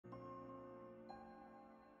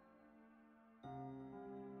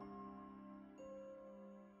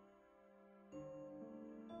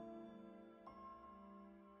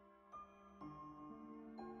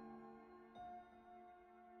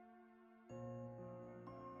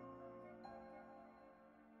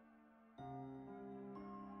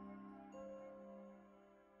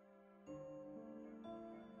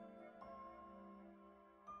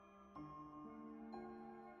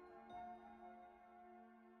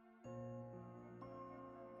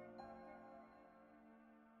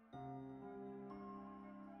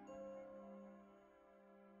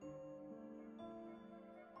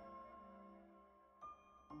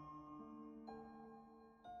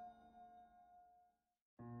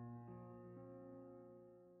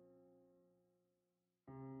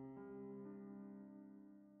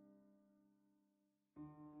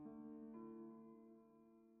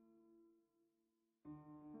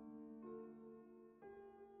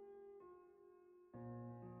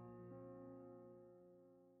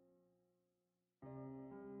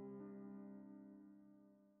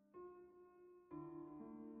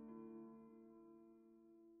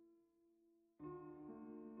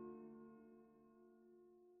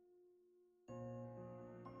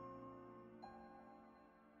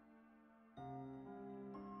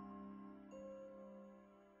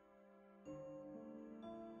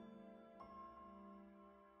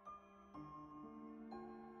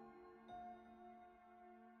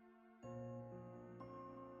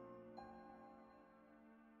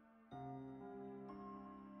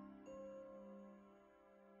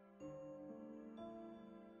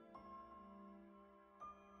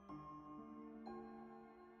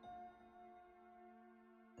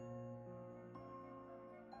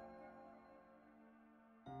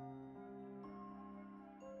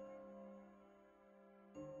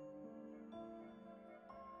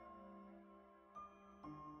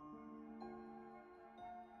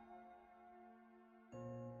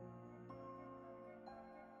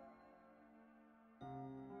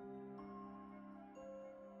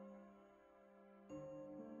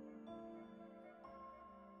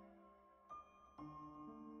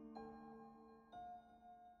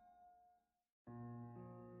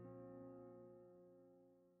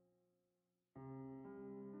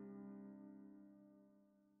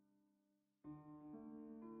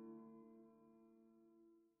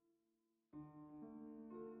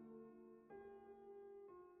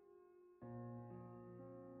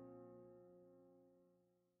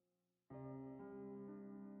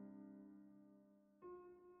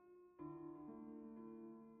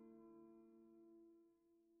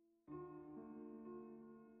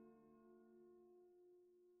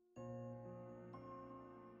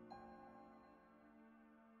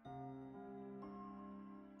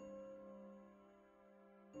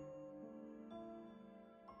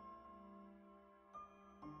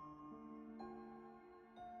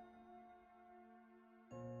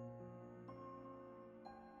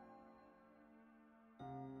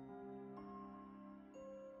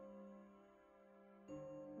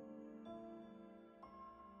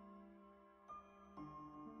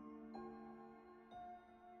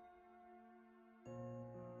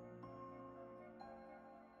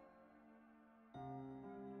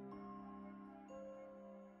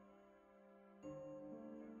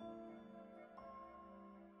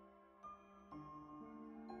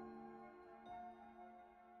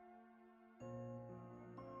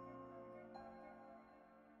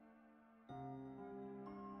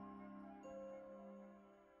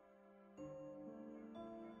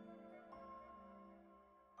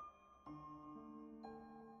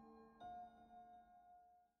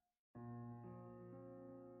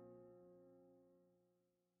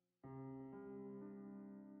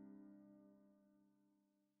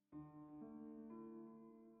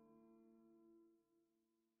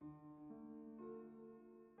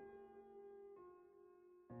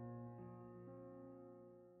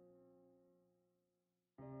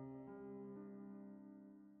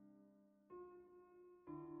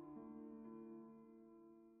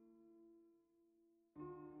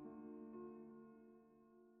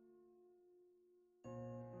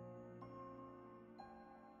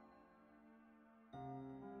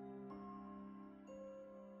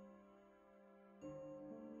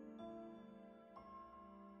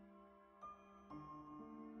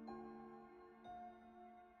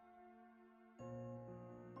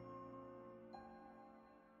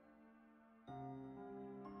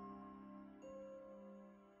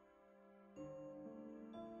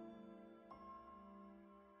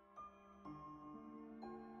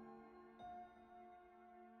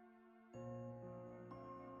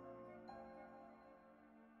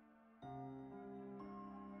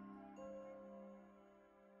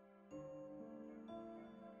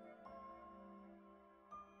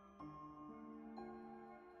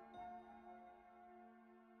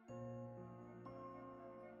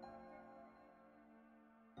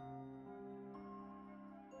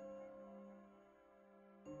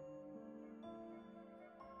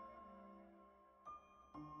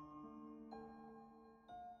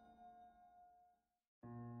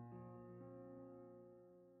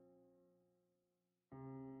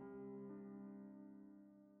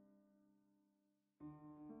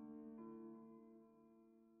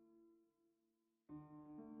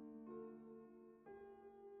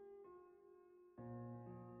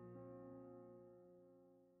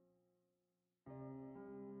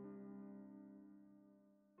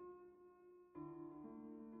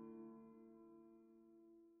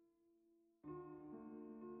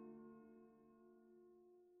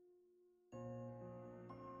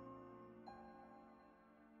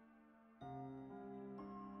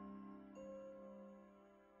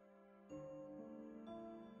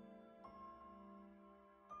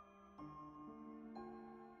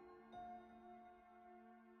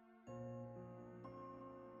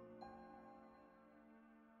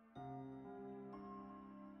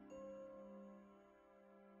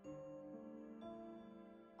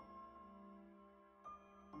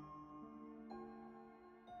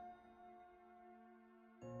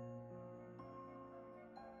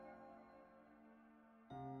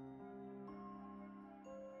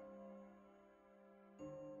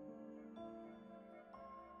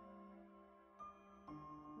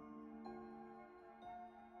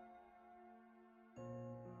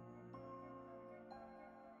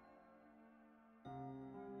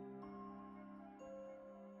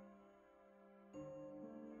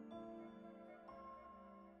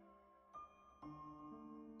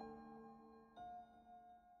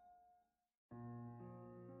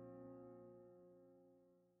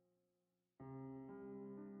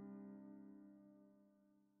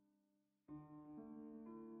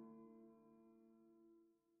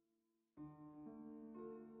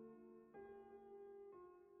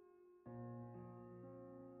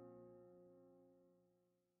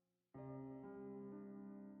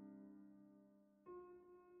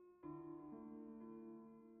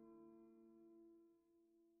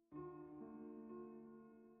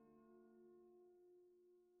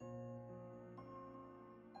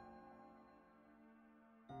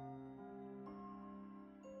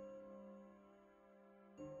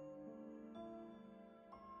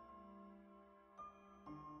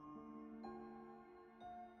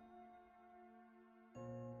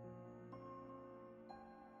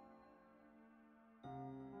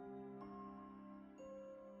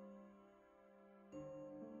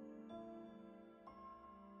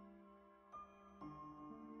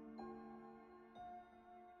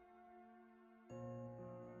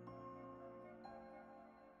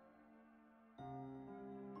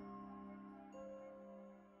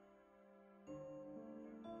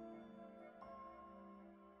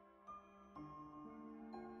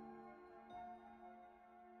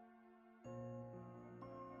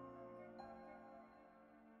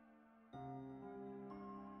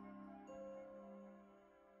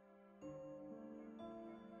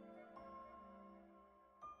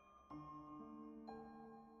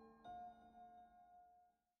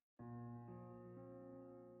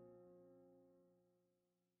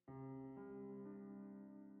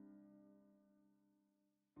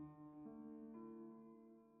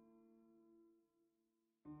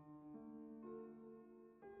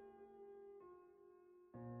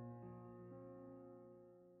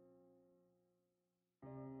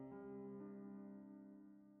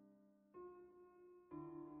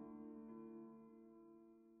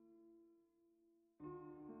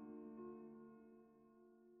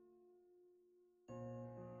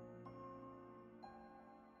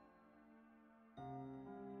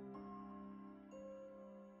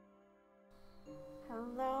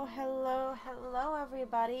Hello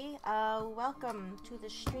everybody, welcome to the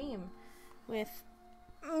stream with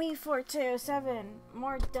me, Forte07,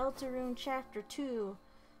 more Deltarune Chapter 2,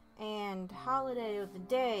 and holiday of the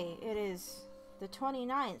day. It is the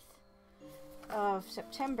 29th of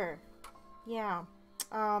September. Yeah,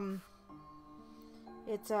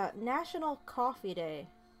 it's a National Coffee Day.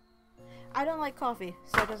 I don't like coffee,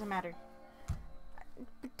 so it doesn't matter.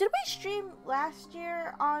 Did we stream last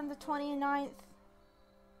year on the 29th?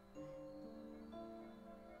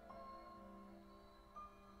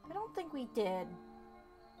 I don't think we did.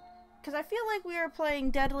 Because I feel like we were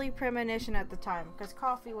playing Deadly Premonition at the time, because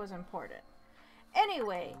coffee was important.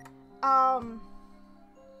 Anyway,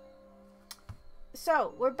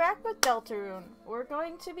 so, we're back with Deltarune. We're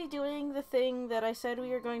going to be doing the thing that I said we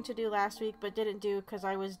were going to do last week, but didn't do because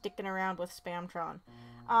I was dicking around with Spamtron.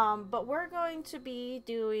 But we're going to be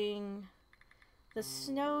doing the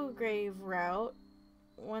Snowgrave route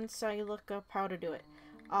once I look up how to do it.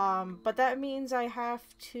 But that means I have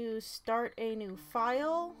to start a new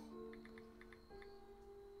file.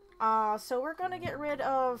 So we're gonna get rid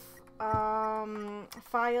of,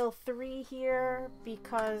 file 3 here,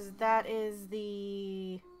 because that is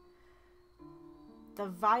the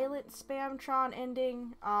violent Spamtron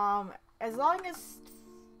ending. As long as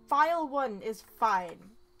file 1 is fine,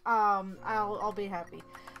 I'll be happy.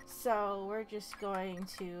 So we're just going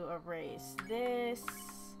to erase this.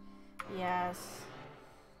 Yes.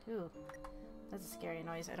 Ooh, that's a scary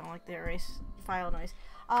noise. I don't like the erase file noise.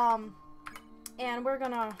 And we're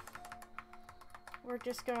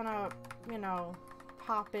just gonna, you know,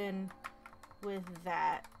 pop in with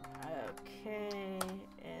that. Okay,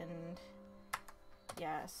 and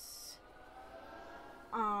yes.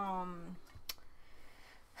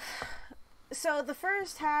 So the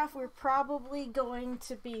first half we're probably going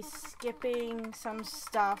to be skipping some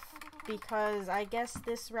stuff because I guess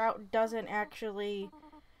this route doesn't actually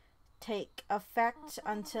take effect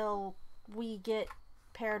until we get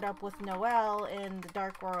paired up with Noelle in the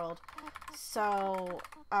Dark World. So,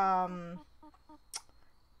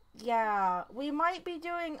 yeah, we might be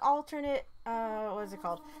doing alternate, what is it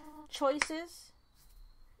called? Choices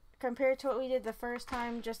compared to what we did the first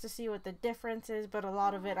time just to see what the difference is, but a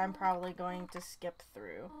lot of it I'm probably going to skip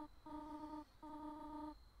through.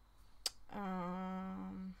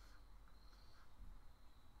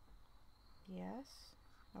 Yes?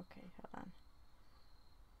 Okay, hold on.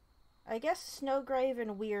 I guess Snowgrave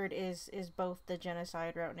and Weird is both the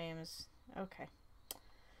genocide route names. Okay.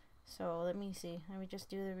 So let me see. Let me just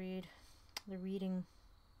do the reading.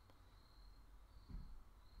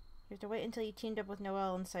 You have to wait until you teamed up with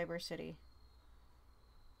Noelle in Cyber City.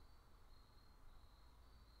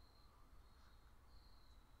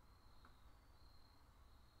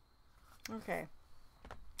 Okay.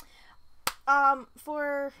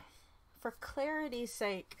 For clarity's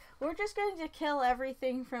sake, we're just going to kill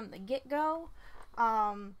everything from the get-go.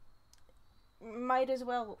 Might as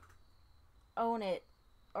well own it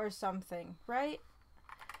or something, right?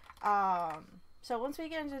 So once we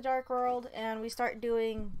get into the Dark World and we start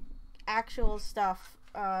doing actual stuff,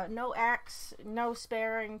 no axe, no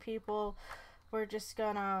sparing people, we're just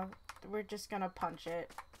gonna punch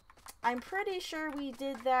it. I'm pretty sure we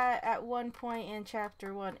did that at one point in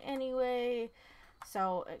Chapter 1 anyway.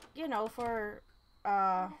 So, you know, for,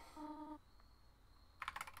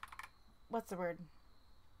 what's the word?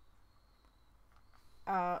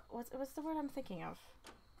 What's the word I'm thinking of?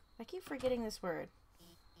 I keep forgetting this word.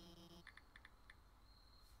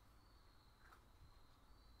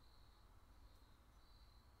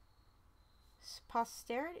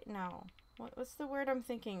 Posterity? No. What's the word I'm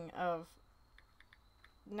thinking of?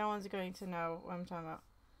 No one's going to know what I'm talking about.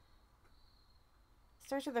 It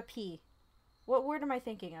starts with a P. What word am I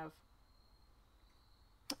thinking of?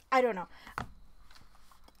 I don't know.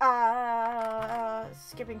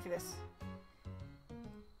 Skipping through this.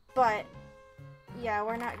 But, yeah,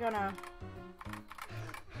 we're not going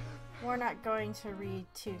to read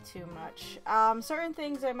too much. Certain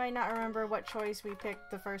things I might not remember what choice we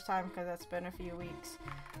picked the first time because that's been a few weeks.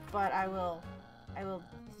 But I will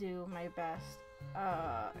do my best.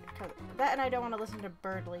 'Cause that and I don't want to listen to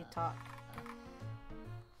Birdly talk.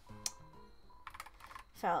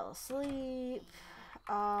 Fell asleep.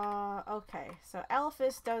 Okay. So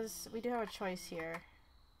Alphys we do have a choice here.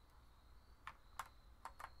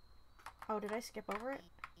 Oh, did I skip over it?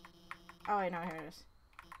 Oh, wait, no, here it is.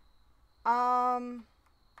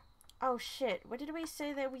 Oh shit. What did we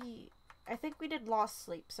say that I think we did lost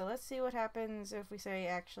sleep. So let's see what happens if we say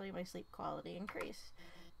actually my sleep quality increased.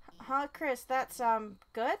 Huh, Chris? That's,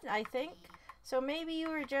 good, I think. So maybe you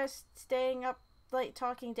were just staying up late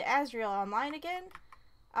talking to Azriel online again?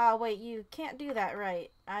 Wait, you can't do that,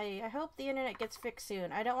 right? I hope the internet gets fixed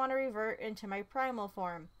soon. I don't want to revert into my primal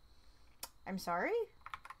form. I'm sorry?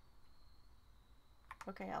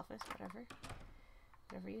 Okay, Alphys, whatever.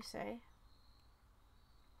 Whatever you say.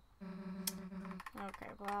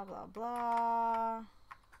 Okay, blah, blah, blah.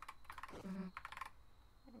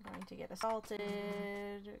 I'm going to get assaulted.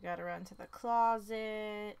 We gotta run to the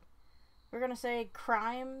closet. We're gonna say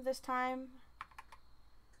crime this time.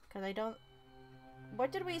 Because I don't...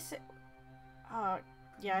 What did we say?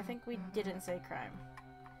 Yeah, I think we didn't say crime.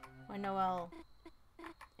 When Noelle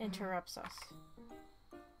interrupts us.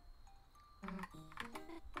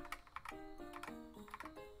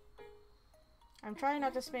 I'm trying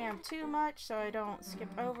not to spam too much so I don't skip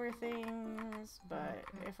over things, but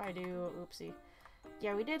if I do, oopsie.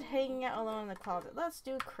 Yeah, we did hanging out alone in the closet. Let's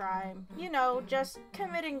do crime. You know, just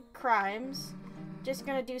committing crimes. Just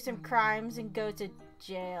gonna do some crimes and go to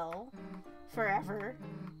jail. Forever.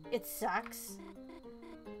 It sucks.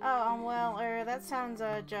 Oh, well, that sounds,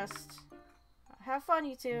 just... Have fun,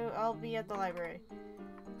 you two. I'll be at the library.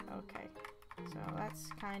 Okay. So, that's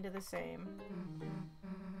kind of the same.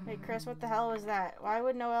 Hey, Chris, what the hell was that? Why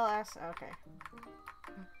would Noelle ask? Okay.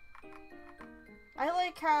 I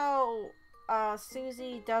like how,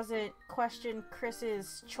 Susie doesn't question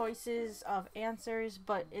Chris's choices of answers,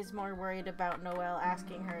 but is more worried about Noelle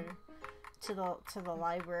asking her to the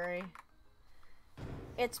library.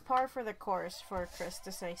 It's par for the course for Chris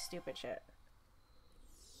to say stupid shit.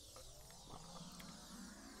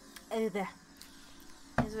 Ugh.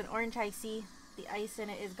 This is an orange icy. The ice in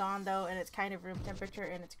it is gone though, and it's kind of room temperature,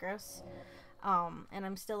 and it's gross. And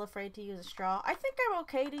I'm still afraid to use a straw. I think I'm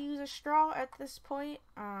okay to use a straw at this point.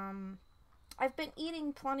 I've been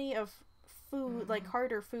eating plenty of food, like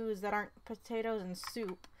harder foods that aren't potatoes and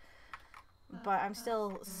soup, but I'm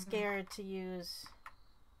still scared to use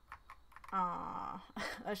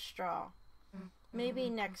a straw. Maybe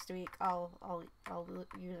next week I'll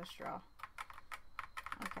use a straw.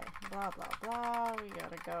 Okay, blah blah blah. We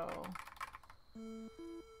gotta go.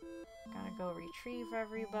 Gotta go retrieve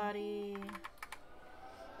everybody.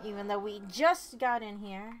 Even though we just got in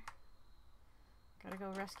here. Gotta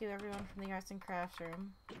go rescue everyone from the arts and crafts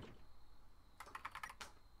room.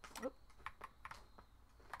 Oop.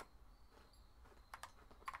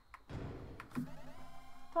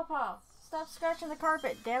 Papa, stop scratching the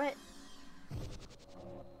carpet, damn it.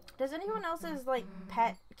 Does anyone else's, like,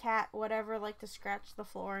 pet, cat, whatever, like to scratch the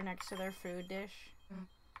floor next to their food dish?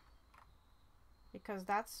 Because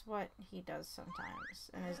that's what he does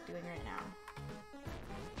sometimes, and is doing right now.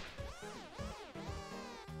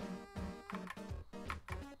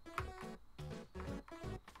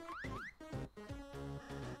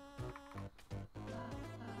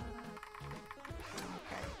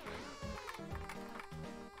 Okay.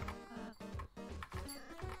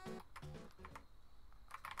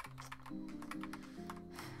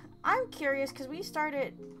 I'm curious, because we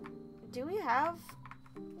started... Do we have...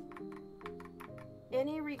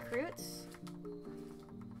 any recruits?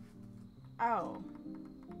 Oh.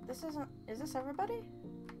 This isn't... Is this everybody?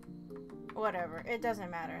 Whatever. It doesn't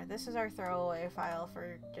matter. This is our throwaway file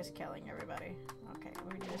for just killing everybody. Okay,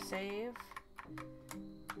 we do save.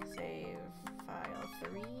 Save file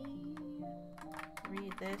 3.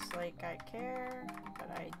 Read this like I care, but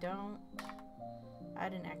I don't. I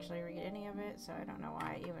didn't actually read any of it, so I don't know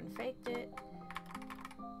why I even faked it.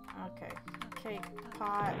 Okay. Cake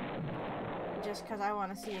pot. Just because I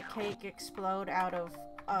want to see a cake explode out of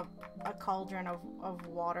a cauldron of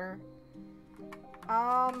water.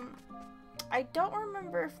 I don't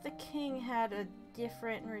remember if the king had a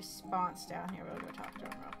different response down here. We'll go talk to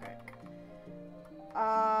him real quick.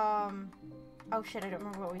 Oh shit, I don't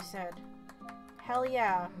remember what we said. Hell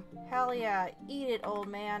yeah. Hell yeah. Eat it, old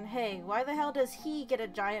man. Hey, why the hell does he get a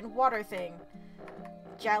giant water thing?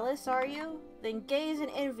 Jealous, are you? Then gaze in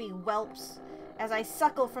envy, whelps, as I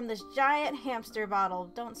suckle from this giant hamster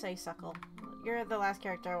bottle. Don't say suckle. You're the last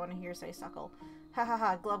character I want to hear say suckle. Ha ha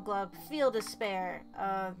ha, glub glub. Feel despair.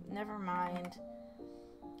 Never mind.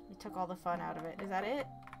 We took all the fun out of it. Is that it?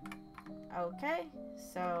 Okay.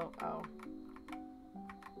 So, oh.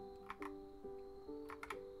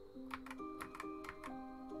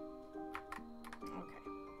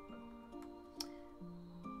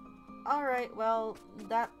 Alright, well,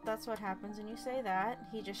 that's what happens when you say that.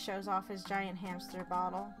 He just shows off his giant hamster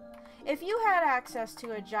bottle. If you had access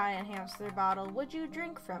to a giant hamster bottle, would you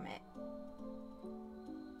drink from it?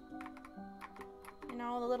 You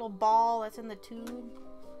know, the little ball that's in the tube?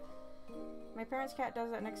 My parents' cat does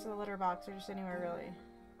that next to the litter box, or just anywhere, really.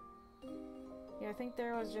 Yeah, I think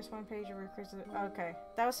there was just one page of recruits. Okay.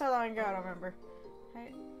 That was so long ago, I don't remember.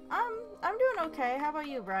 Hey, I'm doing okay. How about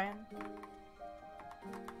you, Brian?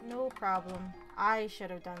 No problem. I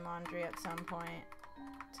should have done laundry at some point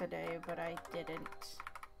today, but I didn't.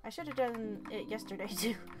 I should have done it yesterday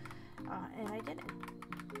too, and I didn't.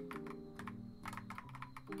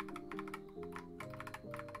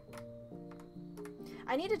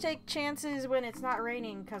 I need to take chances when it's not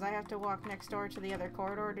raining because I have to walk next door to the other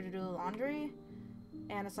corridor to do laundry,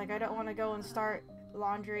 and it's like I don't want to go and start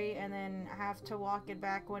laundry and then have to walk it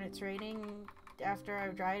back when it's raining after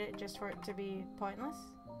I've dried it just for it to be pointless.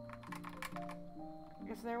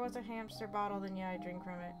 If there was a hamster bottle, then yeah, I'd drink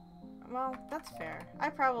from it. Well, that's fair. I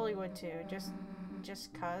probably would too, just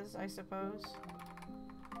cuz, I suppose.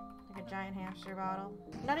 Like a giant hamster bottle.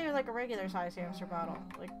 Not even like a regular size hamster bottle.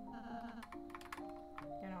 Like,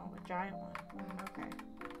 you know, a giant one. Okay.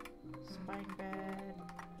 Spike bed.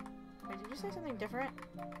 Wait, did you say something different?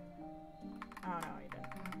 Oh no, you didn't.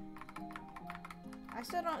 I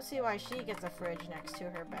still don't see why she gets a fridge next to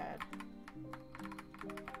her bed.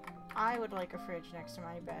 I would like a fridge next to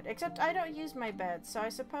my bed. Except I don't use my bed, so I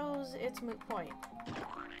suppose it's moot point.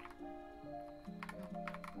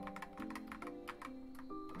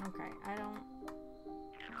 Okay, I don't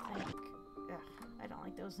think... Ugh, I don't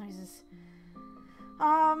like those noises.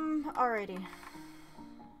 Alrighty.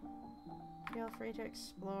 Feel free to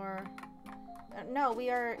explore. No, we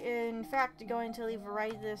are in fact going to leave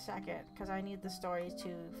right this second, because I need the story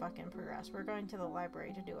to fucking progress. We're going to the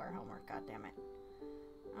library to do our homework, goddammit.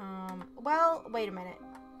 Well, wait a minute.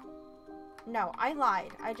 No, I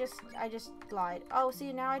lied. I just lied. Oh,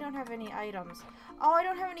 see, now I don't have any items. Oh, I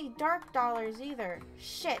don't have any dark dollars either.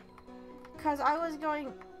 Shit. Because I was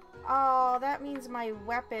going... Oh, that means my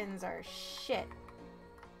weapons are shit.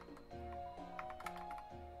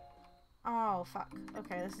 Oh, fuck.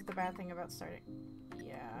 Okay, this is the bad thing about starting.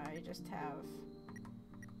 Yeah, I just have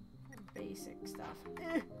basic stuff.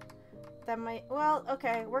 That might... Well,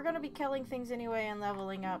 okay, we're gonna be killing things anyway and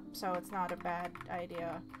leveling up, so it's not a bad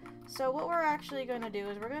idea. So what we're actually gonna do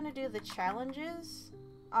is we're gonna do the challenges.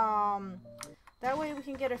 That way we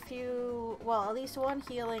can get a few... Well, at least one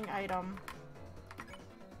healing item.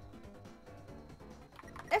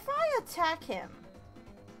 If I attack him...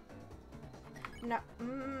 No...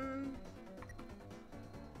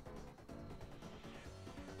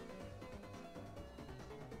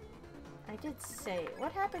 I did say...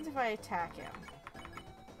 What happens if I attack him?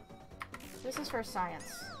 This is for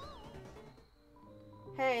science.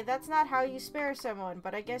 Hey, that's not how you spare someone,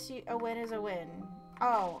 but I guess a win is a win.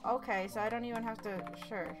 Oh, okay, so I don't even have to...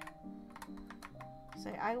 Sure.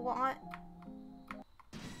 Say, I want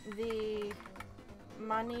the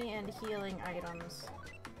money and healing items.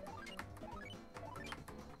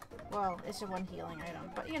 Well, it's just one healing item.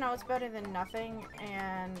 But, you know, it's better than nothing,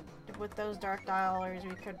 and with those dark dollars,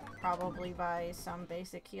 we could probably buy some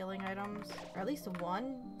basic healing items. Or at least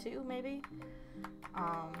one, two, maybe?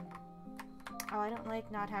 Oh, I don't like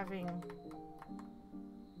not having...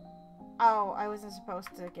 Oh, I wasn't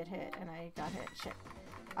supposed to get hit, and I got hit. Shit.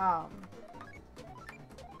 I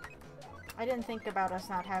didn't think about us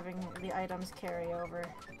not having the items carry over.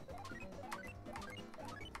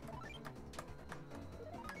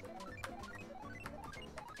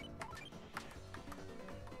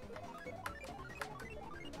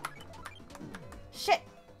 Shit!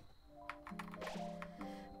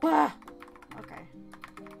 Bah! Okay.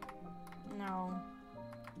 No.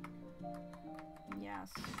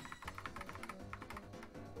 Yes.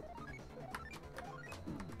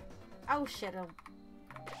 Oh shit.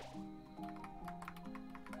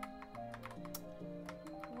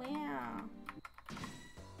 Wow.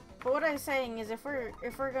 But what I'm saying is if we're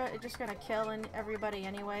just gonna kill everybody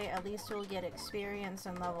anyway, at least we'll get experience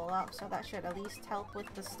and level up, so that should at least help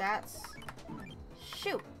with the stats.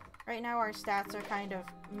 Shoot! Right now our stats are kind of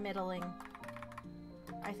middling,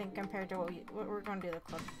 I think, compared to what we're going to do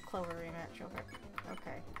the Clover rematch real quick.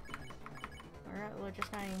 Okay. Alright, we're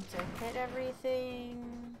just going to hit everything.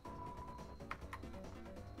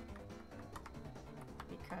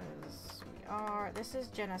 Because we are... This is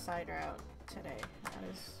genocide route today. That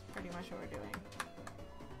is pretty much what we're doing.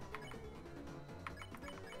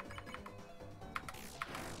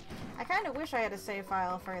 I kind of wish I had a save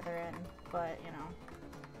file further in, but, you know,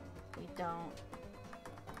 we don't.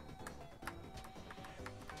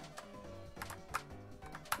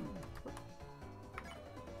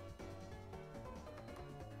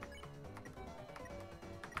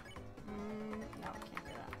 No, can't do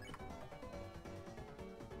that.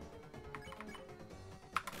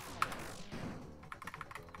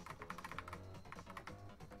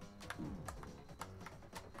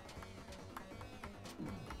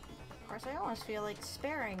 Of course, I almost feel like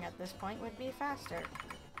sparing at this point would be faster.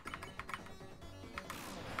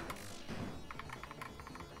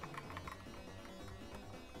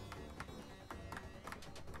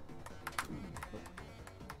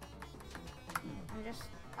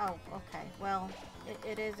 Oh, okay. Well,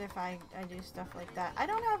 it is if I do stuff like that. I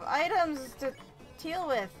don't have items to deal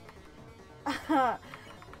with. I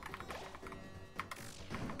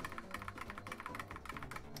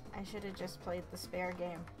should have just played the spare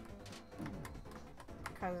game.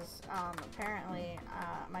 Because, apparently,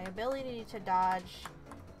 my ability to dodge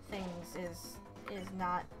things is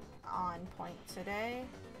not on point today.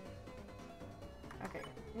 Okay.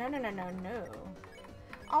 No, no, no, no, no.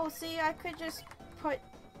 Oh, see, I could just put...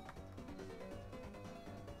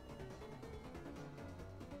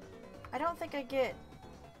 I don't think I get,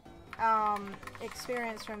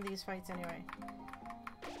 experience from these fights anyway.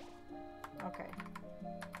 Okay.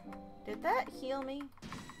 Did that heal me?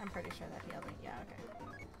 I'm pretty sure that healed me. Yeah, okay.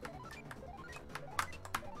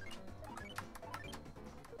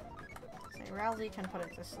 So Rousey can put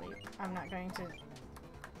it to sleep. I'm not going to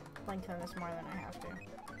lengthen this more than I have to.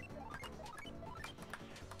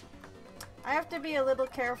 I have to be a little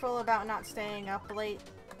careful about not staying up late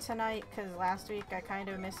tonight, because last week I kind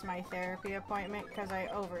of missed my therapy appointment because I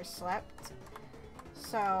overslept.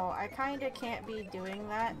 So I kind of can't be doing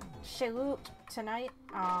that shoot tonight.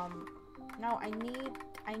 No, I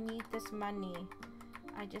need this money.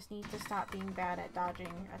 I just need to stop being bad at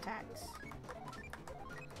dodging attacks.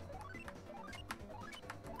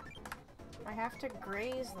 I have to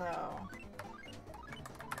graze though.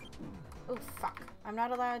 Oh fuck. I'm not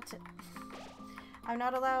allowed to... I'm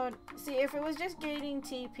not allowed... See, if it was just gaining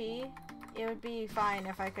TP, it would be fine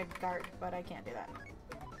if I could guard, but I can't do that.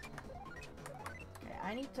 Okay,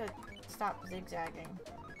 I need to stop zigzagging.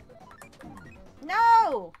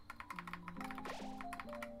 No!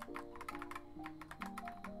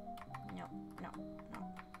 No, no,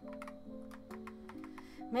 no.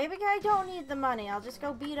 Maybe I don't need the money. I'll just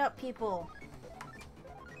go beat up people.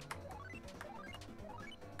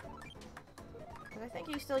 I think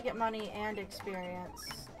you still get money and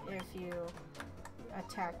experience if you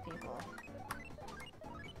attack people.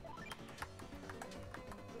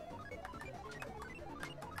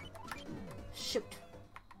 Shoot.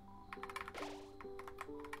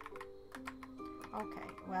 Okay,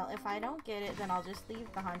 well, if I don't get it, then I'll just leave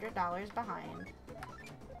the $100 behind.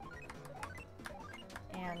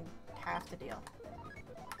 And half the deal.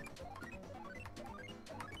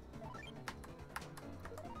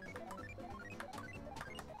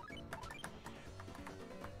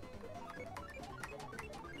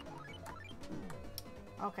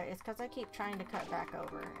 Okay, it's because I keep trying to cut back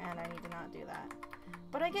over, and I need to not do that.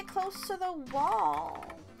 But I get close to the wall!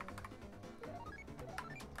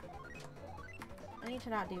 I need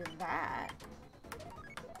to not do that.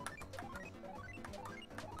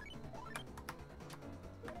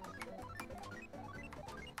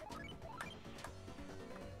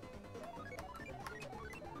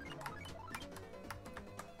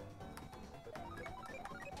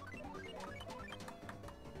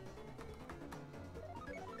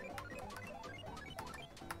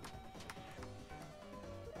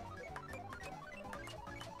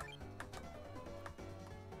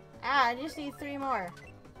 Ah, I just need 3 more.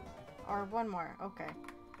 Or 1 more. Okay.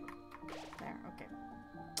 There, okay.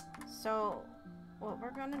 So, what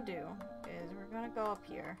we're gonna do is we're gonna go up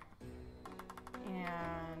here.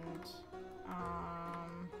 And,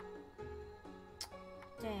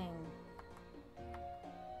 dang.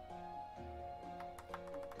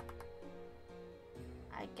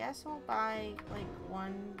 I guess we'll buy, like,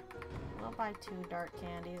 we'll buy 2 dark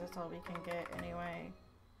candies. That's all we can get anyway.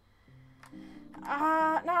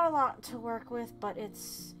 Not a lot to work with, but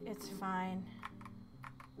it's fine.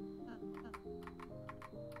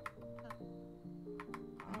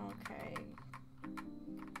 Okay.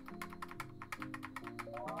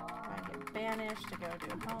 I get banished to go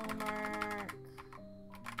do homework.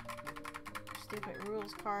 Stupid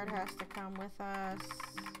rules card has to come with us.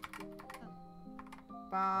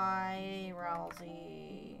 Bye,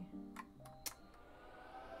 Rousey.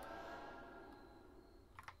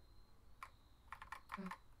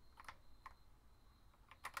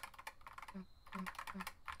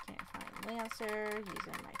 Can't find Lancer. He's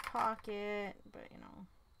in my pocket, but you know.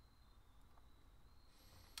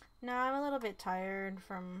 No, I'm a little bit tired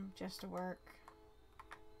from just work.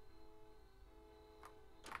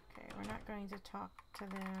 Okay, we're not going to talk to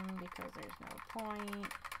them because there's no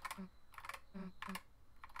point.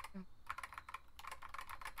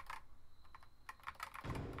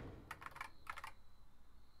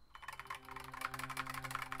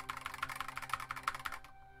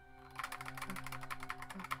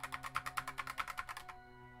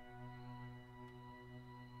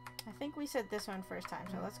 I think we said this one first time,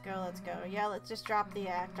 so let's go, let's go. Yeah, let's just drop the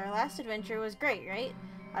act. Our last adventure was great, right?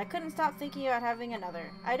 I couldn't stop thinking about having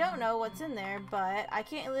another. I don't know what's in there, but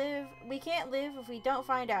we can't live if we don't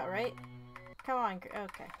find out, right? Come on,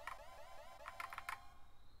 okay.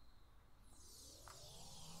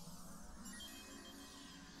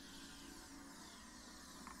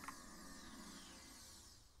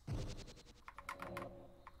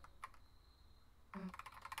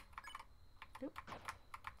 Oop.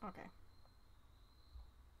 Okay.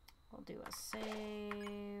 We'll do a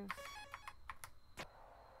save.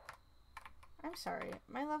 I'm sorry,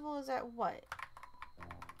 my level is at what?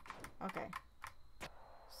 Okay.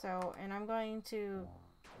 So, and I'm going to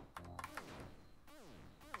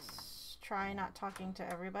try not talking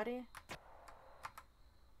to everybody.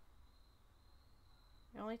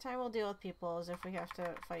 The only time we'll deal with people is if we have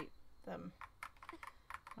to fight them.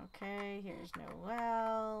 Okay, here's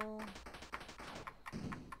Noelle.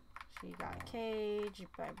 She got caged.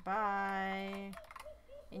 Bye-bye.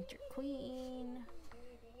 Enter Queen.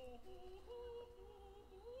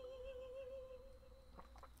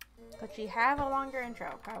 Could she have a longer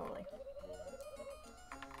intro? Probably.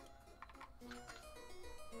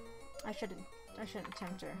 I shouldn't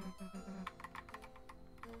tempt her.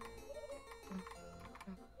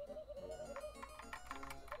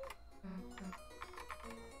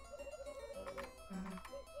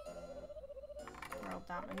 World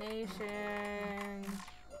domination.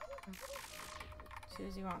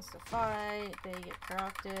 Susie wants to fight. They get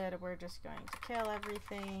corrupted. We're just going to kill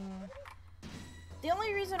everything. The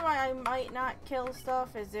only reason why I might not kill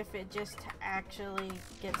stuff is if it just actually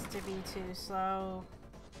gets to be too slow.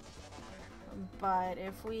 But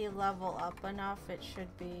if we level up enough, it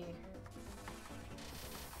should be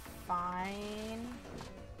fine.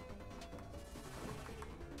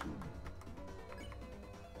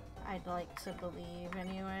 I'd like to believe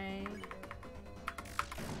anyway.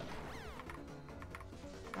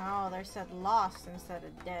 Oh, they said lost instead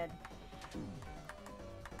of dead.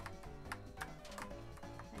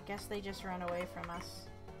 I guess they just run away from us.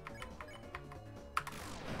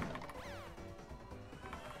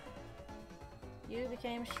 You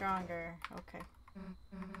became stronger. Okay.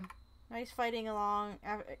 Nice fighting along.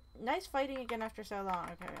 Nice fighting again after so long.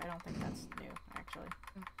 Okay, I don't think that's new, actually.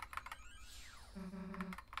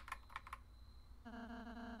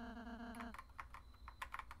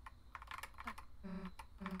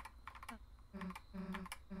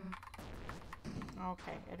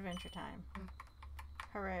 Okay, adventure time.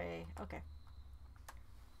 Hooray. Okay.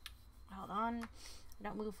 Hold on.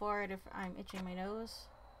 Don't move forward if I'm itching my nose.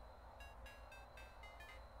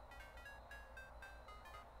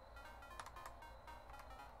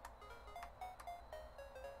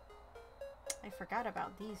 I forgot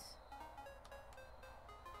about these.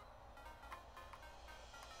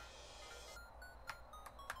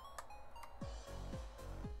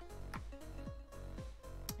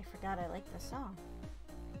 I forgot I like this song.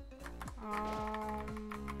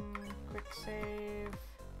 Quick save.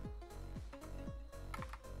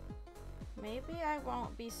 Maybe I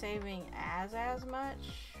won't be saving as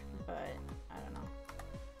much, but I don't know.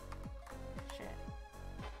 Shit.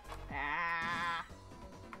 Ah.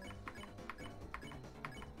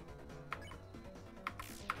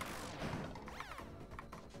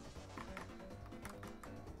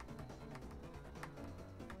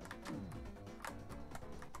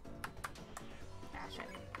 Ah, shit.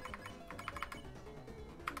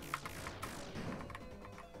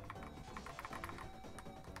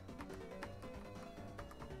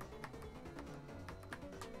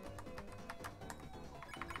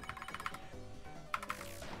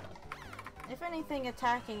 If anything,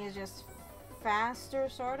 attacking is just faster,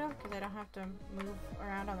 sort of, because I don't have to move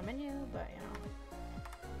around on the menu, but, you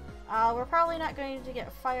know. We're probably not going to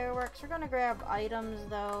get fireworks. We're going to grab items,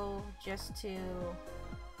 though, just to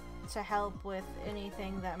help with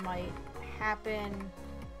anything that might happen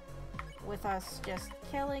with us just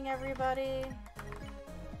killing everybody.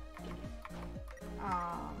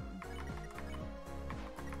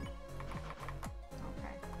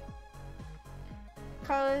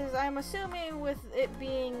 Because I'm assuming with it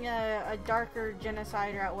being a darker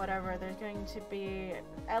genocide route, whatever, there's going to be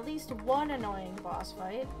at least one annoying boss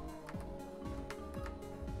fight.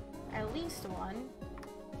 At least one.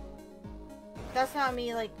 That's not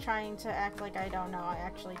me, like, trying to act like I don't know. I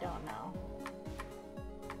actually don't know.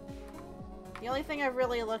 The only thing I've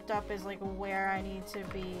really looked up is, like, where I need to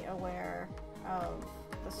be aware of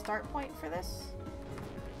the start point for this.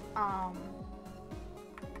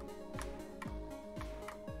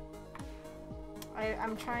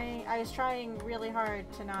 I was trying really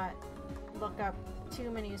hard to not look up too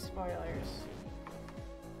many spoilers.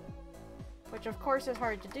 Which of course is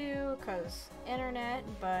hard to do, because internet,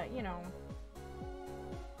 but you know.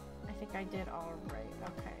 I think I did all right.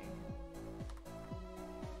 Okay.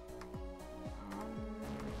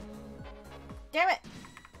 Damn it!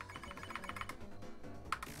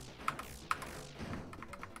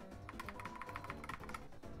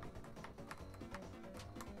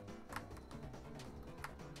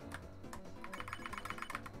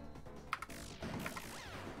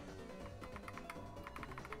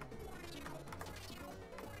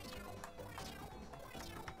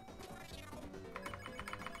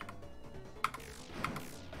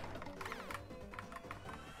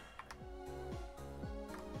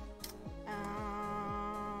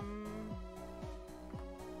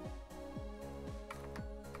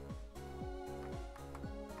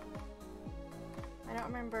 I don't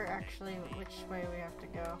remember actually which way we have to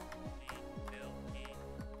go.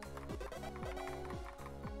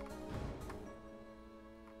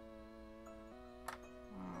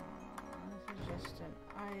 This is just an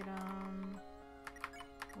item.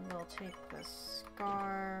 We'll take the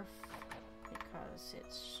scarf because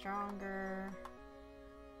it's stronger.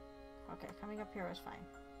 Okay, coming up here was fine.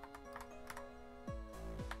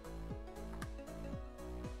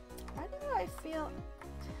 Why do I feel...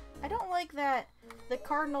 I don't like that the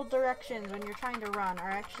cardinal directions when you're trying to run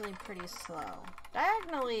are actually pretty slow.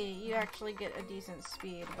 Diagonally, you actually get a decent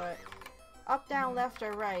speed, but up, down, left,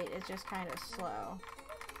 or right is just kind of slow.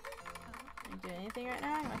 You do anything right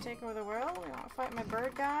now? You want to take over the world? You want to fight my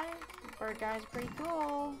bird guy? Bird guy's pretty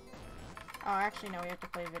cool. Oh, actually, no, we have to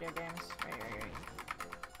play video games. Right.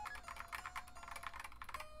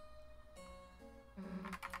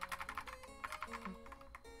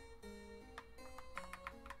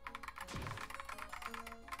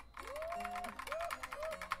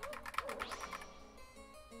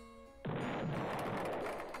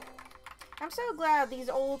 I'm so glad these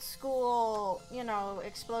old school, you know,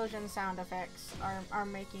 explosion sound effects are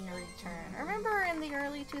making a return. Remember in the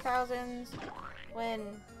early 2000s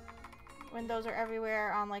when those are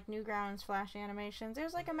everywhere on like Newgrounds Flash animations? It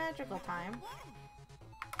was like a magical time.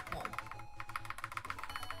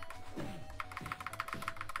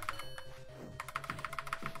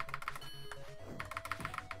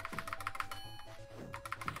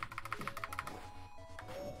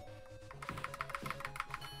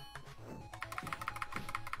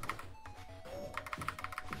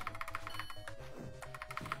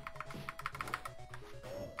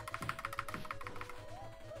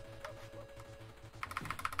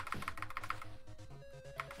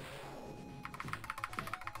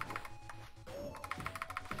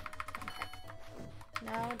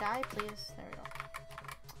 No, die please. There we go.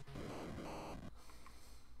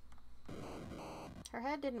 Her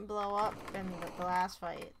head didn't blow up in the last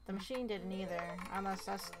fight. The machine didn't either. Unless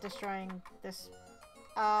us destroying this...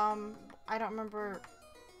 I don't remember...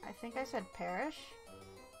 I think I said perish?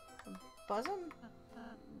 Bosom?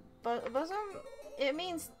 Bosom? It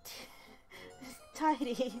means...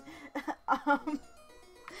 tidy.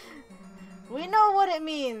 We know what it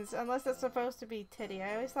means! Unless it's supposed to be titty.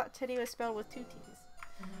 I always thought titty was spelled with 2 T's.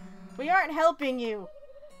 We aren't helping you!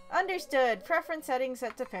 Understood. Preference settings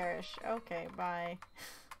set to perish. Okay, bye.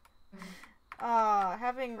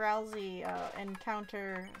 Having Rousey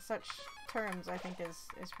encounter such terms I think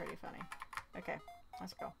is pretty funny. Okay,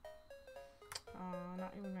 let's go.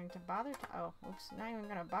 Not even going to bother not even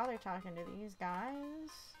gonna bother talking to these guys.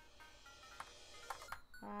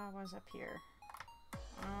 What's up here?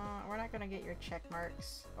 We're not gonna get your check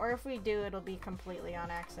marks. Or if we do, it'll be completely on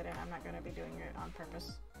accident. I'm not gonna be doing it on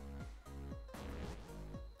purpose.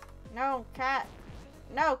 No, cat!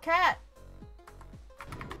 No, cat!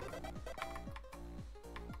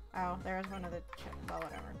 Oh, there's one of the check. Well,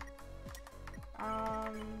 whatever.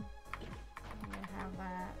 I'm gonna have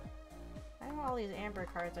that. I have all these amber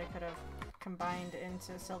cards I could have combined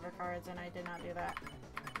into silver cards, and I did not do that.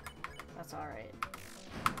 That's alright.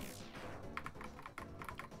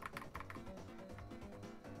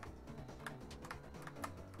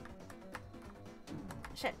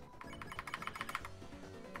 Shit.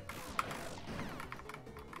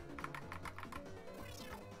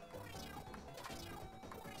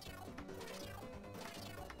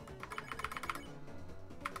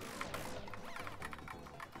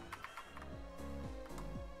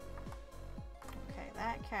 Okay,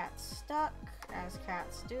 that cat's stuck, as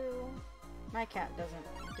cats do. My cat doesn't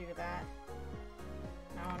do that.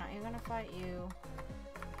 No, not even gonna fight you.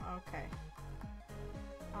 Okay.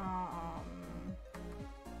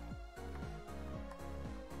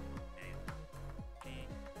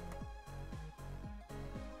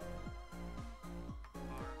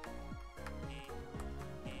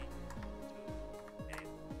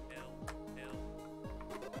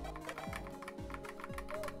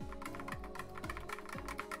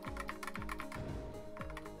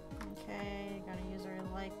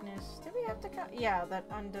 don't... Yeah, that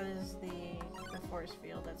undoes the force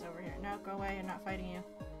field that's over here. No, go away. I'm not fighting you.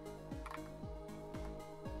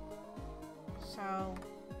 So,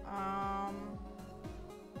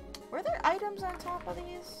 were there items on top of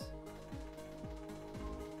these?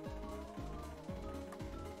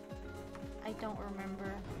 I don't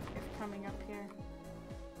remember if coming up here.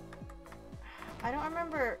 I don't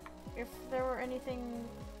remember if there were anything...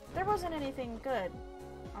 There wasn't anything good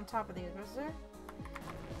on top of these, was there?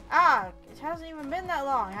 Ah! It hasn't even been that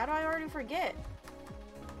long. How do I already forget?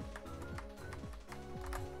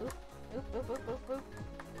 Oop, oop, oop, oop, oop, oop.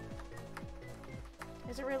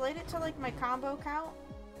 Is it related to, like, my combo count?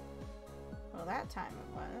 Well, that time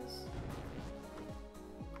it was.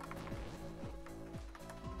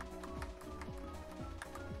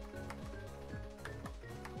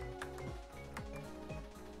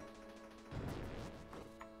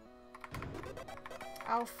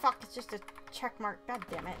 Oh, fuck, it's just a check mark. God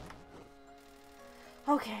damn it.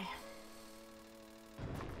 Okay.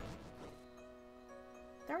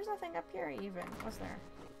 There was nothing up here even, was there?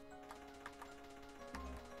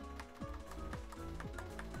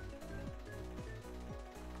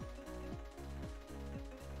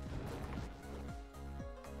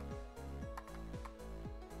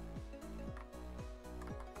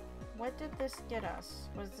 What did this get us?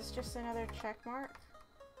 Was this just another check mark?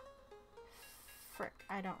 Frick,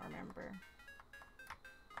 I don't remember.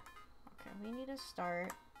 Okay, we need to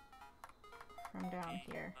start from down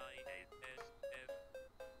here.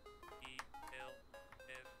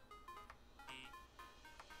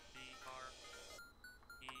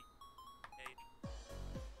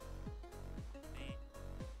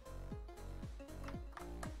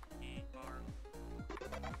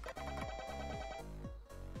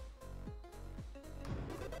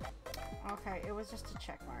 Okay, it was just a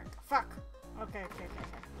check mark. Fuck! Okay.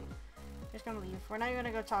 Just gonna leave. We're not even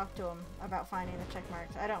gonna go talk to him about finding the check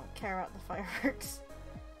marks. I don't care about the fireworks.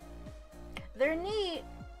 They're neat,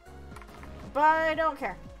 but I don't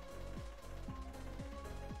care.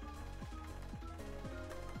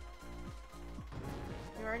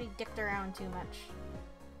 We already dicked around too much.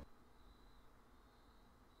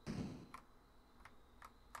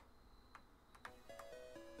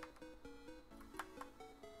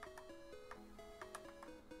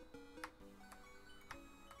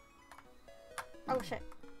 Oh shit.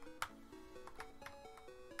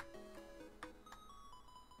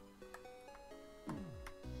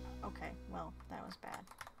 Okay, well, that was bad.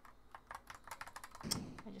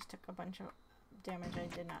 I just took a bunch of damage I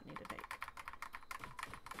did not need to take.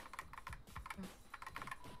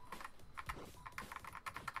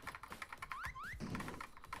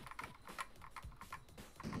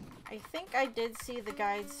 I think I did see the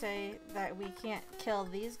guide say that we can't kill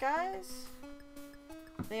these guys.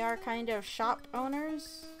 They are kind of shop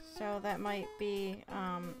owners, so that might be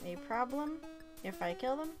a problem if I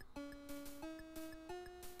kill them.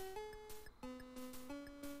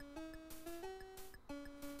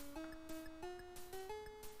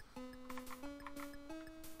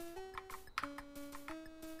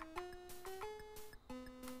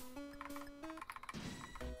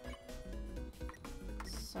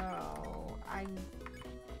 So, I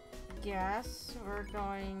guess we're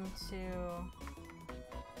going to...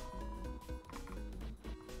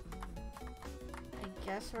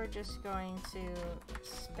 I guess we're just going to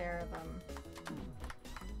spare them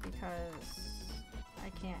because I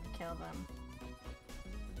can't kill them.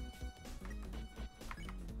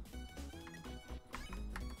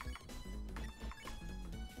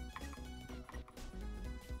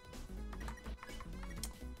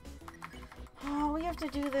 Oh, we have to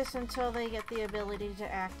do this until they get the ability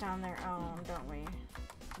to act on their own, don't we?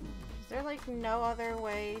 Is there like no other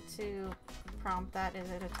way to prompt that? Is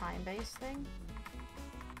it a time-based thing?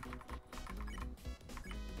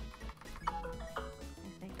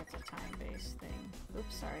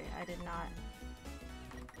 Oops, sorry, I did not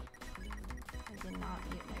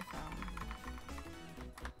mute my phone.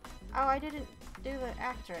 Oh, I didn't do the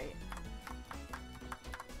act right.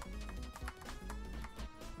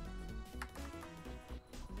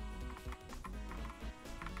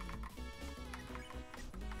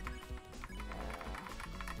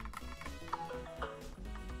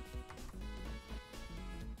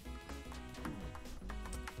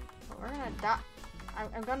 We're gonna die.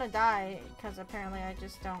 I'm gonna die because apparently I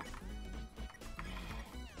just don't.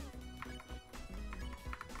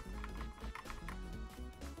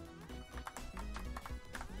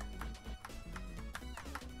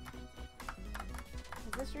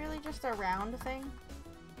 Is this really just a round thing?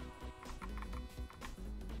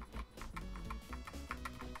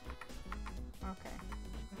 Okay.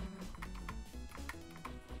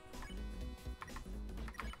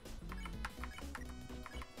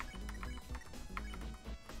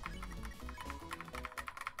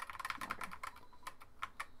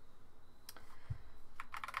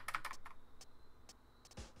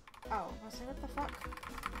 Ow. I was like, what the fuck?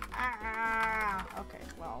 Ah! Okay,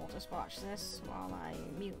 well, we'll just watch this while I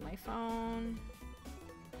mute my phone.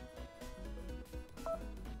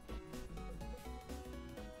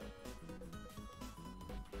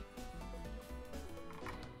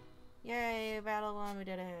 Yay, battle one, we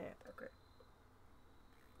did it. Okay.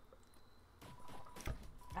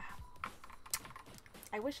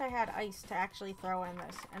 I wish I had ice to actually throw in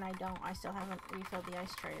this, and I don't. I still haven't refilled the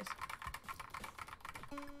ice trays.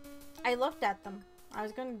 I looked at them. I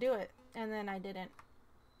was gonna do it, and then I didn't.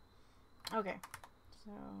 Okay.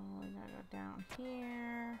 So, we gotta go down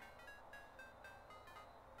here.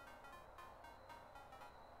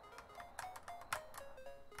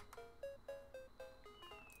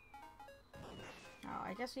 Oh,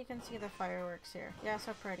 I guess you can see the fireworks here. Yeah,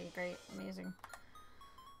 so pretty. Great. Amazing.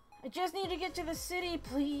 I just need to get to the city,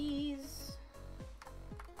 please.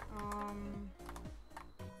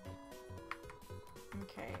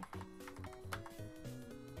 Okay.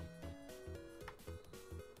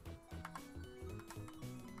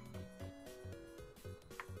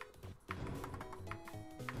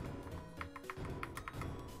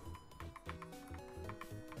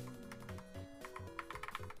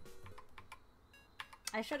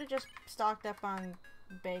 I should have just stocked up on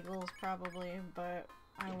bagels probably, but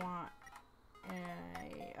I want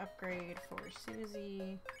a upgrade for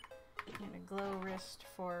Susie and a glow wrist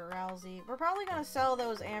for Rousey. We're probably gonna sell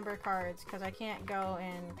those amber cards because I can't go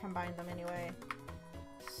and combine them anyway.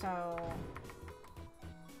 So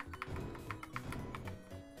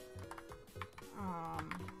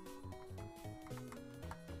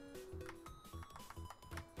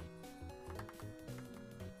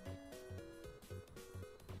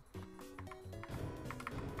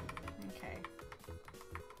okay.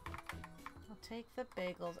 I'll take the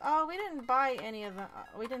bagels. Oh, we didn't buy any of them.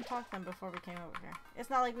 We didn't talk to them before we came over here. It's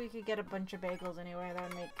not like we could get a bunch of bagels anyway. That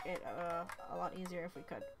would make it a lot easier if we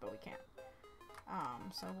could, but we can't.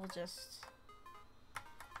 So we'll just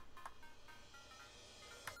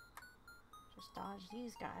dodge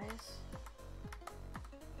these guys.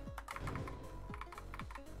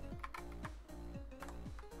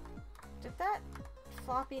 Did that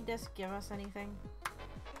floppy disk give us anything?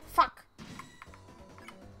 Fuck!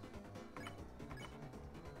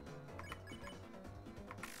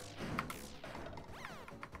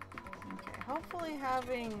 Okay, hopefully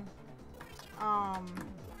having,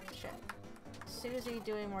 shit. Susie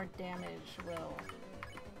doing more damage will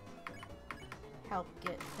help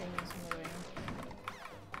get things moving.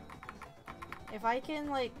 If I can,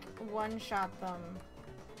 like, one-shot them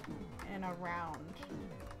in a round,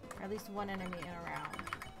 or at least one enemy in a round,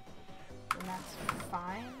 then that's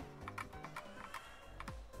fine.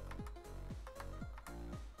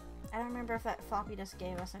 I don't remember if that floppy disk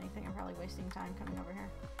gave us anything. I'm probably wasting time coming over here.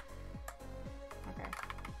 Okay.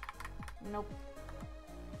 Nope.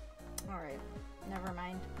 Alright. Never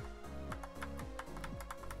mind.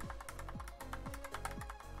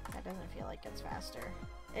 That doesn't feel like it's faster.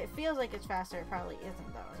 It feels like it's faster. It probably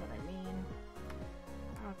isn't, though, is what I mean.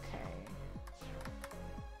 Okay.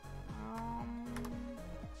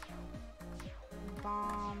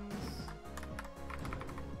 Bombs.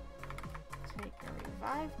 Take a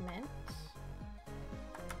revivement.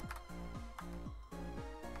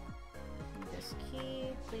 Need this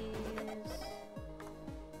key, please.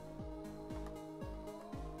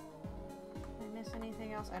 Did I miss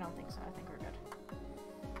anything else? I don't think so. I think we're good.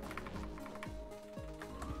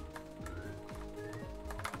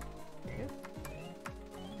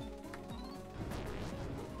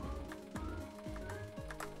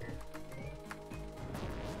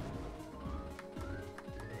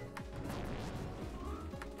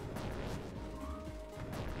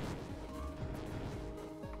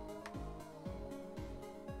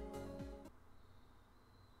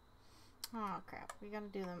 Oh crap, we gotta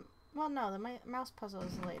do them. Well, no, the mouse puzzle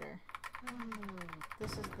is later.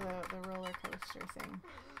 This is the roller coaster thing.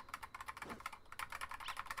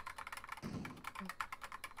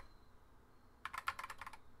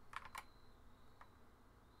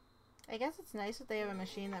 I guess it's nice that they have a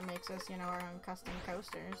machine that makes us, you know, our own custom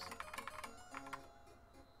coasters.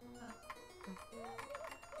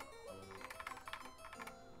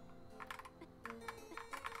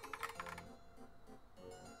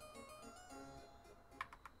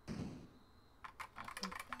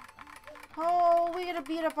 Oh, we gotta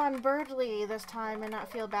beat up on Birdly this time and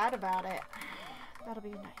not feel bad about it. That'll be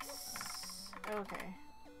nice. Okay.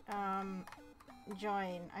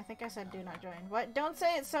 Join. I think I said do not join. What? Don't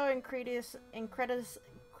say it so incredulously.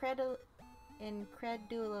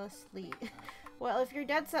 Well, if you're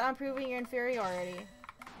dead set on proving your inferiority,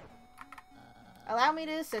 allow me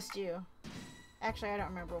to assist you. Actually, I don't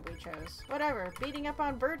remember what we chose. Whatever. Beating up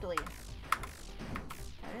on Birdly.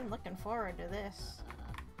 I've been looking forward to this.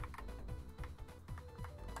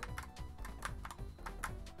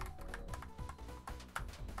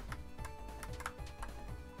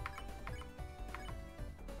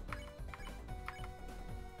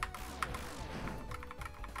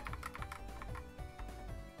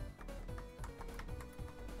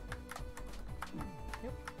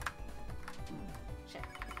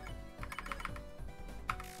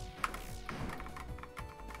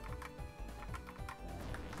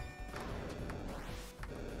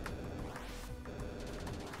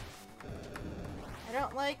 I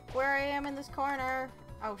don't like where I am in this corner.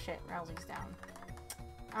 Oh shit, Rowley's down.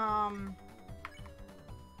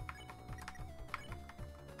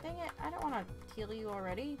 Dang it, I don't want to heal you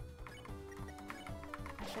already.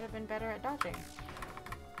 I should have been better at dodging.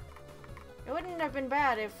 It wouldn't have been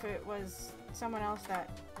bad if it was someone else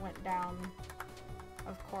that went down,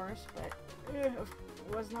 of course, but it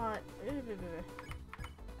was not.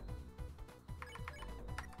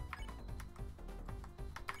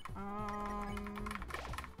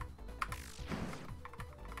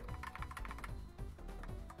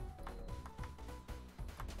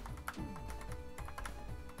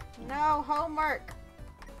 No, homework!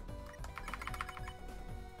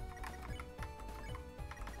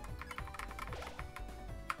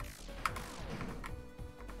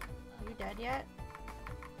 Are you dead yet?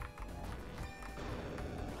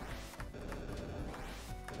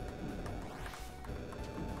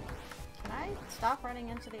 Can I stop running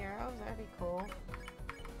into the arrows? That'd be cool.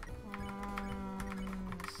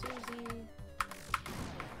 Susie.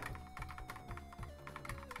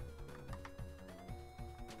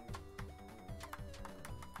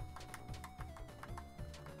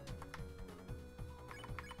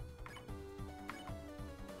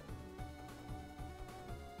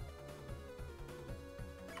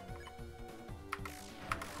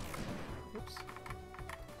 Oops. Is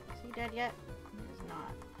he dead yet? He is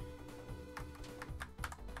not.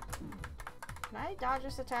 Can I dodge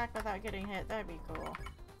this attack without getting hit? That'd be cool.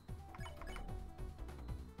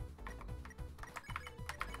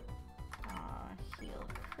 Heal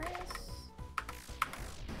Chris.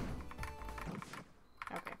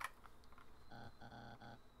 Okay.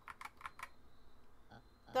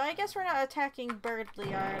 Though I guess we're not attacking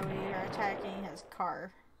Birdly, are we? We're attacking his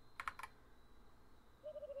car.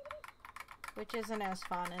 Which isn't as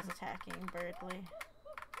fun as attacking Birdly.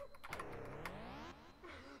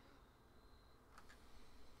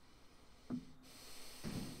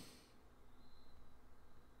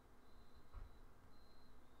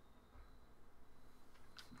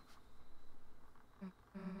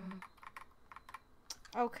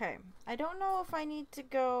 Okay, I don't know if I need to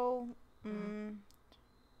go...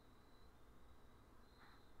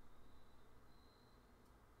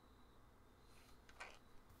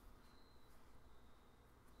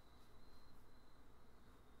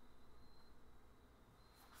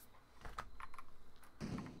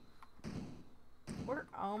 We're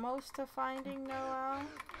almost to finding Noelle.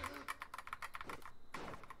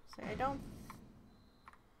 So I don't...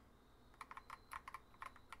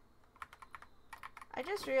 I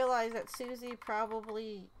just realized that Susie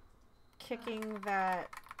probably kicking that,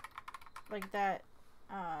 like that,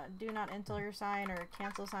 do not enter sign or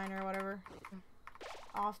cancel sign or whatever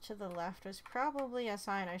off to the left was probably a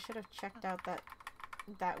sign. I should have checked out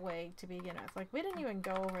that way to begin with. Like, we didn't even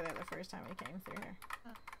go over there the first time we came through here.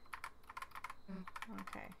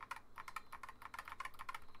 Okay.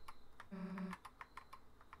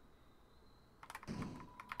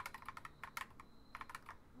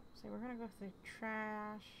 So we're gonna go through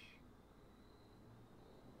trash.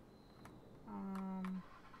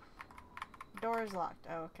 Door's locked.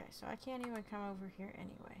 Oh, okay, so I can't even come over here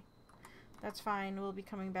anyway. That's fine, we'll be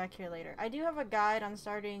coming back here later. I do have a guide on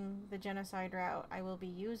starting the genocide route. I will be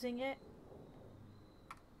using it.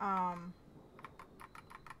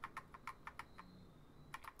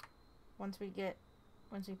 Once we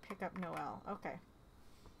pick up Noelle. Okay.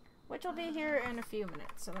 Which will be here in a few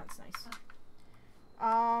minutes, so that's nice.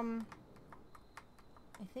 I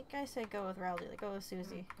think I say go with Rowley. Like, go with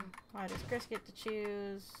Susie. Why does Chris get to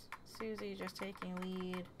choose? Susie just taking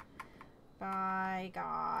lead. Bye,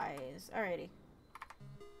 guys. Alrighty.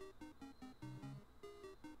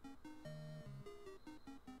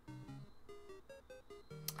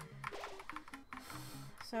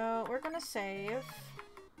 So, we're gonna save.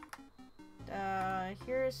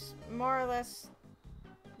 Here's more or less...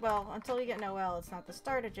 Well, until we get Noelle, it's not the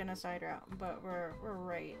start of genocide route, but we're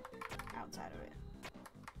right outside of it.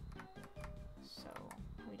 So,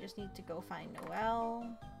 we just need to go find Noelle.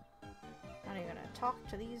 Not even gonna talk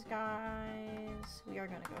to these guys. We are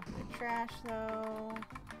gonna go through the trash though.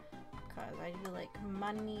 Because I do like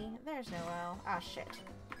money. There's Noelle. Ah, shit.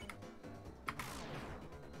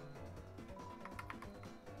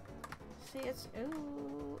 See, it's...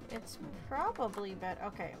 Ooh, it's probably better.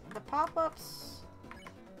 Okay, the pop-ups...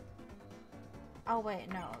 Oh, wait,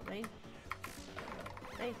 no. They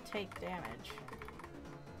take damage.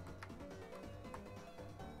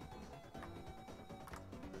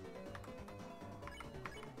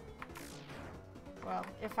 Well,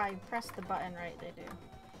 if I press the button right, they do.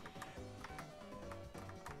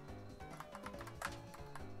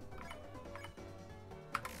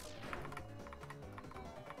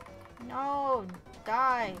 No!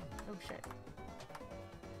 Die! Oh shit.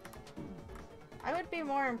 I would be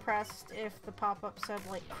more impressed if the pop-up said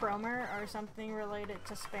like Cromer or something related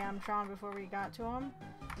to Spamtron before we got to him.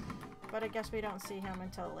 But I guess we don't see him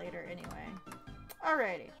until later anyway.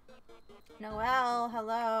 Alrighty. Noelle,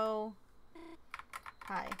 hello.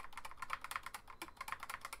 Hi.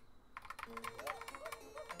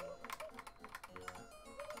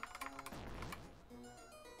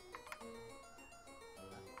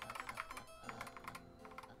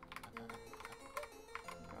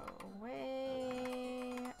 Go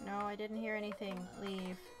away. No, I didn't hear anything.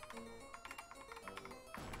 Leave.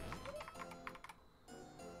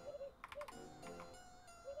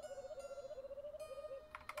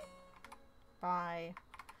 Bye.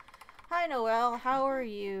 Hi, Noelle. How are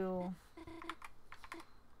you?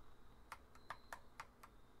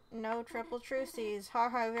 No triple trucies.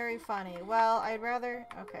 Haha, very funny. Well, I'd rather...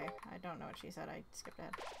 Okay, I don't know what she said. I skipped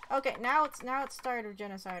ahead. Okay, now it's start of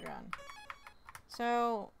Genocide Run.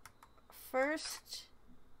 So, first...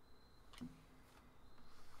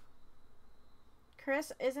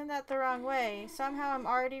 Chris, isn't that the wrong way? Somehow I'm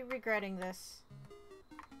already regretting this.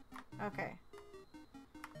 Okay.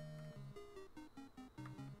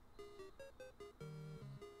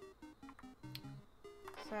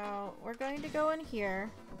 So, we're going to go in here.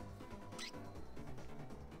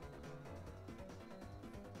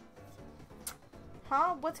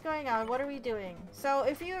 Huh? What's going on? What are we doing? So,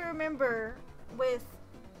 if you remember with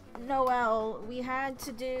Noelle, we had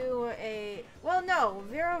to do a... Well, no.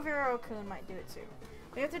 Vero-Kun might do it too.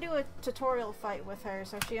 We have to do a tutorial fight with her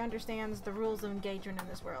so she understands the rules of engagement in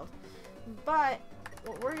this world. But,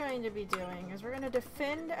 what we're going to be doing is we're going to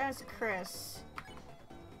defend as Chris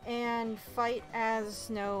and fight as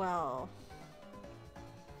Noelle.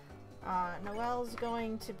 Noelle's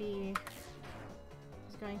going to be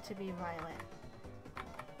violent.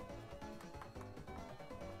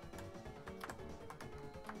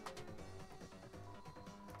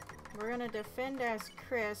 We're gonna defend as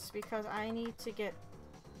Chris because I need to keep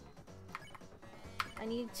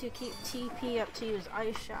TP up to use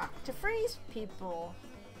Ice Shock to freeze people.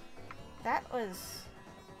 That was...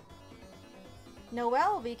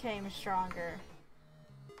 Noelle became stronger.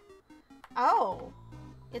 Oh!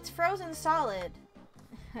 It's frozen solid.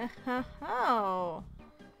 Oh.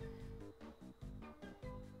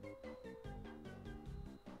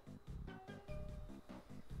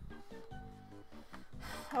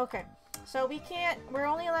 Okay. So we're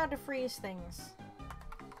only allowed to freeze things.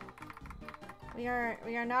 We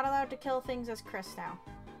are not allowed to kill things as Chris now.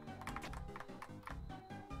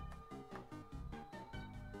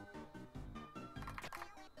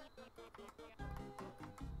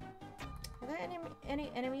 Are there any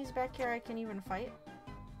enemies back here I can even fight?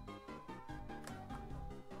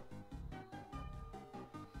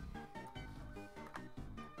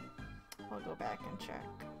 I'll go back and check.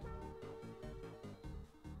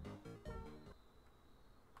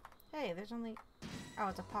 Hey, there's only... Oh,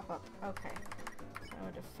 it's a pop-up. Okay. So,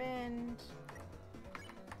 defend...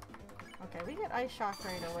 Okay, we get Ice Shock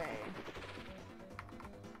right away.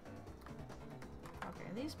 Okay,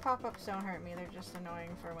 these pop-ups don't hurt me. They're just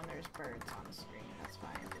annoying for when there's birds on the screen. That's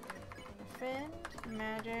fine. Defend,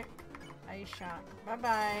 magic, Ice Shock.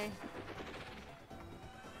 Bye-bye.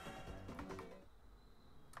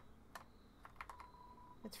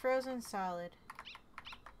 It's frozen solid.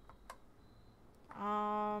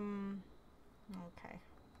 Okay.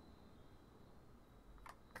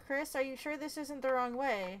 Chris, are you sure this isn't the wrong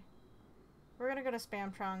way? We're gonna go to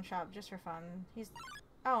Spamtron shop just for fun.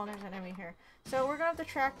 Oh, there's an enemy here. So we're gonna have to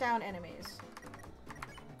track down enemies.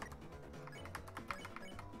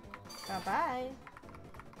 Bye-bye.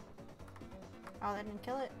 Oh, that didn't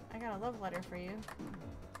kill it? I got a love letter for you.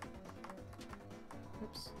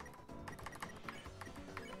 Oops.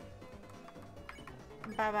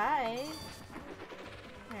 Bye-bye.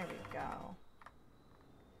 There we go.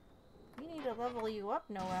 We need to level you up,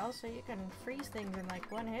 Noelle, so you can freeze things in like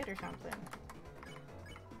one hit or something.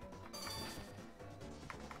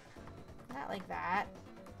 Not like that.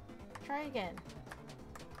 Try again.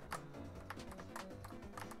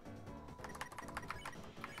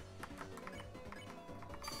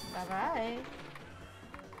 Bye-bye.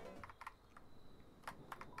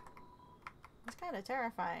 It's kind of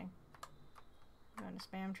terrifying. Going to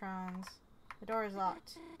Spamtrons. The door is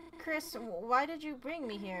locked. Chris, why did you bring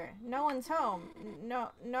me here? No one's home.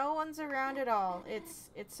 No one's around at all. It's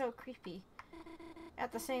so creepy.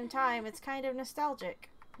 At the same time, it's kind of nostalgic.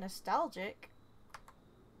 Nostalgic?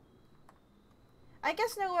 I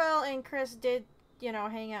guess Noelle and Chris did, you know,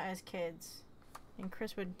 hang out as kids. And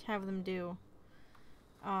Chris would have them do,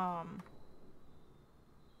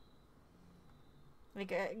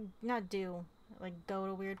 like, not do, like, go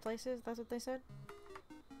to weird places. That's what they said?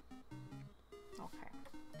 Okay.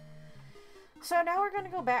 So now we're gonna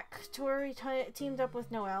go back to where we teamed up with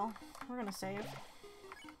Noelle. We're gonna save.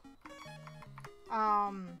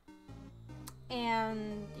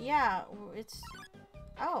 And yeah, it's...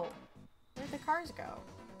 Oh, where'd the cars go?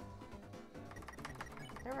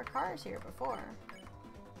 There were cars here before.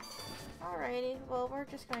 Alrighty, well, we're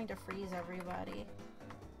just going to freeze everybody.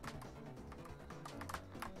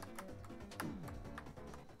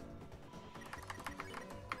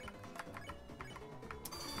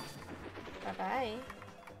 Bye-bye.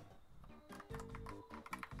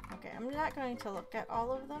 Okay, I'm not going to look at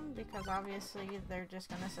all of them because obviously they're just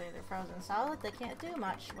going to say they're frozen solid. They can't do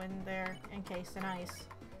much when they're encased in ice.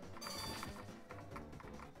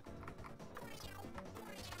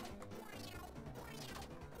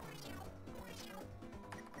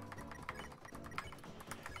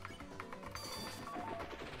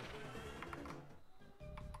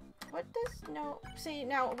 What does no... See,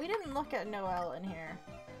 now, we didn't look at Noelle in here.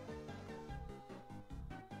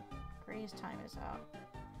 Freeze time is up.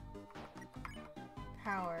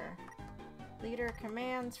 Power. Leader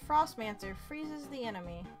commands Frostmancer freezes the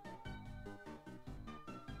enemy.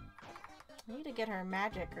 I need to get her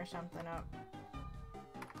magic or something up.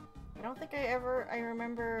 I don't think I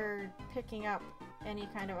remember picking up any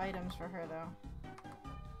kind of items for her though.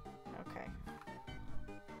 Okay.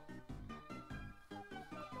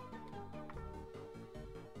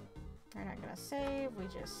 We're not gonna save, we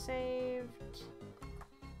just saved.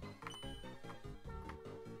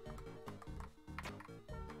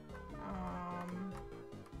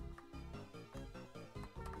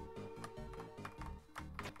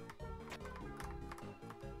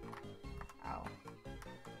 Oh.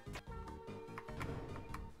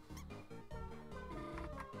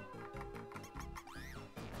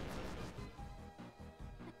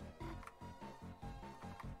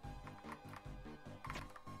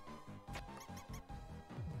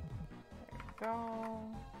 Go.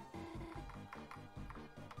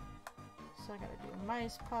 So I gotta do a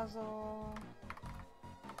mice puzzle.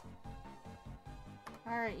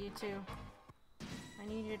 Alright, you two. I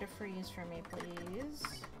need you to freeze for me, please.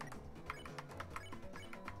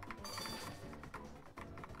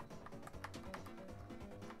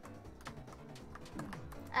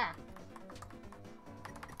 Ah!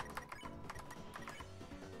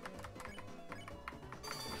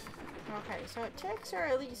 Okay, so it takes her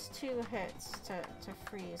at least 2 hits to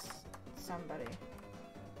freeze somebody.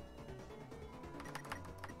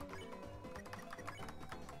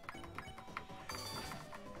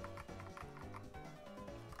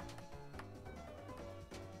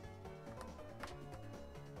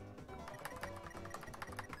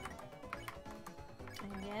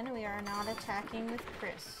 Again, we are not attacking with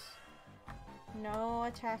Chris. No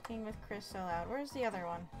attacking with Chris allowed. Where's the other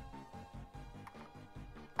one?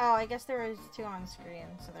 Oh, I guess there was 2 on screen,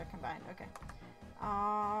 so they're combined. Okay.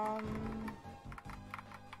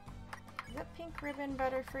 Is that pink ribbon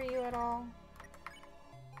better for you at all?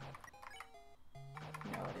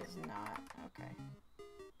 No, it is not. Okay.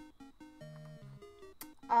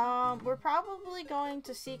 We're probably going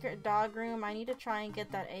to Secret Dog Room. I need to try and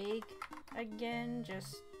get that egg again,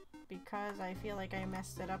 just because I feel like I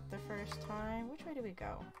messed it up the first time. Which way do we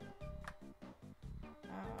go?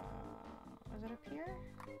 Was it up here?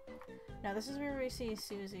 No, this is where we see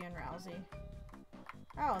Susie and Rousey.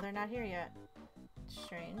 Oh, they're not here yet.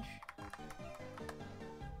 Strange.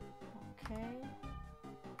 Okay.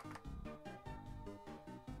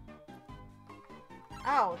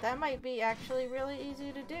 Oh, that might be actually really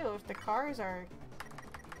easy to do if the cars are...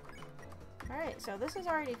 Alright, so this is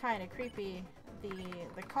already kind of creepy.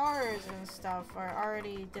 The cars and stuff are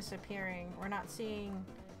already disappearing. We're not seeing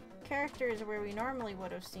characters where we normally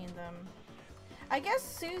would have seen them. I guess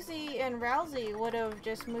Susie and Rousey would have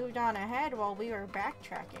just moved on ahead while we were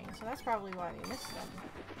backtracking, so that's probably why we missed them.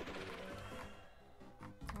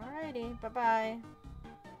 Alrighty, bye-bye.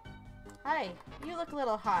 Hi, you look a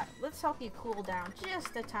little hot. Let's help you cool down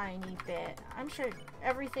just a tiny bit. I'm sure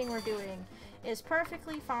everything we're doing is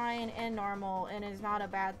perfectly fine and normal and is not a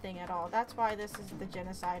bad thing at all. That's why this is the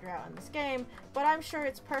genocide route in this game, but I'm sure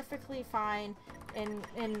it's perfectly fine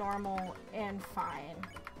and normal and fine.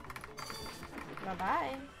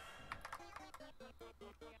 Bye-bye.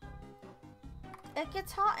 It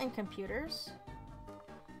gets hot in computers.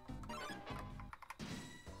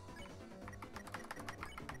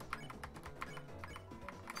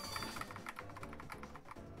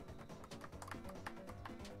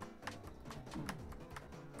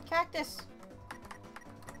 Cactus!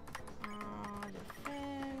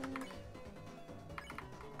 Defend.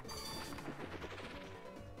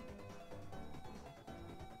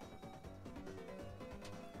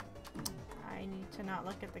 I need to not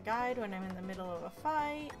look at the guide when I'm in the middle of a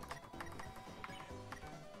fight.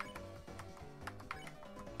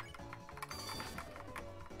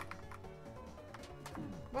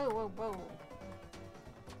 Whoa, whoa, whoa.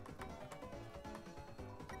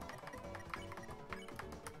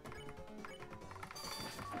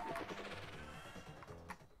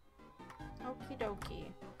 Okie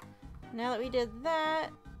dokie. Now that we did that,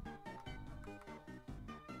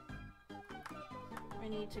 we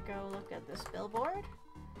need to go look at this billboard.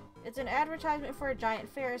 It's an advertisement for a giant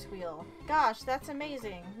Ferris wheel. Gosh, that's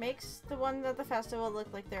amazing. Makes the ones at the festival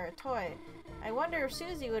look like they're a toy. I wonder if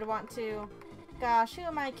Susie would want to... Gosh, who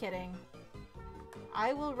am I kidding?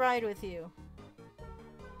 I will ride with you.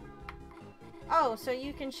 Oh, so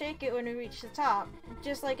you can shake it when we reach the top,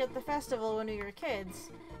 just like at the festival when we were kids.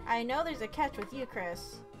 I know there's a catch with you,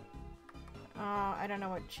 Chris. I don't know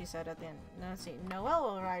what she said at the end. No, let's see. Noelle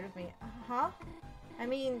will ride with me. Huh? I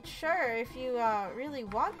mean, sure, if you really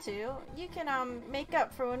want to, you can make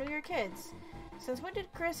up for when we were kids. Since when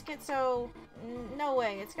did Chris get so... No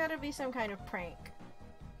way, it's gotta be some kind of prank.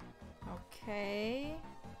 Okay.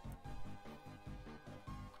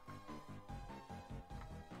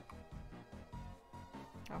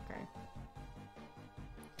 Okay.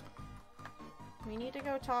 We need to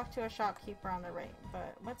go talk to a shopkeeper on the right,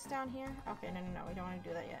 but what's down here? Okay, no, we don't want to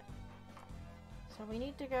do that yet. So we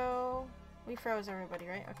need to go... We froze everybody,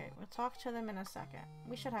 right? Okay, we'll talk to them in a second.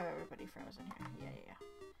 We should have everybody frozen here. Yeah.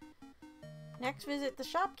 Next, visit the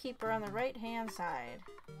shopkeeper on the right-hand side.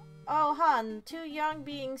 Oh, hon, two young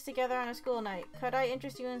beings together on a school night. Could I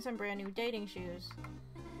interest you in some brand new dating shoes?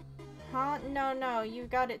 Huh? No, you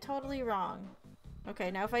got it totally wrong.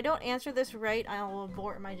 Okay, now if I don't answer this right, I'll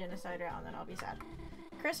abort my genocide round, and then I'll be sad.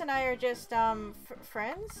 Chris and I are just,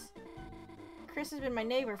 friends? Chris has been my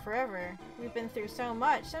neighbor forever. We've been through so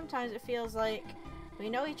much, sometimes it feels like we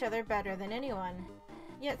know each other better than anyone.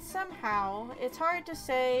 Yet somehow, it's hard to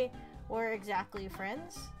say we're exactly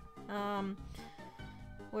friends.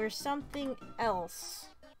 We're something else.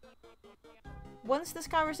 Once this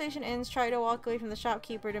conversation ends, try to walk away from the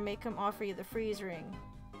shopkeeper to make him offer you the freeze ring.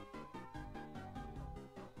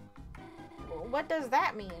 What does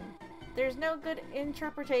that mean? There's no good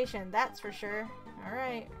interpretation, that's for sure.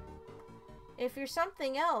 Alright. If you're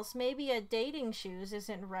something else, maybe a dating shoes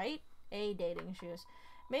isn't right. A dating shoes.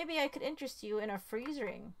 Maybe I could interest you in a freeze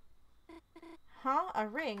ring. Huh? A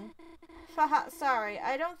ring? Haha, sorry,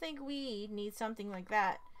 I don't think we need something like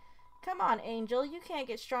that. Come on, Angel, you can't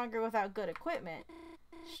get stronger without good equipment.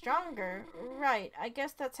 Stronger? Right, I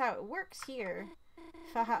guess that's how it works here.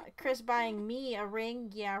 Haha, Chris buying me a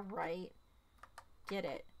ring? Yeah, right. Get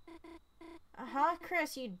it. Huh,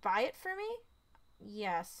 Chris, you'd buy it for me?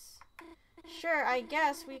 Yes. Sure, I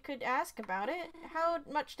guess we could ask about it. How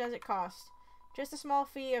much does it cost? Just a small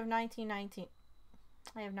fee of $19.19.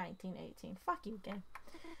 I have $19.18. Fuck you, game.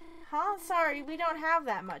 Huh? Sorry, we don't have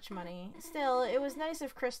that much money. Still, it was nice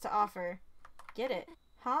of Chris to offer. Get it.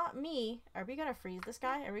 Huh? Me? Are we gonna freeze this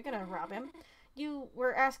guy? Are we gonna rob him? You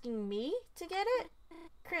were asking me to get it?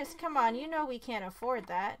 Chris, come on, you know we can't afford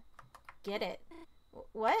that. Get it.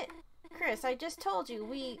 What? Chris, I just told you,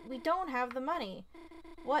 we don't have the money.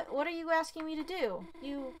 What are you asking me to do?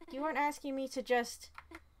 You weren't asking me to just...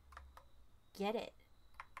 Get it.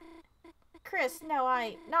 Chris, no,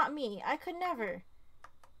 not me. I could never.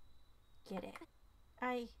 Get it.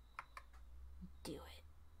 I do it.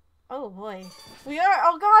 Oh boy.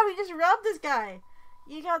 Oh god, we just robbed this guy.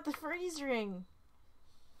 You got the freeze ring.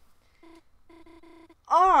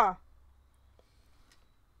 Ah.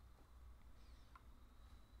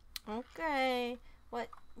 Okay.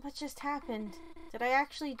 What just happened? Did I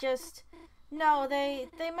actually just... No, they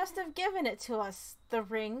must have given it to us. The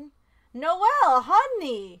ring. Noelle,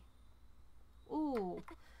 honey! Ooh.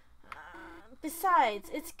 Besides,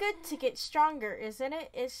 it's good to get stronger, isn't it?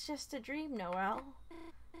 It's just a dream, Noelle.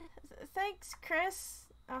 Thanks, Chris.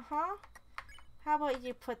 Uh-huh. How about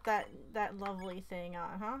you put that lovely thing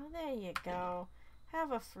on, huh? There you go.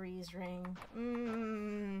 Have a freeze ring.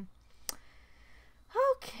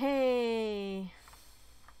 Okay.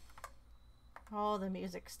 Oh, the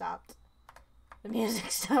music stopped. The music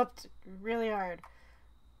stopped really hard.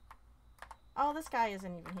 Oh, this guy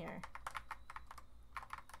isn't even here.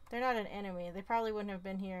 They're not an enemy. They probably wouldn't have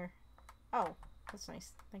been here. Oh, that's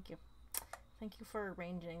nice. Thank you. Thank you for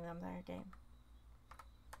arranging them there, game.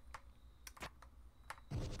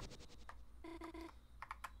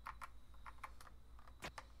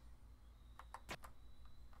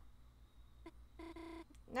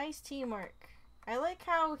 Nice teamwork. I like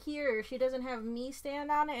how here she doesn't have me stand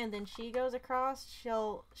on it and then she goes across.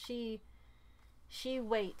 She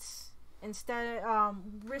waits instead of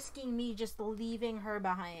risking me just leaving her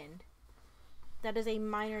behind. That is a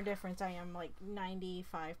minor difference, I am like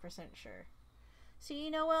 95% sure. See,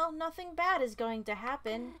 Noelle, nothing bad is going to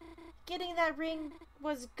happen. Getting that ring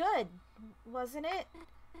was good, wasn't it?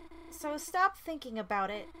 So stop thinking about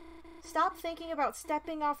it. Stop thinking about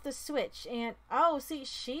stepping off the switch and... Oh, see,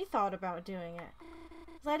 she thought about doing it.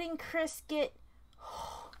 Letting Chris get...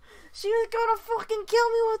 She was gonna fucking kill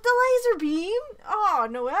me with the laser beam! Oh,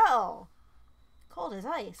 Noelle! Cold as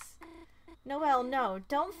ice. Noelle, no,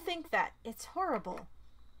 don't think that. It's horrible.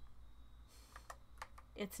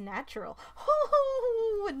 It's natural.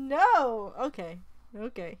 Oh, no! Okay.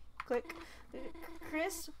 Okay. Click.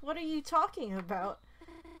 Chris, what are you talking about?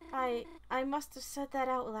 I must have said that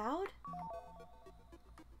out loud?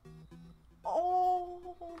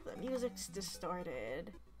 Oh, the music's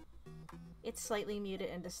distorted. It's slightly muted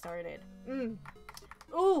and distorted. Ooh,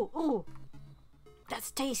 ooh.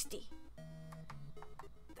 That's tasty.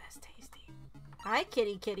 That's tasty. Hi,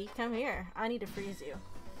 kitty kitty. Come here. I need to freeze you.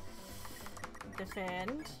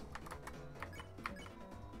 Defend.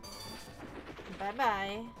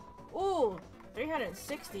 Bye-bye. Ooh,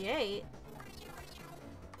 368.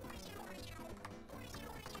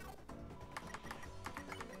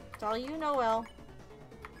 It's all you, Noelle.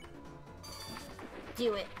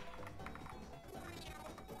 Do it.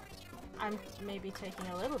 I'm maybe taking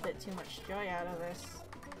a little bit too much joy out of this.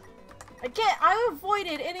 Again, I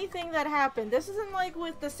avoided anything that happened. This isn't like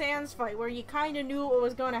with the Sans fight where you kind of knew what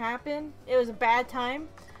was going to happen. It was a bad time.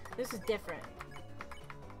 This is different.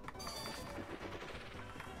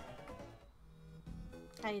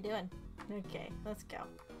 How you doing? Okay, let's go.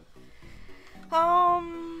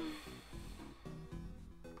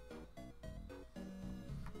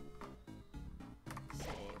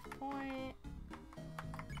 Save point.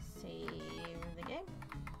 Save the game.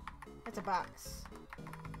 It's a box.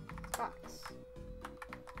 It's a box.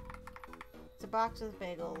 It's a box with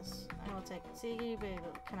bagels. I will take Ziggy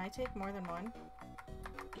bagel. Can I take more than one?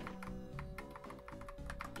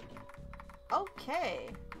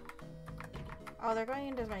 Okay. Oh, they're going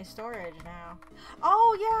into my storage now.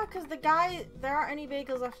 Oh, yeah, because the guy... There aren't any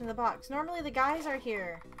bagels left in the box. Normally the guys are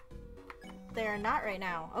here. They are not right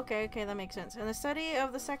now. Okay, okay, that makes sense. In the study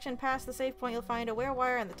of the section past the save point, you'll find a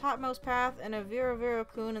werewire in the topmost path and a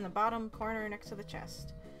Vero-Vero-Kun in the bottom corner next to the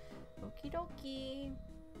chest. Okie dokie.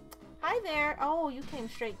 Hi there. Oh, you came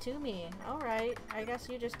straight to me. Alright. I guess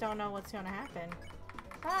you just don't know what's going to happen.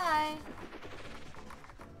 Hi.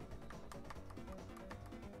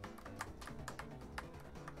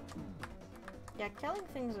 Yeah, killing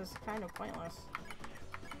things is kind of pointless.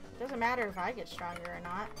 It doesn't matter if I get stronger or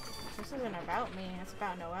not. This isn't about me, it's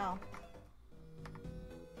about Noelle.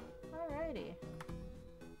 Alrighty.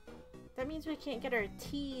 That means we can't get our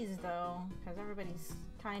teas though, because everybody's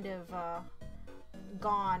kind of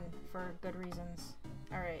gone for good reasons.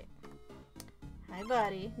 Alright. Hi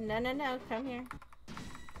buddy. No, no, no, come here.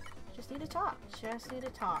 Just need to talk. Just need to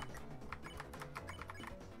talk.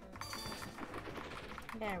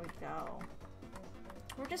 There we go.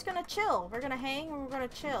 We're just gonna chill. We're gonna hang and we're gonna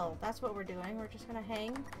chill. That's what we're doing. We're just gonna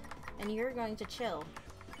hang and you're going to chill.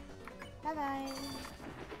 Bye-bye.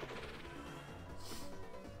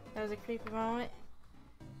 That was a creepy moment.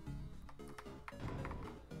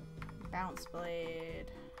 Bounce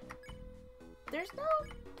blade. There's no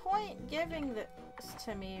point giving this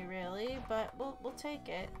to me, really, but we'll take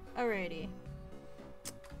it. Alrighty.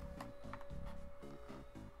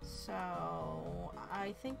 So,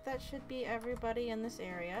 I think that should be everybody in this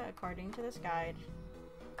area, according to this guide.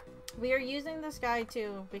 We are using this guide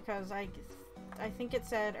too, because I think it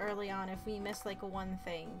said early on if we miss like one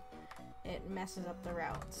thing, it messes up the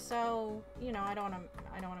route. So, you know, I don't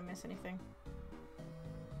wanna miss anything.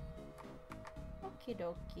 Okie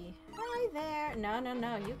dokie. Hi there! No, no,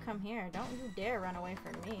 no, you come here. Don't you dare run away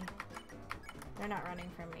from me. They're not running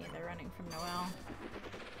from me, they're running from Noelle.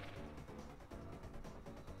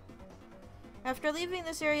 After leaving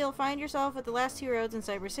this area, you'll find yourself at the last two roads in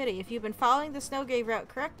Cyber City. If you've been following the Snowgrave route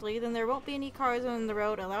correctly, then there won't be any cars on the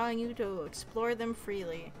road, allowing you to explore them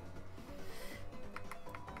freely.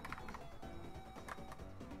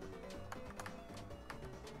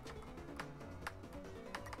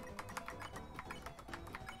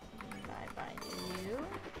 Bye-bye, you.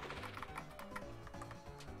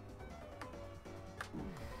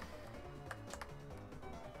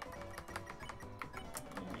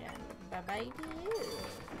 Bye-bye to you.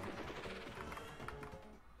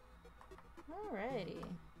 Alrighty.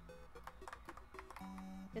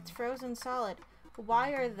 It's frozen solid.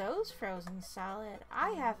 Why are those frozen solid?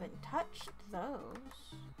 I haven't touched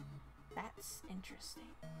those. That's interesting.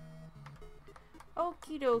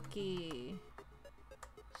 Okie dokie.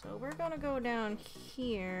 So we're gonna go down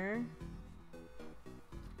here.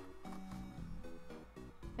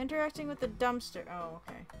 Interacting with the dumpster. Oh,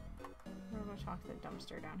 okay. We're gonna talk to the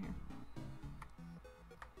dumpster down here.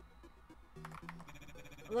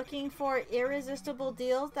 Looking for irresistible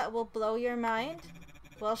deals that will blow your mind?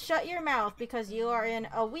 Well, shut your mouth because you are in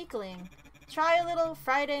a weakling. Try a little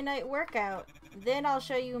Friday night workout. Then I'll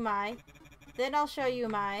show you my...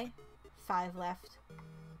 5 left.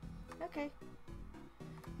 Okay.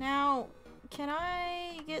 Now, can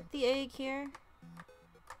I get the egg here?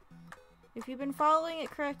 If you've been following it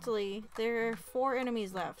correctly, there are 4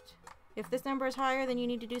 enemies left. If this number is higher, then you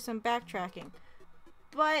need to do some backtracking.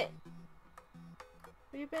 But...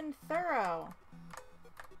 we've been thorough.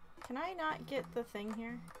 Can I not get the thing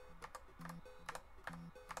here?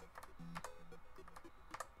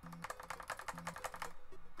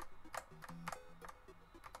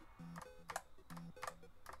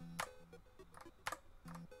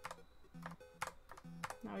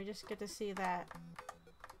 No, we just get to see that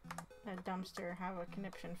dumpster have a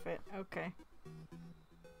conniption fit. Okay.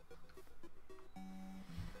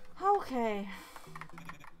 Okay.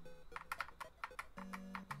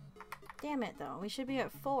 Damn it, though. We should be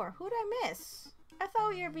at 4. Who'd I miss? I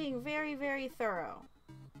thought we were being very, very thorough.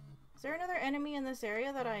 Is there another enemy in this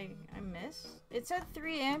area that I missed? It said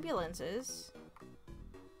 3 ambulances.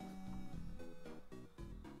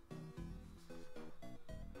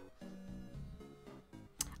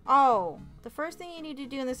 Oh, the first thing you need to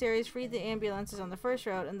do in this area is free the ambulances on the first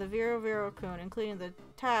road and the Virokun, including the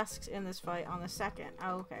tasks in this fight on the second.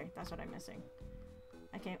 Oh, okay. That's what I'm missing.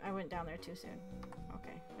 I went down there too soon.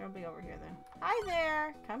 Okay, they'll be over here then. Hi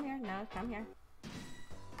there! Come here. No, come here.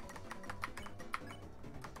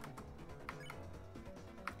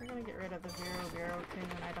 We're gonna get rid of the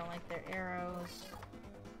Virokun. I don't like their arrows.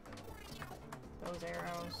 Those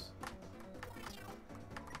arrows.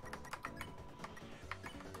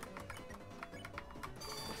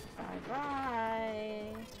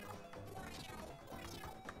 Bye-bye!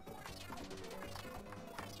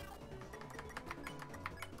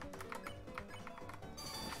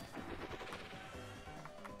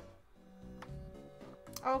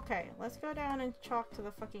 Okay, let's go down and talk to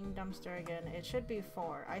the fucking dumpster again. It should be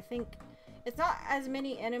 4. I think it's not as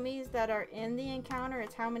many enemies that are in the encounter,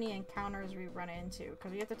 it's how many encounters we run into.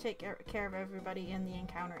 Because we have to take care of everybody in the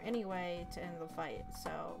encounter anyway to end the fight,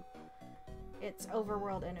 so... it's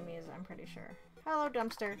overworld enemies, I'm pretty sure. Hello,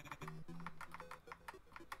 dumpster.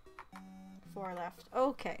 4 left.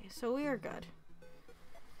 Okay, so we are good.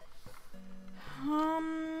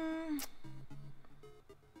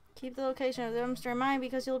 Keep the location of the dumpster in mind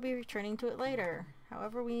because you'll be returning to it later.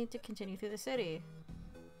 However, we need to continue through the city.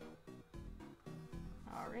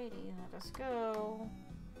 Alrighty, let us go.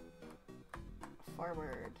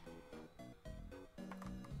 Forward.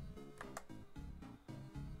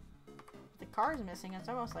 The car's missing. It's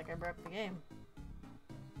almost like I broke the game.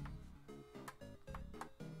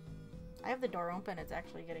 I have the door open. It's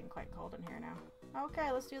actually getting quite cold in here now.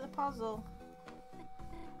 Okay, let's do the puzzle.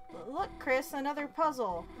 Look, Chris, another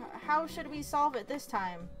puzzle. How should we solve it this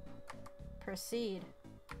time? Proceed.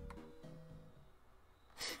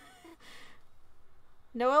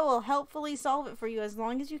 Noah will helpfully solve it for you as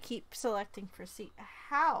long as you keep selecting proceed.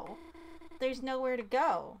 How? There's nowhere to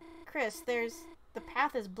go. Chris, the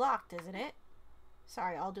path is blocked, isn't it?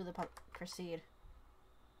 Sorry, I'll do the proceed.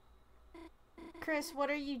 Chris, what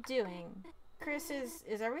are you doing? Chris, is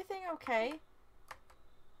everything okay?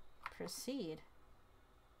 Proceed.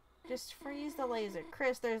 Just freeze the laser.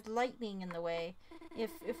 Chris, there's lightning in the way.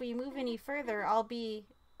 If we move any further, I'll be...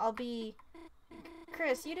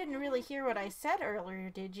 Chris, you didn't really hear what I said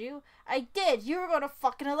earlier, did you? I did! You were gonna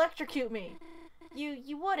fucking electrocute me!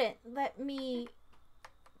 You wouldn't let me...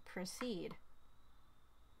 proceed.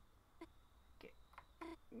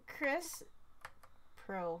 Chris?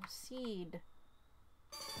 Proceed.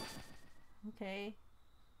 Okay.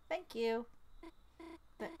 Thank you.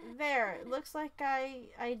 There, it looks like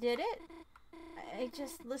I did it. I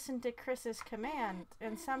just listened to Chris's command,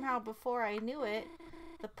 and somehow before I knew it,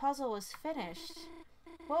 the puzzle was finished.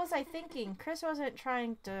 What was I thinking? Chris wasn't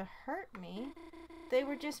trying to hurt me. They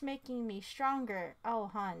were just making me stronger. Oh,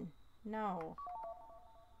 hun. No.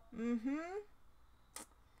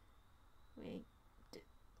 We...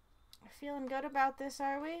 Feeling good about this,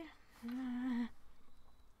 are we?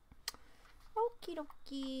 Okie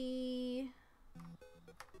dokie.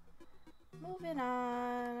 Moving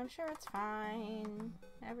on. I'm sure it's fine.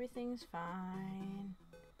 Everything's fine.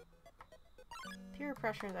 Peer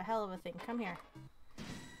pressure is a hell of a thing. Come here.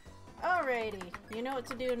 Alrighty. You know what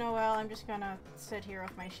to do, Noelle. I'm just gonna sit here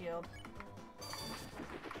with my shield.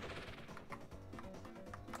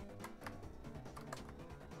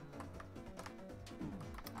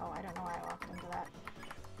 Oh, I don't know why I walked into that.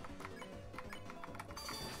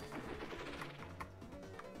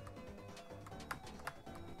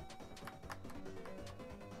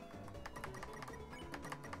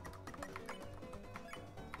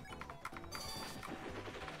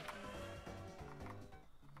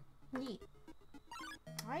 Neat.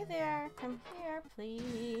 Hi there. Come here, please.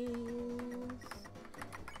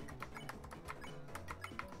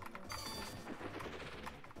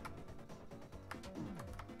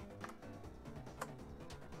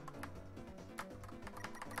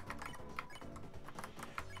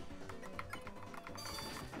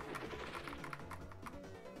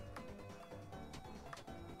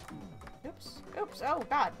 Oops. Oops. Oh,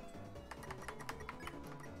 God.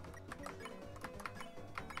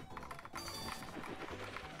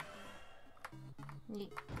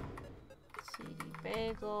 Neat. CD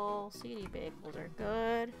bagel. CD bagels are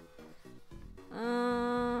good.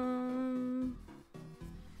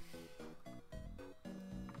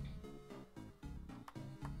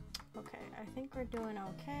 Okay, I think we're doing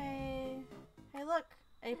okay. Hey, look!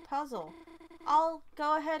 A puzzle. I'll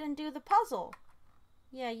go ahead and do the puzzle.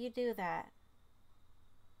 Yeah, you do that.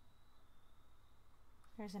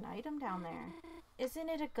 There's an item down there. Isn't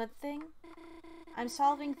it a good thing? I'm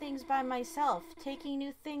solving things by myself, taking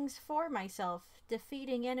new things for myself,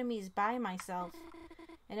 defeating enemies by myself.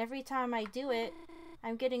 And every time I do it,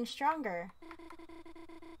 I'm getting stronger.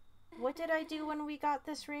 What did I do when we got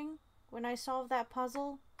this ring? When I solved that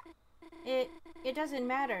puzzle? It doesn't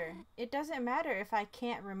matter. It doesn't matter if I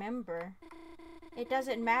can't remember. It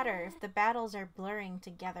doesn't matter if the battles are blurring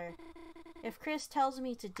together. If Chris tells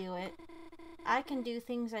me to do it, I can do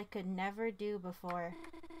things I could never do before.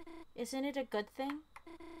 Isn't it a good thing?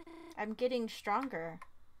 I'm getting stronger.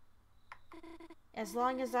 As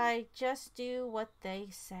long as I just do what they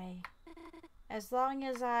say. As long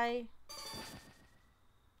as I'll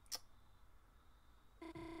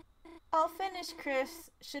finish,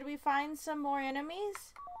 Chris. Should we find some more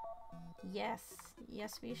enemies? Yes.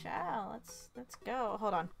 Yes, we shall. Let's go.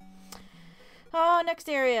 Hold on. Oh, next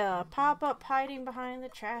area. Pop up hiding behind the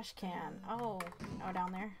trash can. Oh,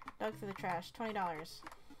 down there. Dug through the trash. $20.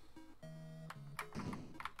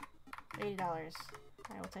 $80.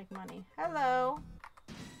 I will take money. Hello.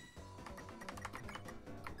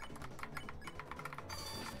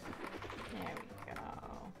 There we go.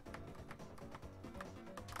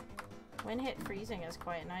 When hit freezing is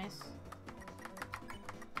quite nice.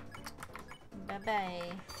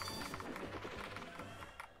 Bye-bye.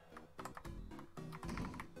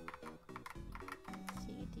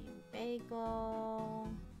 CD bagel.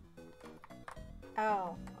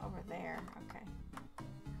 Oh, over there. Okay.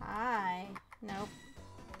 Hi. Nope.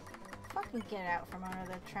 Fucking get out from under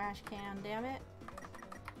the trash can, damn it.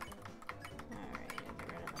 Alright, get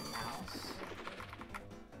rid of the mouse.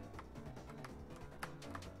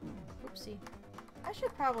 Oopsie. I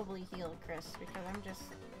should probably heal Chris because I'm just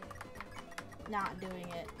not doing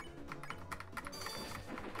it.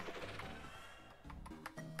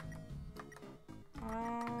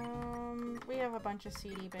 We have a bunch of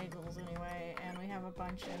CD bagels anyway, and we have a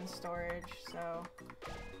bunch in storage, so...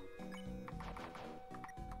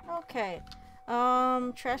 Okay.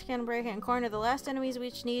 Trash can break in corner. The last enemies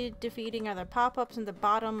which need defeating are the pop-ups in the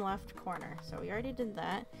bottom left corner. So we already did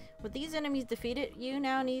that. With these enemies defeated, you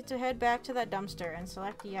now need to head back to that dumpster and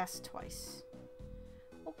select yes twice.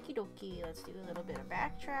 Okie dokie. Let's do a little bit of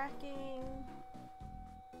backtracking.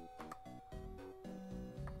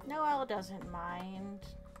 Noelle doesn't mind.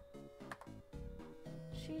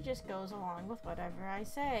 She just goes along with whatever I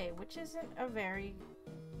say, which isn't a very,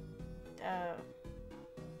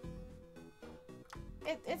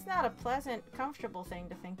 it's not a pleasant, comfortable thing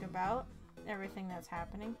to think about, everything that's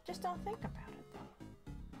happening. Just don't think about it,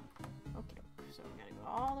 though. Okay, so we gotta go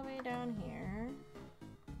all the way down here.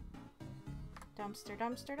 Dumpster,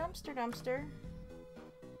 dumpster, dumpster, dumpster.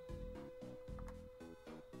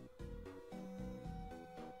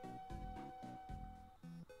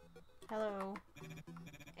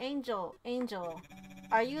 Angel, Angel,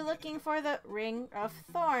 are you looking for the Ring of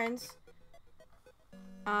Thorns?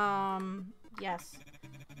 Yes.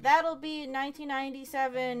 That'll be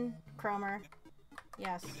 1997, Cromer.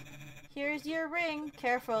 Yes. Here's your ring.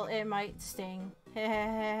 Careful, it might sting.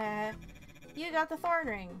 You got the thorn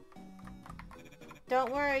ring.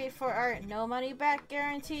 Don't worry for our no money back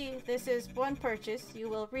guarantee. This is one purchase you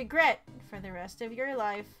will regret for the rest of your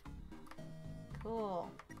life.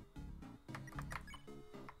 Cool.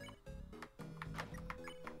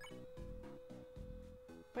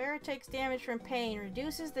 Wearer takes damage from pain.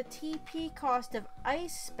 Reduces the TP cost of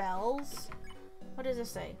ice spells. What does this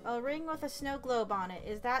say? A ring with a snow globe on it.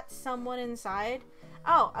 Is that someone inside?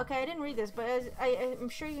 Oh, okay, I didn't read this, but I'm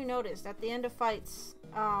sure you noticed at the end of fights,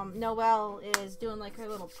 Noelle is doing like her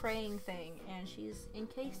little praying thing, and she's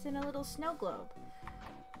encased in a little snow globe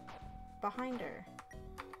behind her.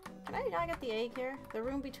 Can I not get the egg here? The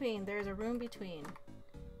room between. There's a room between.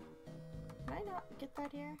 Can I not get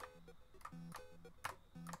that here?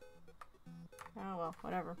 Oh well,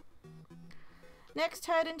 whatever. Next,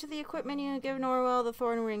 head into the equipment menu and give Norwell the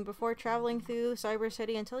Thorn Ring before traveling through Cyber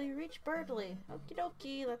City until you reach Birdley. Okie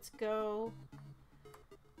dokie, let's go.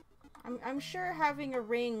 I'm sure having a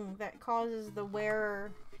ring that causes the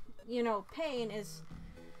wearer, you know, pain is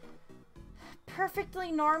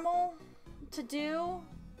perfectly normal to do.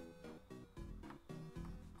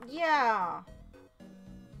 Yeah.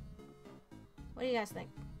 What do you guys think?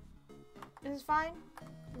 This is fine?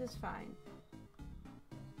 This is fine.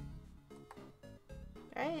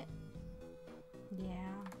 Right? Yeah.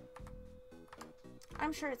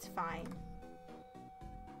 I'm sure it's fine.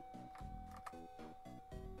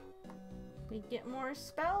 We get more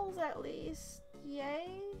spells at least.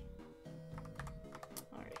 Yay.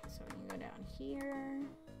 Alright, so we can go down here.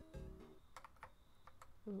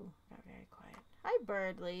 Ooh, got very quiet. Hi,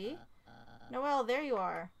 Birdley. Noelle, there you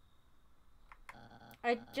are.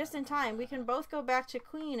 Just in time. We can both go back to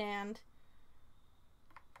Queen and...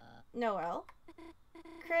 Noelle?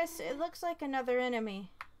 Chris, it looks like another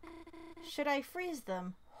enemy. Should I freeze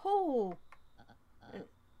them? Who?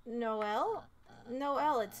 Noelle?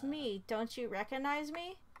 Noelle, it's me. Don't you recognize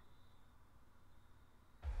me?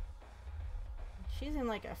 She's in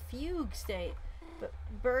like a fugue state. But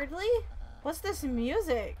Birdley? What's this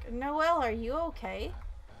music? Noelle, are you okay?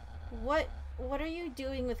 What are you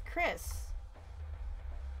doing with Chris?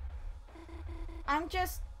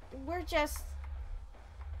 We're just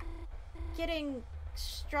getting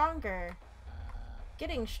stronger.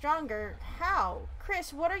 Getting stronger? How?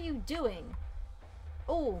 Chris, what are you doing?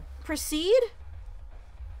 Oh, proceed?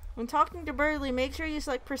 When talking to Birdley, make sure you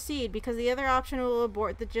select proceed because the other option will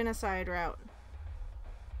abort the genocide route.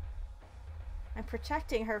 I'm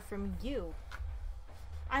protecting her from you.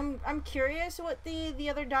 I'm curious what the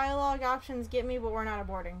other dialogue options get me, but we're not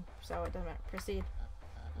aborting, so it doesn't matter. Proceed.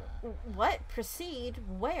 What? Proceed?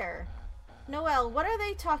 Where? Noelle, what are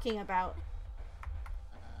they talking about?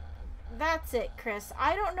 That's it, Chris.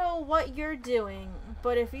 I don't know what you're doing,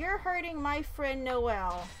 but if you're hurting my friend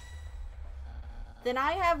Noelle, then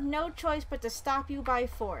I have no choice but to stop you by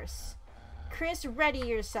force. Chris, ready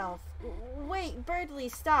yourself. Wait,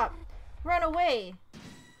 Birdley, stop. Run away.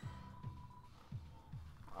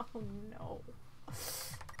 Oh no.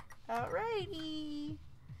 Alrighty.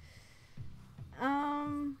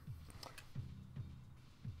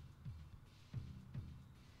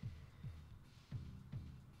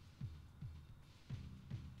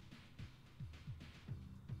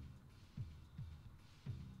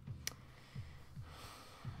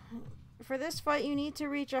 For this fight, you need to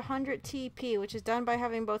reach 100 TP, which is done by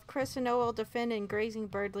having both Chris and Noelle defend and grazing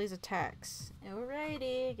Birdley's attacks.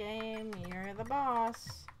 Alrighty, game, you're the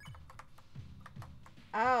boss.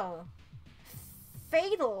 Oh.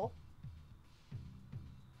 Fatal?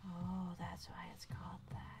 Oh, that's why it's called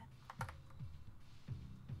that.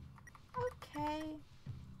 Okay.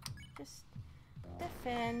 Just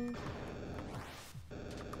defend.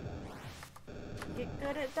 Get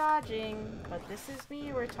good at dodging, but this is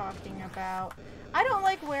me we're talking about. I don't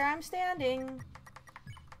like where I'm standing.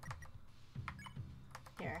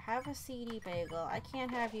 Here, have a seedy bagel. I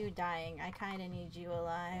can't have you dying. I kinda need you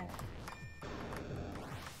alive.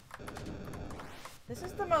 This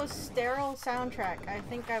is the most sterile soundtrack I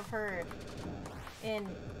think I've heard in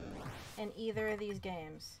either of these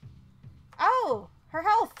games. Oh! Her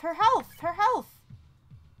health! Her health! Her health!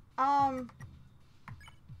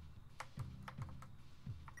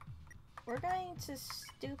 We're going to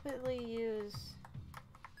stupidly use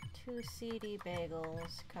 2 seedy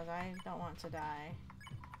bagels because I don't want to die.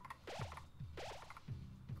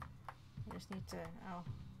 I just need to... Oh.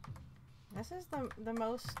 This is the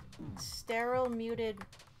most sterile muted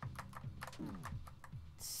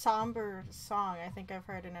somber song I think I've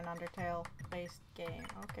heard in an Undertale-based game.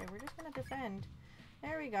 Okay, we're just gonna defend.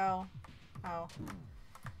 There we go. Oh.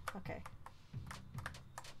 Okay.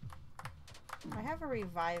 I have a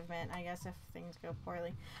revivement, I guess, if things go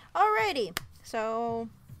poorly. Alrighty! So,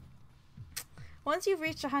 once you've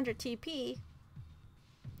reached 100 TP...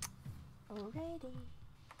 Alrighty.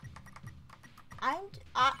 I'm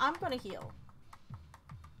gonna heal.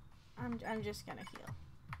 I'm just gonna heal.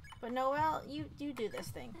 But Noelle, you do this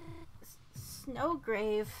thing.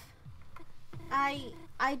 Snowgrave. I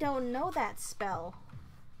don't know that spell.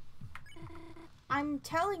 I'm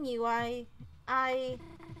telling you, I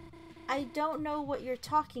don't know what you're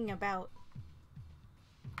talking about.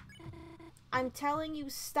 I'm telling you,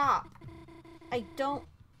 stop. I don't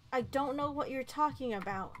know what you're talking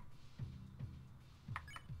about.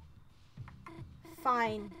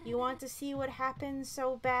 Fine. You want to see what happens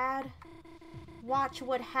so bad? Watch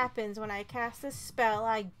what happens when I cast a spell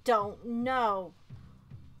I don't know.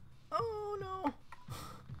 Oh no.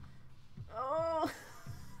 Oh.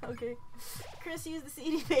 Okay. Chris used the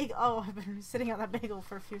seedy bagel. Oh, I've been sitting on that bagel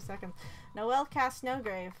for a few seconds. Noelle cast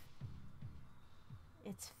Snowgrave.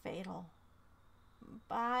 It's fatal.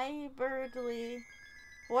 Bye, Birdly.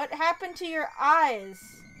 What happened to your eyes?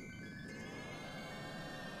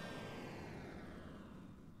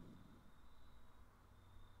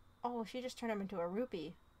 Oh, she just turned him into a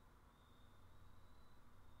rupee.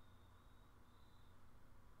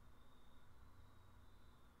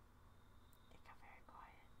 It got very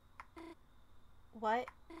quiet. What?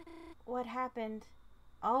 What happened?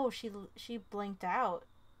 Oh, she blinked out.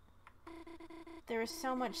 There was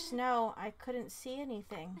so much snow, I couldn't see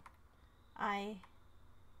anything. I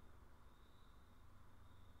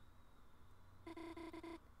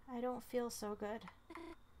don't feel so good.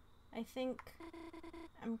 I think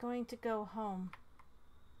I'm going to go home.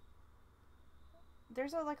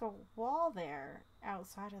 There's like a wall there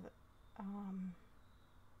outside of the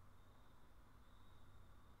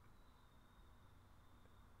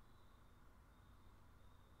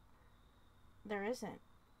there isn't.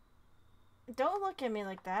 Don't look at me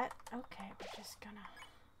like that. Okay, we're just gonna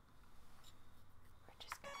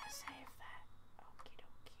save that. Okie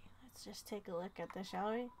dokie. Let's just take a look at this,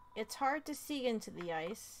 shall we? It's hard to see into the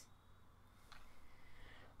ice.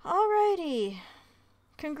 Alrighty.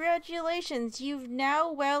 Congratulations. You've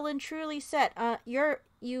now well and truly set on the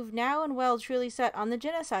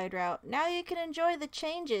genocide route. Now you can enjoy the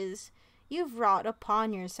changes you've wrought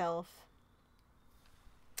upon yourself.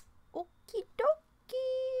 Okie dokie.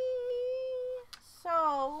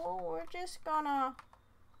 So we're just gonna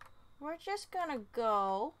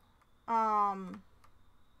go.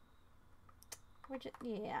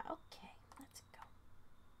 Yeah, okay. Let's go.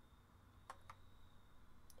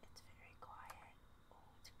 It's very quiet.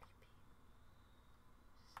 Oh, it's creepy.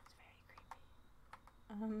 This is very creepy.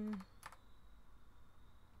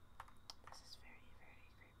 This is very,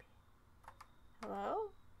 very creepy.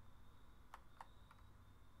 Hello?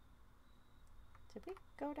 Did we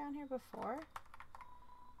go down here before?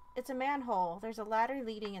 It's a manhole. There's a ladder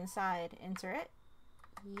leading inside. Enter it.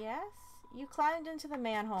 Yes? You climbed into the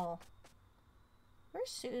manhole. Where's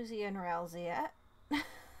Susie and Ralsei at?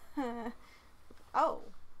 Oh.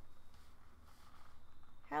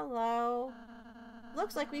 Hello.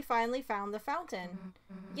 Looks like we finally found the fountain.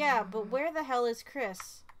 Yeah, but where the hell is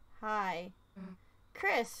Chris? Hi.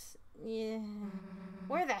 Chris? Yeah.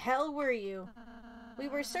 Where the hell were you? We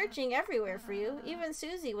were searching everywhere for you. Even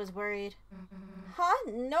Susie was worried. Huh?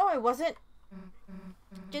 No, I wasn't.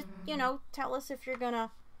 Just, tell us if you're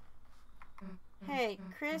gonna... Hey,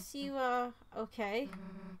 Chris, you, okay.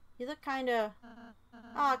 You look kinda...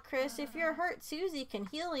 Aw, Chris, if you're hurt, Susie can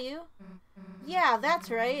heal you. Yeah, that's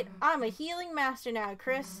right. I'm a healing master now,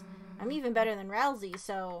 Chris. I'm even better than Ralsei,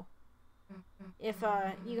 so... If,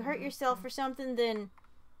 you hurt yourself or something, then...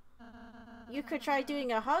 You could try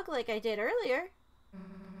doing a hug like I did earlier.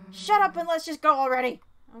 Shut up and let's just go already!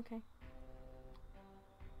 Okay.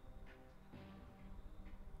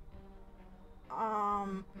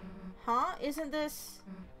 Huh? Isn't this...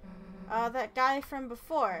 that guy from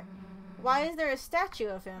before? Why is there a statue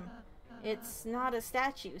of him? It's not a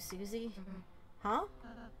statue, Susie. Huh?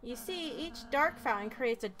 You see, each dark fountain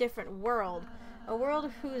creates a different world. A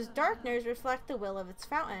world whose darkness reflect the will of its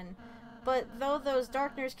fountain. But though those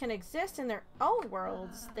darkness can exist in their own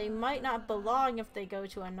worlds, they might not belong if they go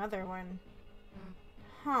to another one.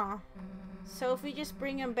 Huh. So if we just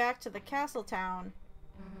bring him back to the castle town,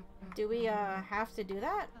 do we, have to do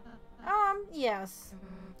that? Yes.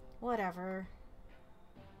 Whatever.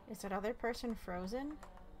 Is that other person frozen?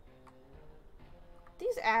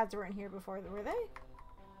 These ads weren't here before, were they?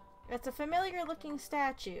 It's a familiar looking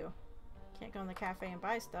statue. Can't go in the cafe and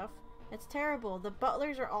buy stuff. It's terrible. The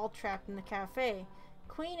butlers are all trapped in the cafe.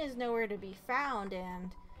 Queen is nowhere to be found,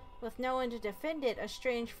 and with no one to defend it, a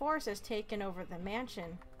strange force has taken over the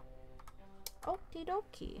mansion. Okie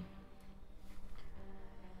dokie.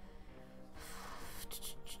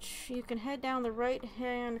 You can head down the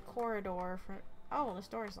right-hand corridor for... Oh, this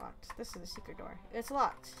door is locked. This is the secret door. It's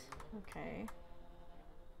locked. Okay.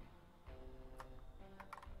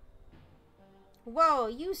 Whoa,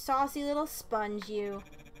 you saucy little sponge, you.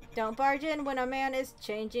 Don't barge in when a man is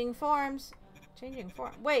changing forms. Changing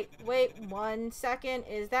form. Wait, 1 second.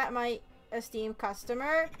 Is that my esteemed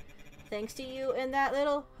customer? Thanks to you and that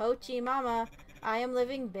little hoochie mama, I am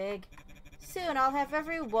living big. Soon I'll have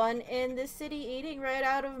everyone in this city eating right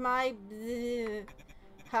out of my...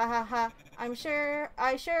 Ha ha ha. I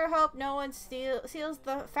sure hope no one seals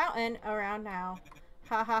the fountain around now.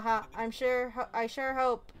 Ha ha ha. I sure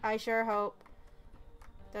hope.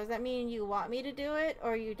 Does that mean you want me to do it,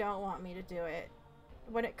 or you don't want me to do it?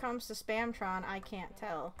 When it comes to Spamtron, I can't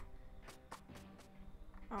tell.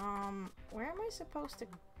 Where am I supposed to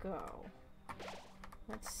go?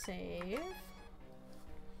 Let's save.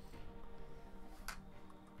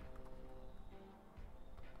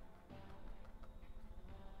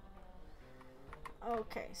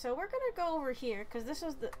 Okay, so we're gonna go over here, because this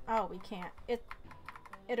is the... Oh, we can't. It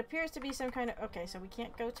appears to be some kind of... Okay, so we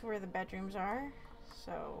can't go to where the bedrooms are.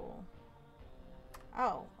 So...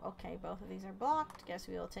 Oh, okay, both of these are blocked. Guess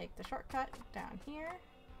we'll take the shortcut down here.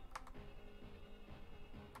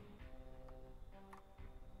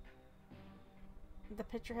 The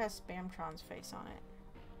picture has Spamtron's face on it.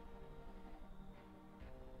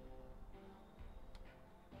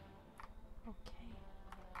 Okay.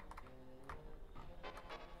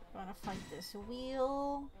 Gonna fight this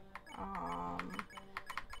wheel.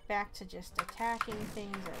 Back to just attacking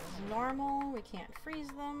things as normal. We can't freeze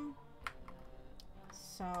them.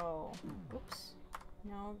 So, oops.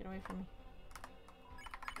 No, get away from me.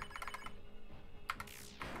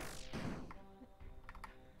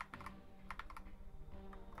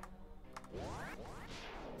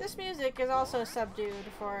 This music is also subdued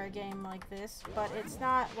for a game like this, but it's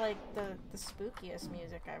not like the spookiest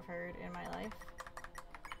music I've heard in my life.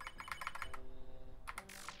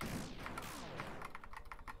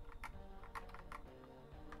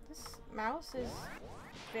 This mouse is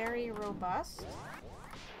very robust,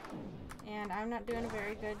 and I'm not doing a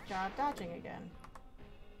very good job dodging again.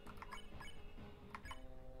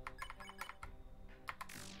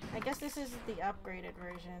 I guess this is the upgraded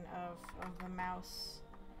version of the mouse.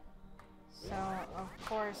 So, of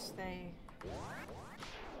course, they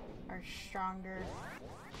are stronger.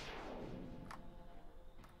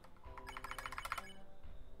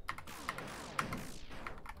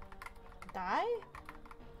 Die?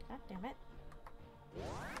 God damn it.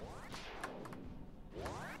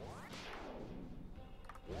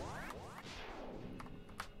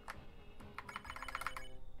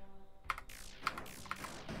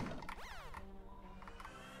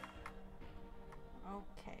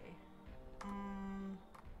 Okay.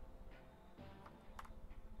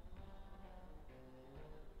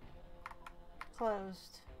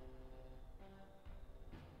 Closed.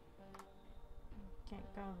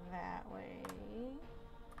 Can't go that way.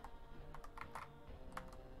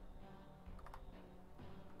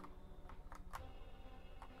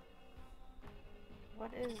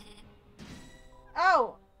 What is...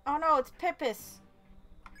 Oh! Oh no, it's Pippus!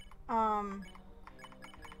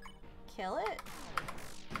 Kill it?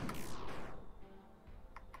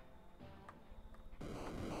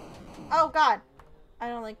 Oh god! I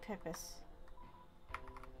don't like Pippus.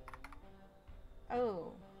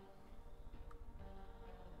 Oh.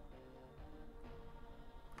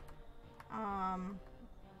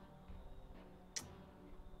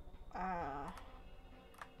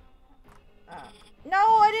 No,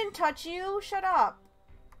 I didn't touch you! Shut up!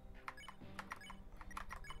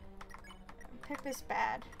 Pippus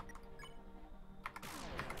bad.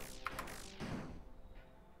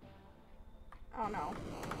 Oh no.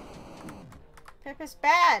 Pippus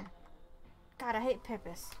bad! God, I hate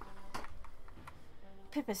Pippus.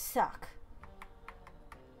 Pippus suck.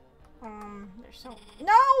 There's so...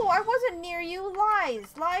 No! I wasn't near you!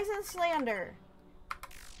 Lies! Lies and slander!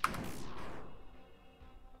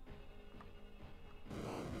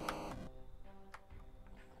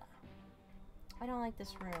 I don't like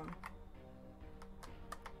this room.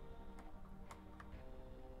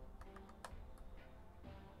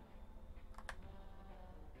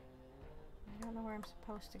 I don't know where I'm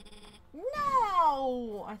supposed to...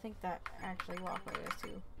 No! I think that actually walkway was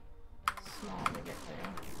too small to get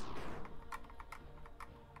through.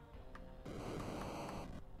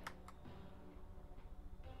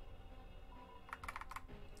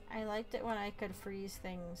 liked it when I could freeze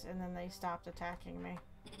things and then they stopped attacking me.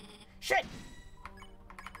 Shit!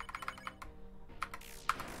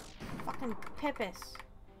 Fucking Pippus.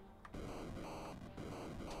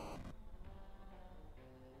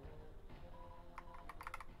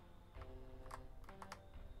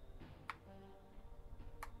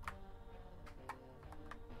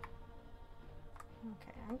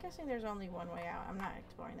 Okay, I'm guessing there's only one way out. I'm not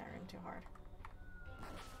exploring that room too hard.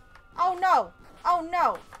 Oh no! Oh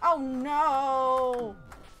no! Oh no!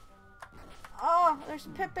 Oh, there's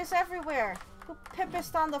Pippus everywhere! Who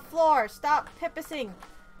Pippused on the floor? Stop Pippusing!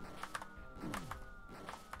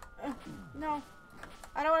 No.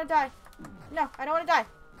 I don't want to die. No, I don't want to die.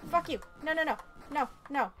 Fuck you. No, no, no. No,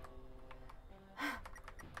 no.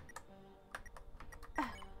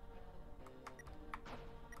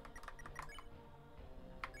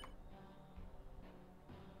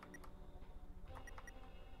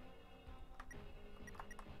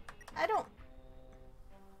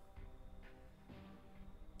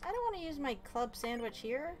 I don't want to use my club sandwich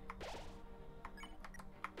here.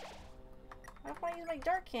 I don't want to use my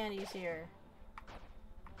dark candies here.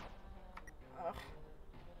 Ugh.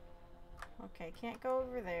 Okay, can't go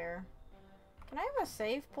over there. Can I have a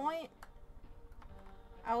save point?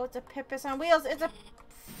 Oh, it's a Pippus on wheels. It's a...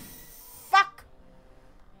 Fuck!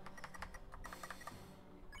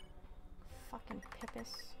 Fucking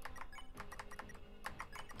Pippus.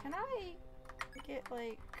 Can I get,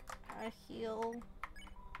 like, a heal?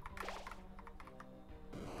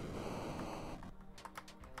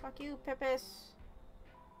 Fuck you, Pippus.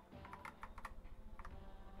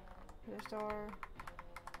 This door.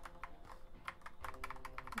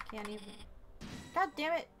 I can't even... God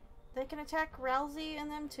damn it! They can attack Rousey and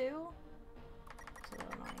them too? It's a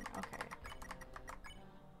little annoying. Okay.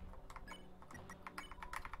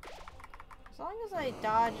 As long as I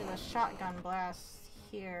dodge the shotgun blasts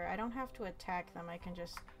here, I don't have to attack them. I can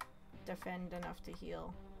just defend enough to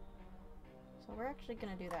heal. So we're actually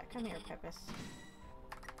gonna do that. Come here, Pippus.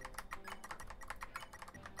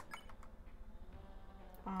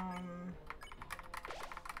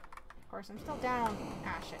 Of course, I'm still down.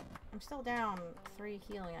 Ah, shit. I'm still down 3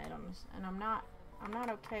 healing items, and I'm not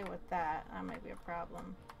okay with that. That might be a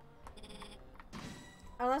problem.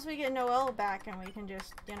 Unless we get Noelle back and we can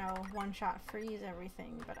just, you know, one-shot freeze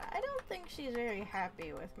everything. But I don't think she's very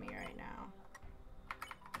happy with me right now.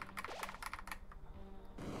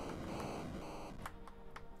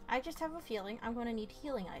 I just have a feeling I'm going to need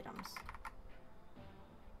healing items.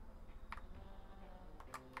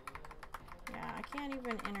 Yeah, I can't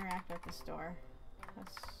even interact with the store.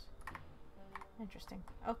 That's interesting.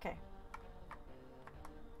 Okay.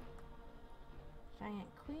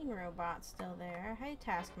 Giant queen robot still there. Hey,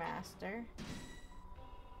 Taskmaster.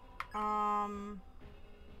 Or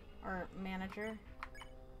manager.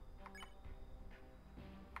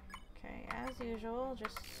 Okay, as usual,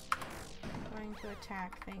 just going to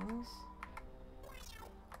attack things.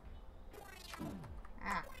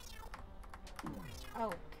 Ah.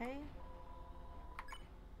 Okay.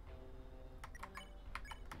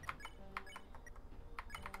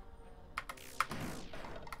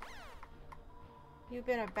 You've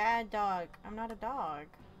been a bad dog. I'm not a dog.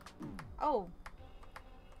 Oh.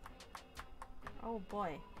 Oh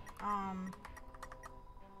boy.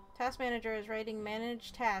 Task manager is writing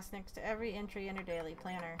manage tasks next to every entry in her daily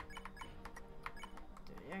planner.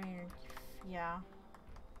 I mean, yeah.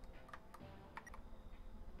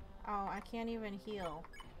 Oh, I can't even heal.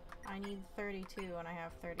 I need 32 and I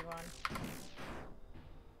have 31.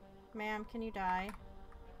 Ma'am, can you die?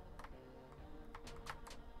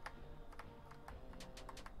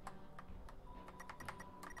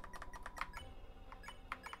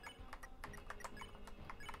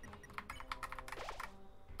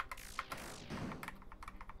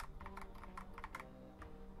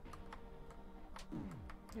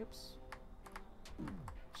 Oops.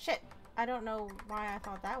 Shit! I don't know why I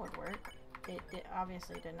thought that would work. It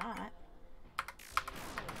obviously did not.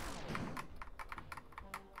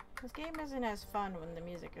 This game isn't as fun when the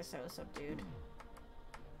music is so subdued.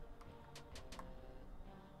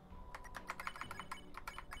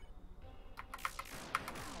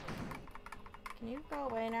 Can you go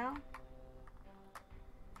away now?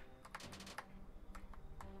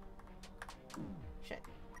 Shit.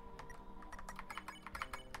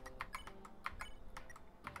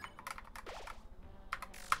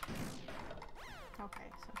 Okay,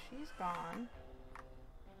 so she's gone.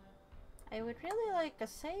 I would really like a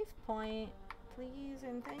save point, please,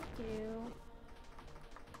 and thank you.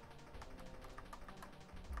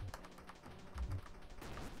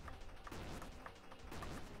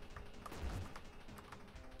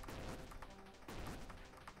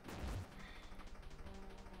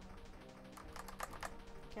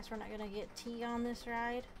 Guess we're not gonna get tea on this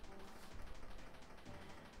ride.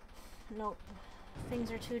 Nope. Things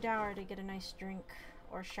are too dour to get a nice drink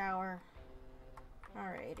or shower.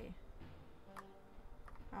 Alrighty.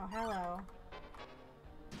 Oh, hello.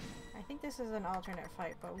 I think this is an alternate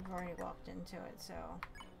fight, but we've already walked into it, so...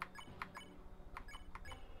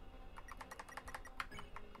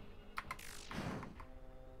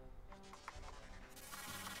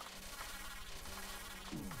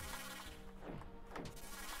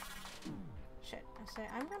 Shit. I say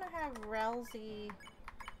I'm gonna have Relzy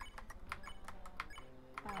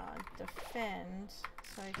defend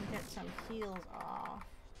so I can get some heals off.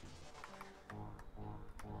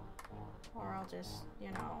 Or I'll just,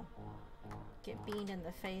 you know, get beamed in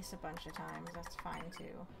the face a bunch of times. That's fine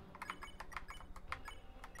too.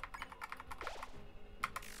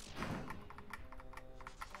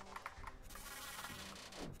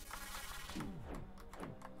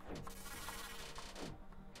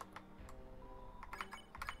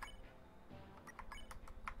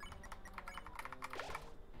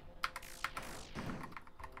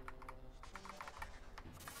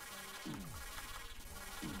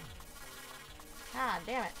 Ah,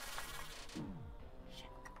 damn it. Shit.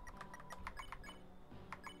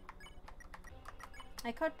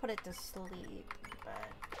 I could put it to sleep,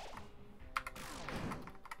 but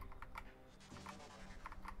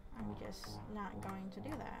I'm just not going to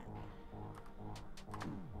do that.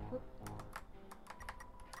 Oop.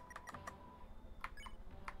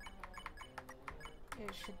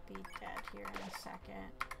 It should be dead here in a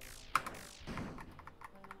second.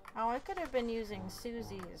 Oh, I could have been using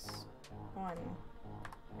Susie's one.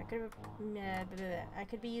 I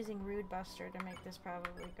could be using Rude Buster to make this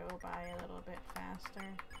probably go by a little bit faster.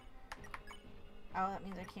 Oh, that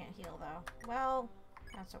means I can't heal though. Well,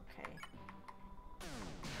 that's okay.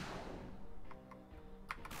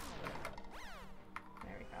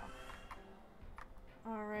 There we go.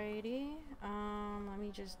 Alrighty. Let me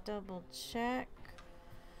just double check.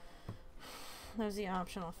 That was the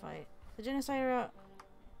optional fight. The genocide route.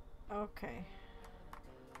 Okay.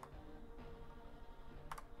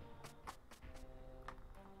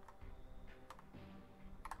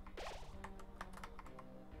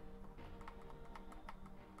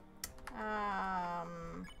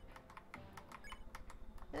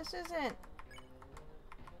 This isn't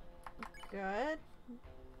good.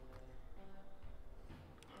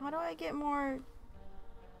 How do I get more?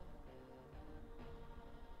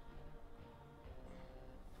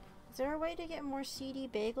 Is there a way to get more CD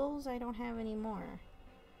bagels? I don't have any more.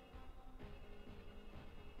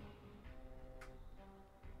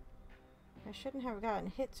 I shouldn't have gotten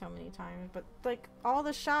hit so many times, but like all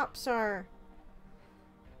the shops are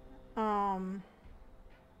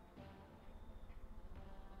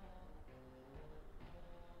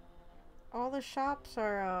all the shops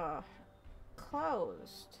are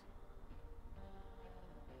closed.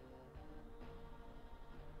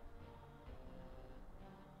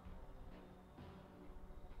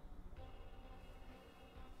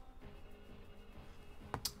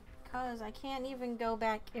 Because I can't even go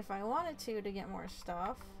back if I wanted to get more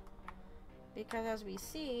stuff. Because as we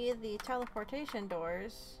see, the teleportation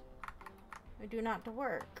doors do not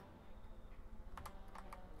work.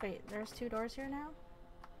 Wait, there's 2 doors here now?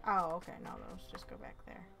 Oh, okay. No, let's just go back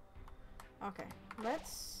there. Okay,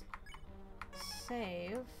 let's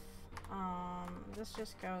save. This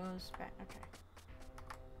just goes back. Okay.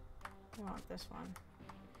 We want this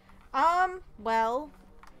one. Well,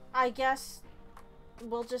 I guess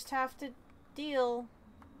we'll just have to deal.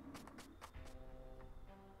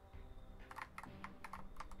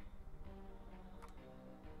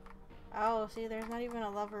 Oh, see, there's not even a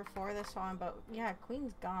lever for this one, but yeah,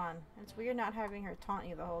 Queen's gone. It's weird not having her taunt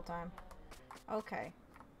you the whole time. Okay.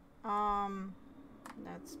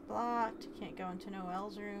 That's blocked. Can't go into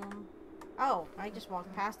Noelle's room. Oh, I just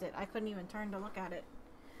walked past it. I couldn't even turn to look at it.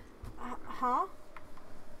 Huh?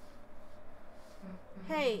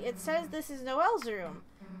 Hey, it says this is Noelle's room.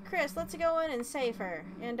 Chris, let's go in and save her.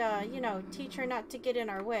 And, you know, teach her not to get in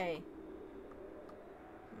our way.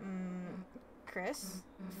 Chris?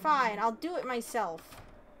 Fine, I'll do it myself.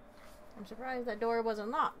 I'm surprised that door wasn't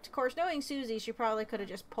locked. Of course, knowing Susie, she probably could have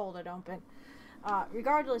just pulled it open.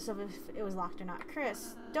 Regardless of if it was locked or not.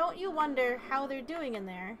 Chris, don't you wonder how they're doing in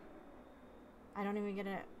there? I don't even get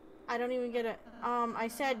it. I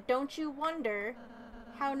said, don't you wonder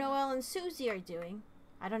how Noelle and Susie are doing?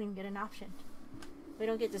 I don't even get an option. We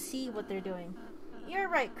don't get to see what they're doing. You're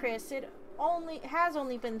right, Chris. It has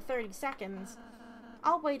only been 30 seconds.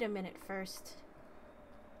 I'll wait a minute first.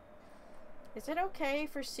 Is it okay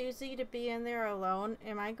for Susie to be in there alone?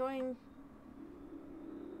 Am I going...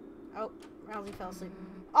 Oh, Rousey fell asleep.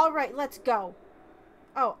 Alright, let's go.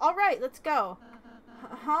 Oh, alright, let's go.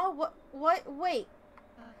 Huh? What? Wait.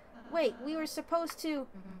 Wait, we were supposed to...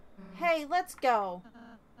 Hey, let's go.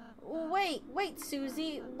 Wait,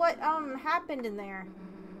 Susie. What, happened in there?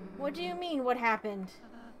 What do you mean, what happened?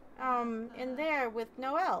 In there with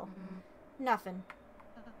Noelle. Nothing.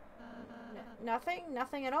 Nothing?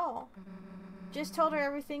 Nothing at all. Just told her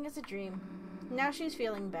everything is a dream. Now she's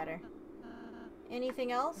feeling better.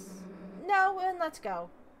 Anything else? No, and let's go.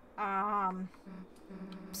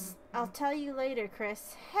 Psst, I'll tell you later,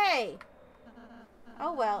 Chris. Hey!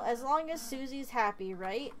 Oh well, as long as Susie's happy,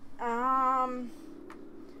 right?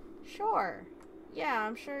 Sure. Yeah,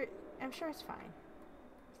 I'm sure it's fine.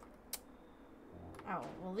 Oh,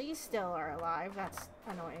 well these still are alive. That's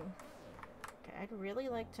annoying. Okay, I'd really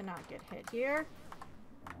like to not get hit here.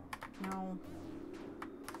 No.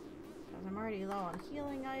 Because I'm already low on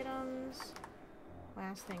healing items.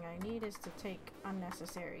 Last thing I need is to take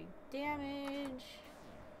unnecessary damage.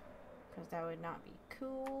 Because that would not be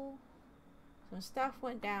cool. Some stuff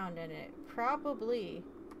went down in it. Probably.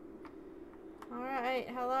 Alright,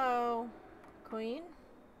 hello. Queen?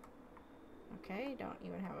 Okay, don't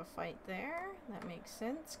even have a fight there. That makes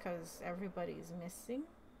sense, because everybody's missing.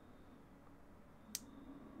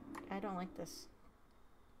 I don't like this.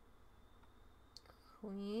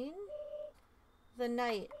 Queen? The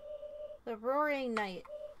night. The roaring night.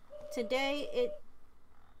 Today it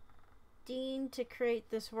deigned to create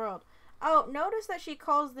this world. Oh, notice that she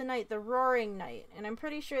calls the night the roaring night. And I'm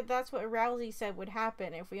pretty sure that's what Rousey said would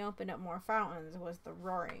happen if we opened up more fountains, was the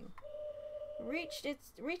roaring.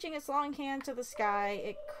 Reaching its long hand to the sky,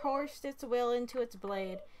 it coursed its will into its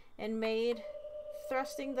blade and made,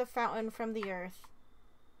 thrusting the fountain from the earth.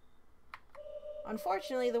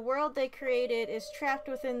 Unfortunately, the world they created is trapped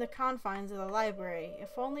within the confines of the library.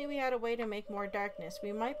 If only we had a way to make more darkness,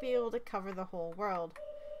 we might be able to cover the whole world.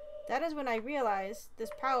 That is when I realized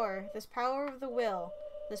this power of the will,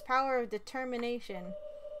 this power of determination,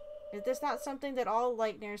 is this not something that all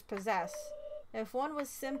Lightners possess? If one was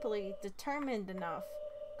simply determined enough,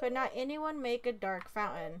 could not anyone make a dark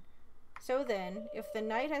fountain? So then, if the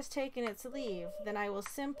night has taken its leave, then I will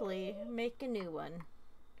simply make a new one.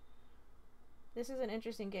 This is an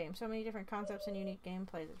interesting game. So many different concepts and unique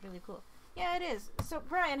gameplays. It's really cool. Yeah, it is. So,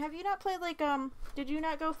 Brian, have you not played, like, did you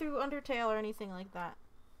not go through Undertale or anything like that?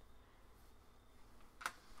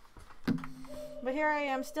 But here I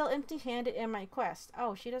am, still empty-handed in my quest.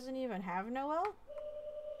 Oh, she doesn't even have Noelle?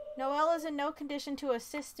 Noelle is in no condition to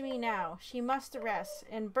assist me now. She must rest.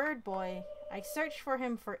 And Bird Boy, I searched for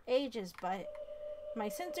him for ages, but my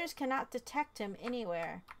sensors cannot detect him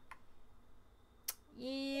anywhere.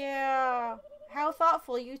 Yeah. How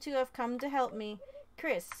thoughtful you two have come to help me.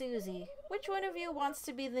 Chris, Susie, which one of you wants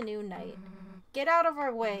to be the new knight? Get out of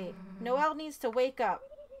our way. Noelle needs to wake up.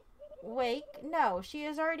 Wake? No, she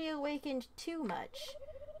has already awakened too much.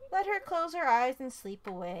 Let her close her eyes and sleep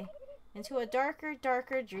away. Into a darker,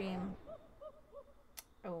 darker dream.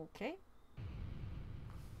 Okay.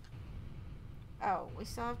 Oh, we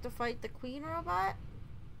still have to fight the queen robot?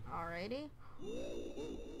 Alrighty.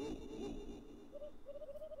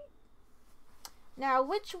 Now,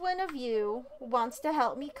 which one of you wants to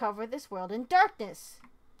help me cover this world in darkness?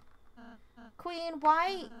 Queen,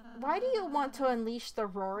 why do you want to unleash the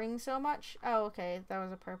roaring so much? Oh, okay, that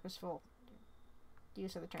was a purposeful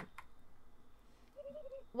use of the term.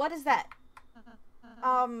 What is that?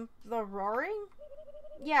 The roaring?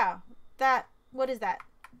 Yeah, what is that?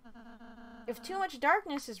 If too much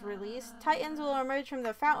darkness is released, titans will emerge from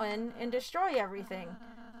the fountain and destroy everything.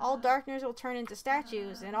 All darkners will turn into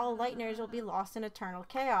statues, and all lightners will be lost in eternal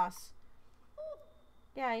chaos.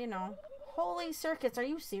 Yeah, you know. Holy circuits, are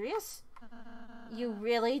you serious? You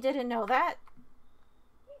really didn't know that?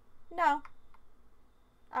 No.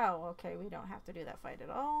 Oh, okay, we don't have to do that fight at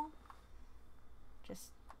all.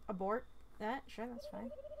 Just abort that? Sure, that's fine.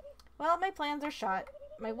 Well, my plans are shot.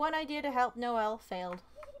 My one idea to help Noelle failed.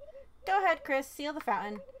 Go ahead, Chris, seal the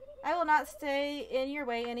fountain. I will not stay in your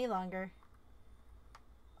way any longer.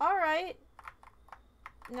 Alright.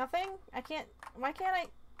 Nothing? I can't... Why can't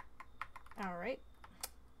I... Alright.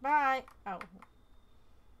 Bye. Oh.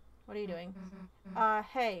 What are you doing?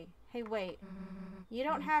 Hey. Hey, wait. You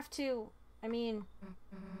don't have to... I mean...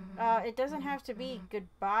 it doesn't have to be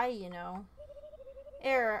goodbye, you know.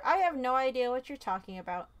 Error. I have no idea what you're talking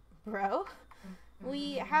about, bro.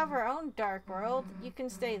 We have our own dark world. You can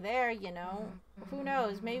stay there, you know. Who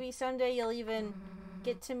knows? Maybe someday you'll even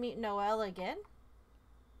get to meet Noelle again?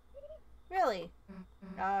 Really?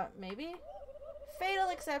 Maybe? Fatal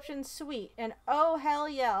exception, sweet. And oh hell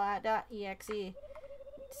yeah, .exe.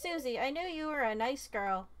 Susie, I knew you were a nice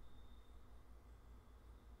girl.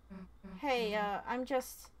 Hey, I'm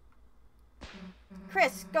just...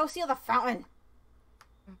 Chris, go seal the fountain!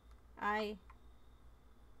 I'm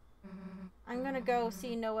gonna go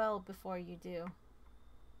see Noelle before you do.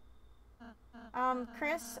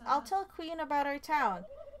 Chris, I'll tell Queen about our town.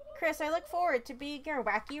 Chris, I look forward to being your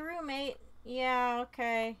wacky roommate. Yeah,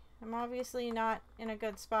 okay. I'm obviously not in a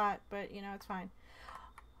good spot, but, you know, it's fine.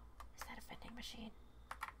 Is that a vending machine?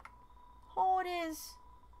 Oh, it is!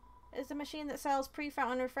 It's a machine that sells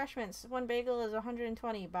pre-fountain refreshments. One bagel is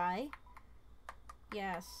 120. Buy?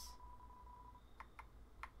 Yes.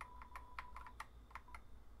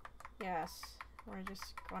 Yes. We're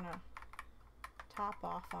just gonna top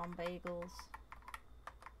off on bagels.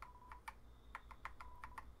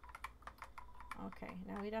 Okay,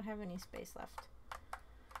 now we don't have any space left.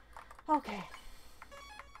 Okay.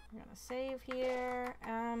 I'm gonna save here.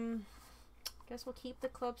 Guess we'll keep the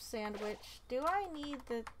club sandwich. Do I need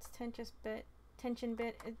the tension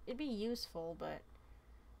bit? It'd be useful, but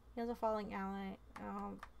heals a falling ally.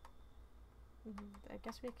 I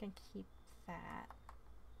guess we can keep that.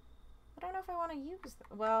 I don't know if I want to use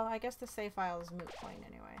that. Well, I guess the save file is moot point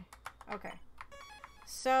anyway. Okay.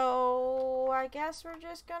 So, I guess we're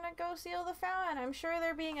just gonna go seal the fountain. I'm sure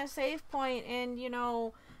there being a save point and, you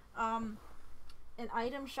know, an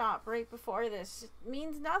item shop right before this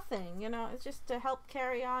means nothing, you know. It's just to help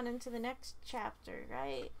carry on into the next chapter,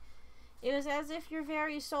 right? It was as if your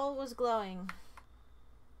very soul was glowing.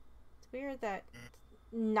 It's weird that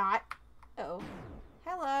not... Oh.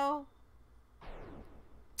 Hello.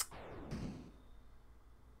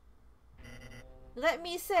 Let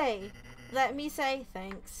me say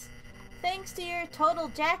thanks. Thanks to your total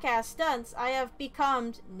jackass stunts, I have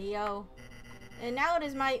become Neo. And now it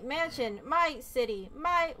is my mansion, my city,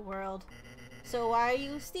 my world. So why are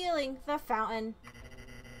you stealing the fountain?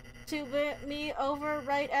 To put me over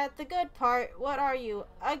right at the good part, what are you,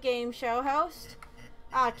 a game show host?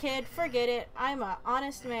 Ah, kid, forget it. I'm a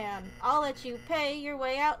honest man. I'll let you pay your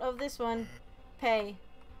way out of this one. Pay.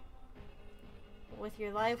 With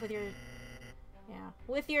your life, with your... Yeah.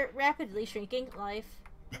 With your rapidly shrinking life.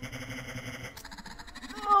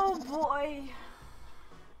 Oh boy.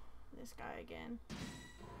 This guy again.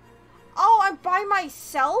 Oh, I'm by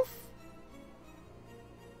myself?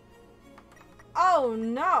 Oh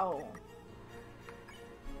no.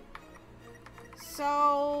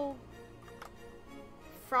 So...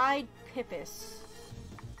 Fried Pippus.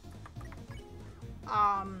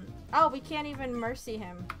 Oh, we can't even mercy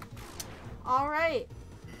him. Alright.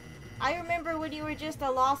 I remember when you were just a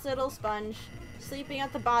lost little sponge, sleeping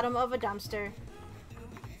at the bottom of a dumpster.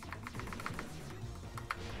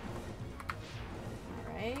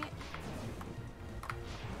 Alright.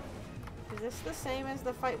 Is this the same as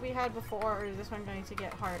the fight we had before, or is this one going to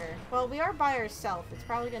get harder? Well, we are by ourselves. It's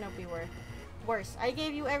probably going to be worse. I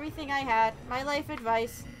gave you everything I had, my life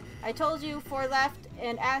advice. I told you for left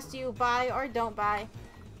and asked you buy or don't buy.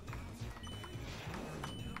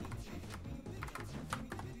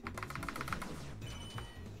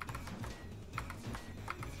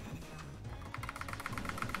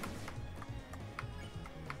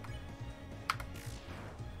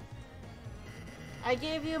 I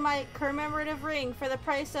gave you my commemorative ring for the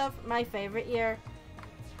price of my favorite year.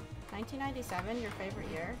 1997, your favorite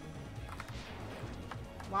year?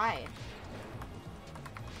 Why?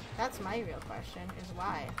 That's my real question, is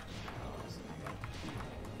why? Oh, this is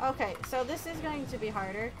not good. Okay, so this is going to be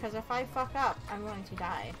harder, because if I fuck up, I'm going to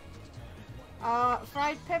die.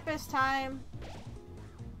 Fried Pippus time.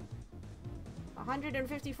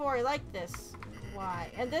 154, like this. Why?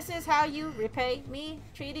 And this is how you repay me?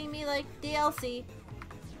 Treating me like DLC.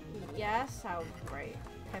 Yes? How great.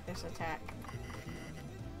 Pippus attack.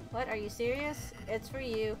 What? Are you serious? It's for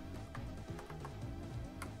you.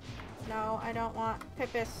 No, I don't want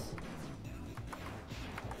Pippus.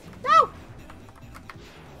 No!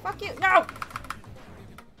 Fuck you. No!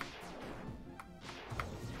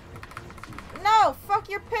 No! Fuck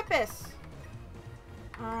your Pippus!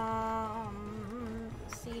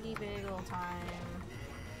 Seedy bagel time.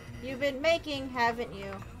 You've been making, haven't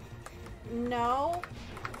you? No.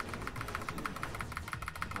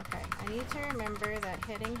 Okay, I need to remember that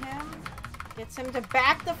hitting him gets him to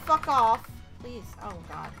back the fuck off. Please. Oh,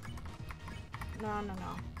 God. No, no,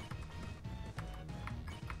 no.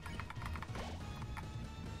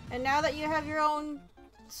 And now that you have your own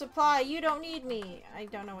supply, you don't need me. I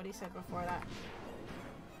don't know what he said before that.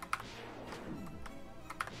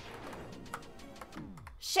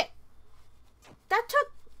 Shit!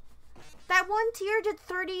 That one tier did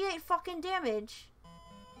 38 fucking damage.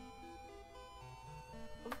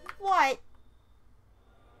 What?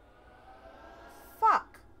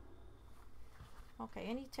 Fuck. Okay, Okay,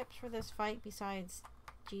 any tips for this fight besides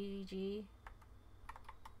GG?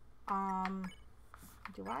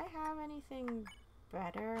 Do I have anything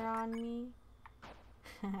better on me?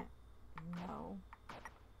 No.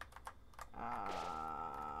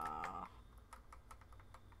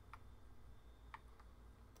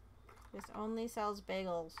 This only sells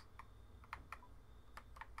bagels.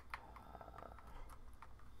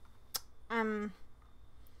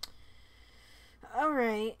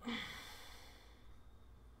 Alright.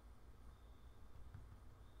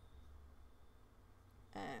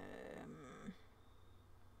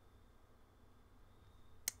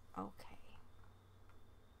 Okay.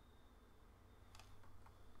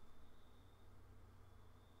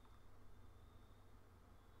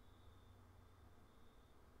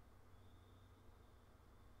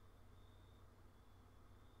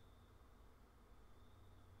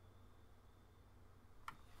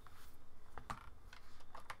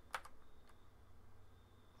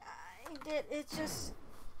 It's just,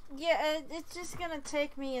 yeah, it's just gonna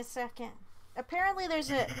take me a second. Apparently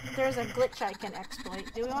there's a glitch I can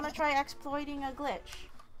exploit. Do we want to try exploiting a glitch?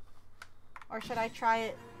 Or should I try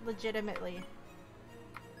it legitimately?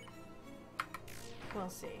 We'll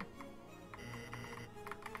see.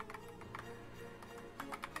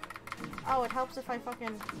 Oh, it helps if I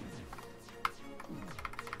fucking...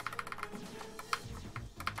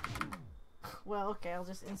 Well, okay, I'll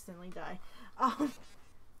just instantly die.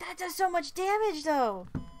 That does so much damage, though!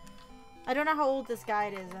 I don't know how old this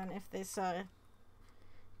guide is, and if this,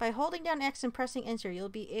 By holding down X and pressing enter, you'll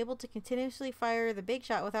be able to continuously fire the big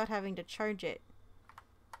shot without having to charge it.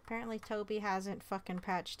 Apparently Toby hasn't fucking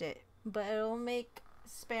patched it. But it'll make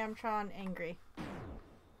Spamtron angry.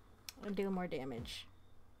 And do more damage.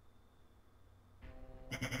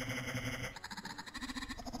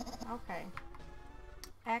 Okay.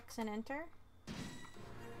 X and enter.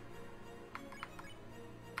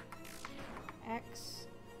 X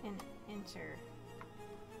and enter.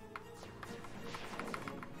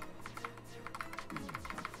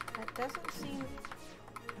 That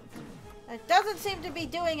doesn't seem to be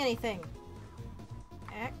doing anything.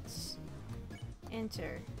 X,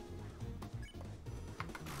 enter.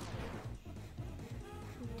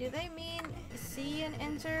 Do they mean C and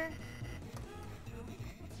enter?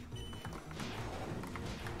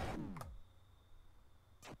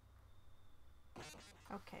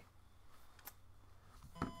 Okay.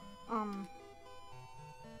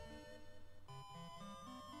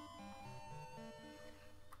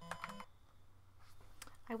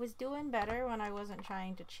 I was doing better when I wasn't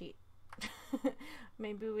trying to cheat.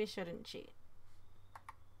 Maybe we shouldn't cheat.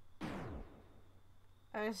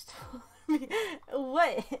 I was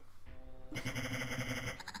what?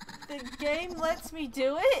 The game lets me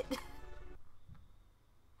do it?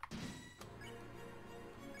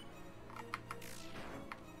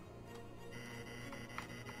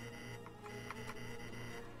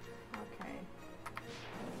 Okay.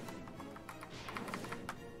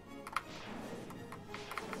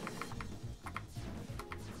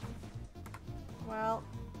 Well,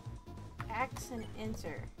 X and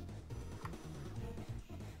enter.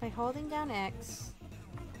 By holding down X.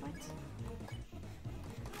 What?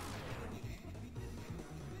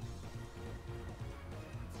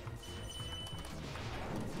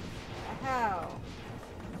 How?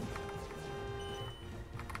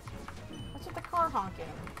 What's with the car honking?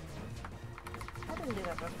 I didn't do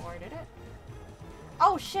that before, did it?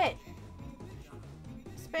 Oh shit!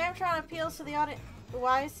 Spamtron appeals to the audience.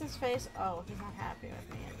 Why is his face? Oh, he's not happy with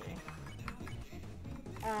me, is he?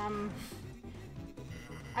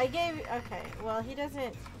 I gave. Okay, well he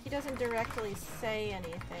doesn't directly say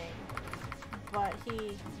anything, but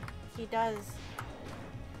he does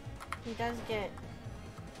get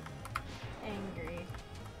angry.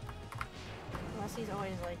 Unless he's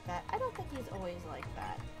always like that. I don't think he's always like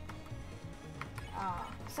that.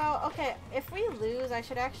 So, okay, if we lose, I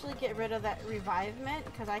should actually get rid of that revivement,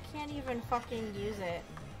 because I can't even fucking use it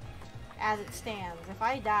as it stands. If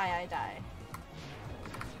I die, I die.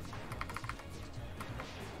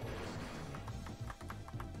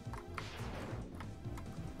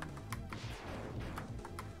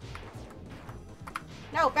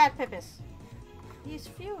 No, bad Pippus. He's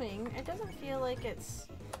fuming. It doesn't feel like it's...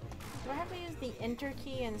 Do I have to use the enter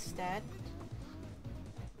key instead?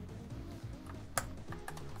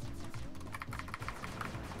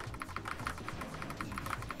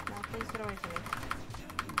 Please get away from me.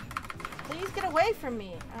 Please get away from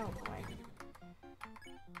me! Oh boy.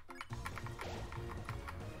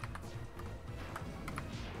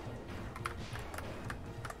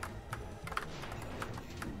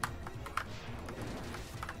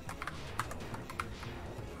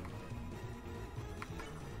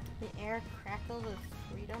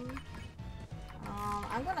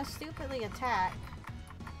 gonna stupidly attack,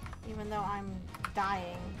 even though I'm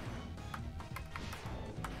dying.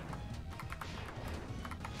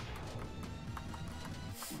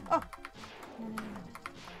 Oh! No, no, no, no.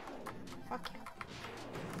 Fuck you.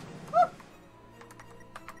 Woo!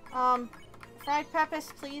 Fried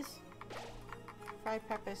Peppis, please. Fried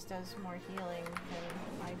Peppis does more healing than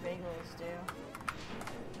my bagels do.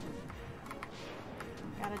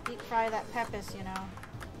 Gotta deep fry that Peppis, you know.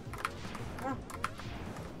 Oh.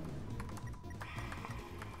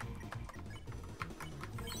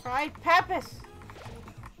 Fried Peppis!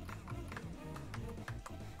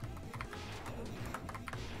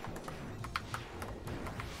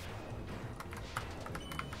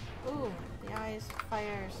 Ooh, the eyes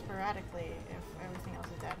fire sporadically if everything else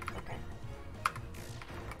is dead. Okay.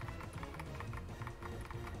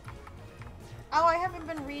 Oh, I haven't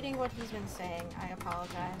been reading what he's been saying. I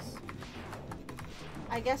apologize.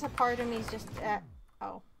 I guess a part of me is just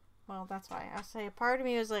oh. Well, that's why. I say a part of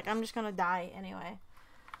me was like, I'm just gonna die anyway.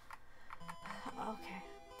 Okay.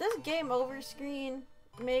 This game over screen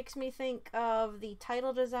makes me think of the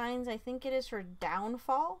title designs. I think it is for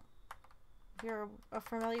Downfall. If you're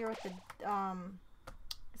familiar with the,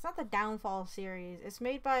 it's not the Downfall series. It's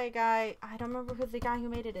made by a guy, I don't remember who the guy who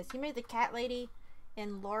made it is. He made the cat lady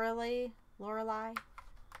in Lorelei. Okay,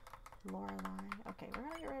 we're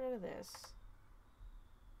gonna get rid of this.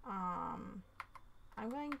 I'm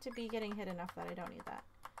going to be getting hit enough that I don't need that.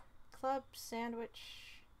 Club sandwich.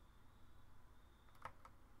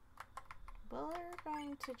 Well, we're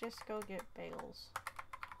going to just go get bagels.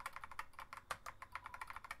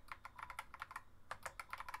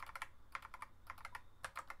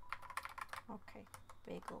 Okay,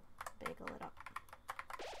 bagel it up.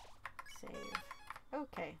 Save.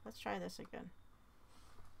 Okay, let's try this again.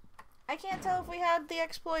 I can't tell if we had the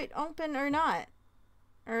exploit open or not.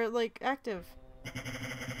 Or, like, active.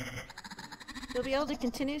 You'll be able to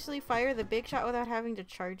continuously fire the big shot without having to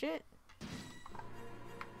charge it?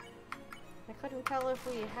 I couldn't tell if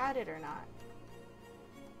we had it or not.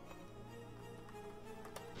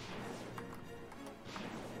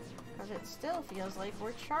 Because it still feels like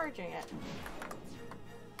we're charging it.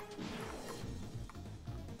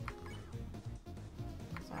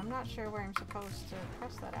 So I'm not sure where I'm supposed to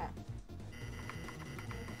press that at.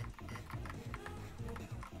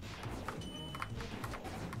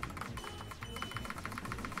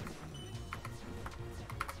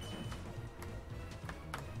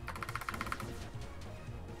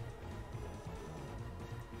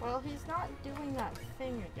 Well, he's not doing that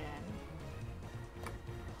thing again.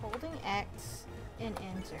 Holding X and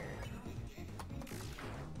enter.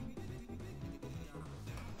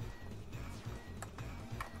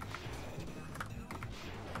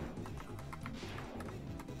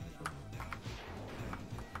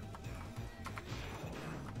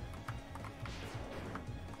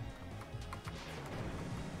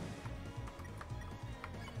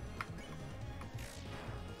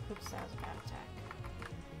 Oops, that was a bad attack.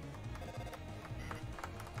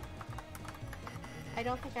 I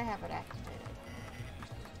don't think I have it activated.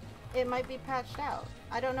 It might be patched out.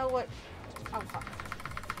 I don't know what... Oh, fuck.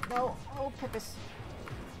 No. Oh, Pippus.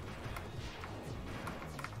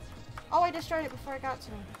 Oh, I destroyed it before it got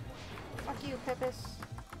to me. Fuck you, Pippus.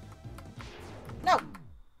 No!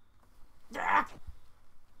 Ah!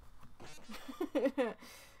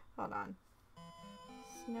 Hold on.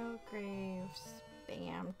 Snowgrave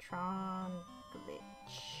Spamtron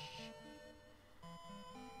glitch.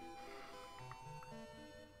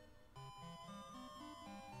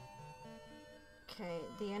 Okay,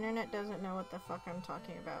 the internet doesn't know what the fuck I'm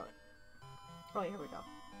talking about. Oh, here we go.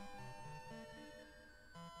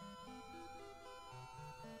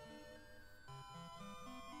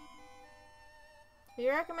 We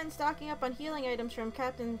recommend stocking up on healing items from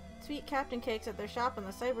Sweet Captain Cakes at their shop on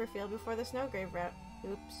the Cyberfield before the Snowgrave route.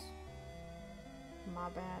 Oops. My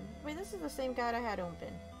bad. Wait, this is the same guide I had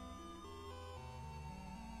open.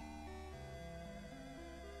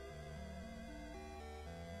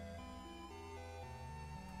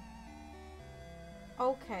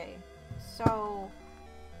 Okay, so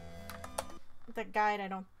the guide I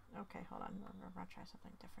don't... Okay, hold on. We're gonna try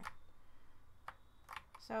something different.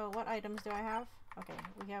 So, what items do I have? Okay,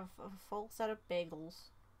 we have a full set of bagels.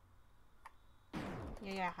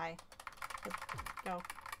 Yeah, hi. Go.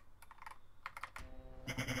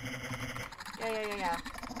 Yeah.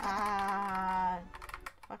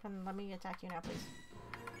 Fucking let me attack you now, please.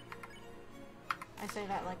 I say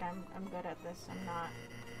that like I'm good at this. I'm not.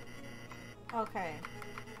 Okay.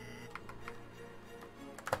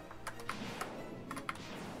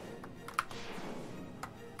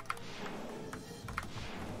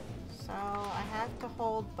 So I have to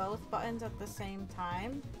hold both buttons at the same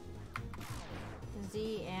time,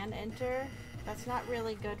 Z and enter, that's not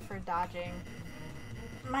really good for dodging.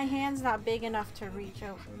 My hand's not big enough to reach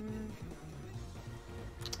over.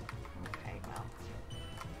 Okay, well.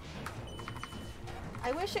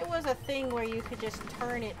 I wish it was a thing where you could just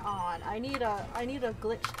turn it on. I need a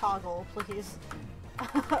glitch toggle, please.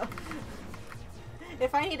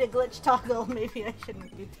 If I need a glitch toggle, maybe I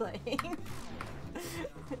shouldn't be playing.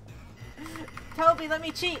 Toby, let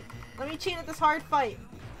me cheat! Let me cheat at this hard fight!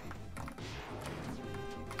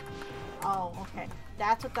 Oh, okay.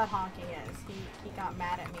 That's what that honking is. He got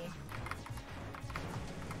mad at me.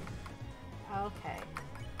 Okay.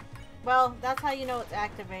 Well, that's how you know it's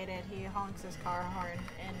activated. He honks his car horn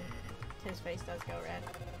and his face does go red.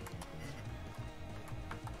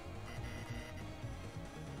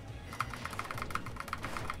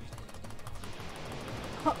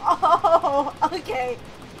 Oh, okay.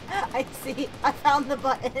 I see. I found the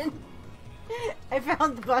button. I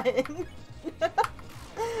found the button.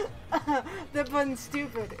 The button's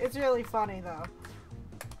stupid. It's really funny though.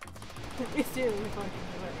 It's really fucking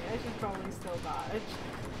funny. I should probably still dodge.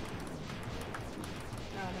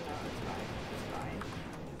 No, it's fine. It's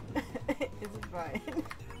fine. It's fine.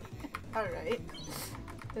 Alright.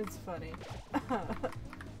 It's funny.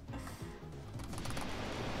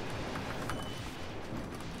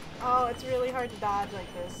 Oh, it's really hard to dodge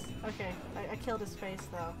like this. Okay, I killed his face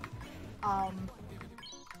though.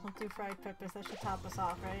 We'll do fried peppers. That should top us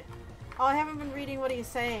off, right? Oh, I haven't been reading what he's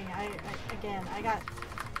saying. Again, I got...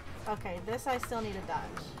 Okay, this I still need to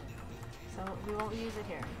dodge. So we won't use it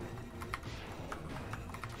here.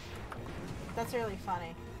 That's really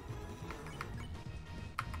funny.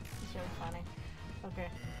 It's really funny. Okay.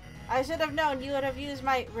 I should have known you would have used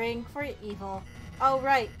my ring for evil. Oh,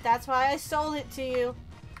 right. That's why I sold it to you.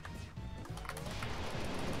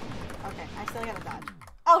 Okay, I still gotta dodge.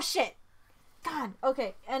 Oh, shit! God,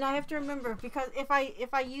 okay, and I have to remember, because if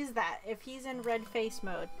I use that, if he's in red face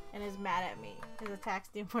mode and is mad at me, his attacks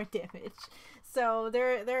do more damage. So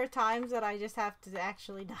there are times that I just have to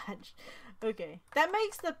actually dodge. Okay, that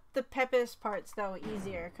makes the Pepis parts though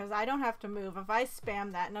easier, because I don't have to move. If I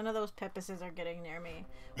spam that, none of those Pepises are getting near me,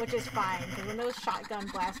 which is fine, because when those shotgun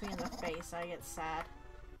blast me in the face, I get sad.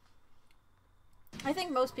 I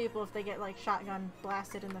think most people, if they get like shotgun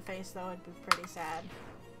blasted in the face though, would be pretty sad.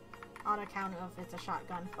 On account of it's a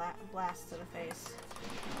shotgun blast to the face.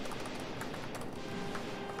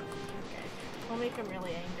 Okay. We'll make him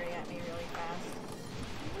really angry at me really fast.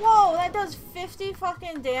 Whoa! That does 50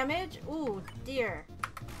 fucking damage? Ooh, dear.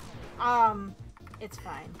 It's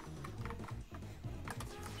fine.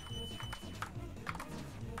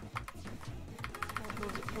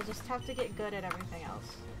 We'll just have to get good at everything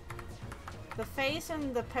else. The face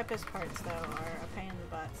and the Pepis parts, though, are a pain in the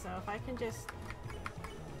butt, so if I can just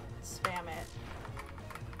spam it.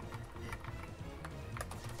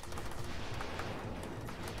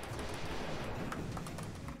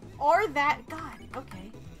 Or that. God,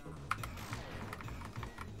 okay.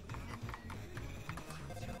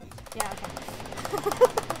 Yeah, okay.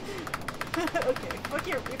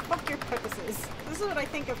 Okay, fuck your Pepises. This is what I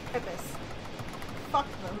think of Pepis. Fuck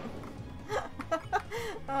them.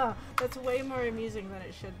 Oh, that's way more amusing than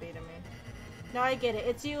it should be to me. No, I get it.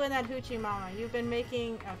 It's you and that hoochie mama. You've been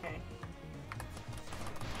making... Okay.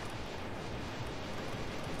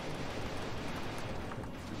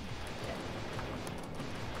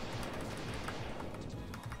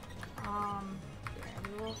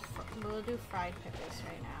 We'll do fried Pepis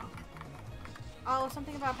right now. Oh,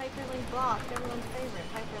 something about hyperlink blocked. Everyone's favorite.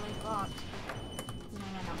 Hyperlink blocked. No.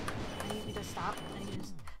 I need you to stop. I need you to...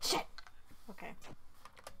 Shit! Okay.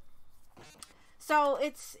 So,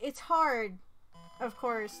 it's hard, of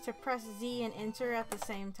course, to press Z and enter at the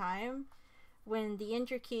same time when the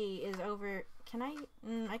enter key is over. Can I?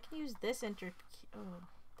 I can use this enter key. Oh,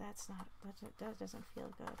 that's not. That doesn't feel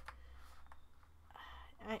good.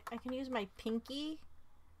 I can use my pinky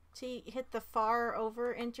to hit the far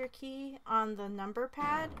over enter key on the number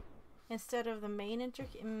pad instead of the main enter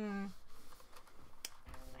key. Human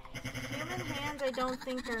hands, I don't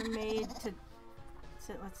think are made to.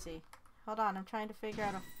 Let's see. Hold on, I'm trying to figure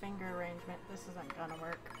out a finger arrangement. This isn't gonna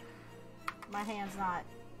work. My hand's not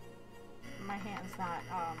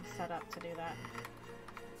set up to do that.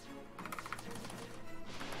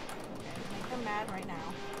 Okay, make him mad right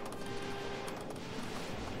now.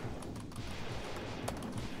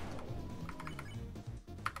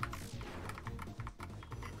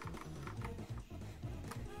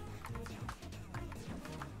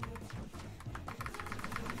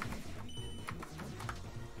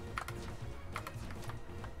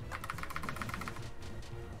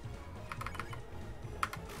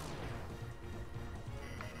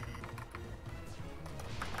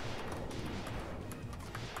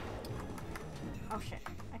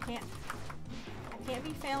 can't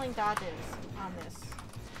be failing dodges on this.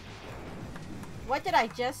 What did I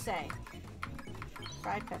just say?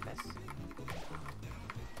 Fried peppers.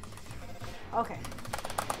 Okay.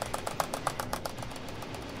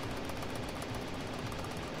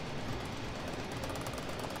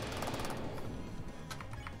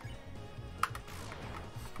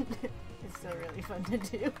 It's still really fun to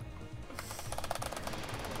do.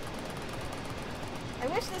 I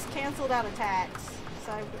wish this canceled out attacks,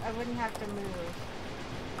 so I wouldn't have to move.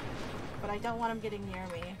 But I don't want him getting near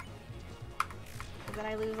me. Because then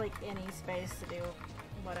I lose, like, any space to do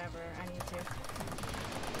whatever I need to.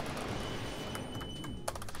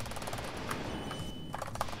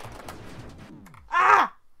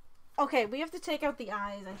 Ah! Okay, we have to take out the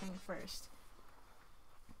eyes, I think, first.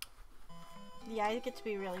 The eyes get to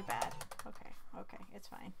be really bad. Okay, okay, it's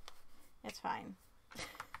fine. It's fine.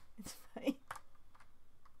 It's fine.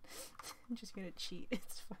 I'm just gonna cheat.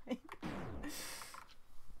 It's fine.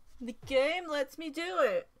 The game lets me do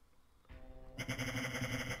it.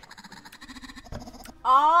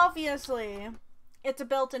 Obviously, it's a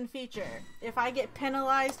built-in feature. If I get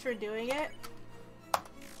penalized for doing it,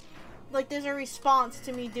 like, there's a response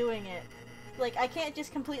to me doing it. Like, I can't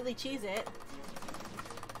just completely cheese it.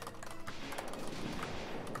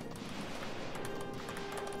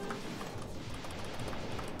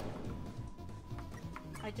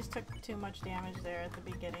 I just took too much damage there at the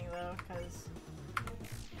beginning, though, because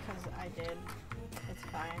I did. It's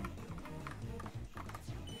fine.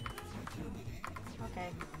 Okay.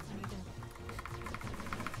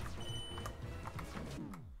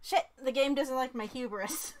 Shit! The game doesn't like my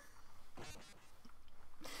hubris.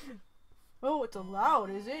 Oh, it's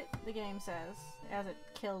allowed, is it? The game says, as it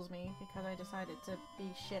kills me because I decided to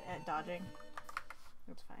be shit at dodging.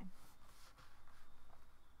 It's fine.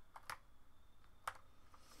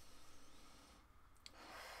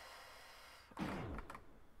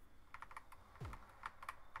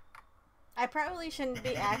 I probably shouldn't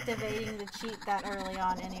be activating the cheat that early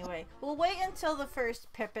on anyway. We'll wait until the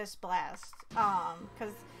first Pippus blast.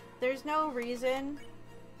 Because there's no reason.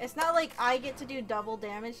 It's not like I get to do double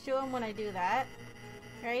damage to him when I do that.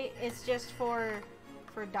 Right? It's just for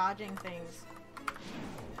dodging things.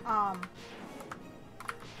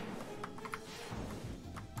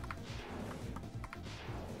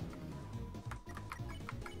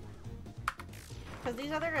 Because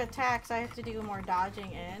these other attacks I have to do more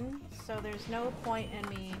dodging in, so there's no point in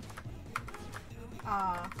me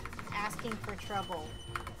asking for trouble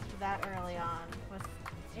that early on with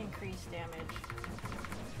increased damage.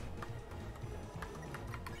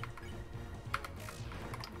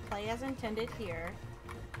 Play as intended here.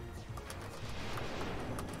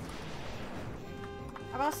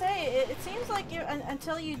 I will say, it seems like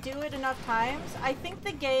until you do it enough times, I think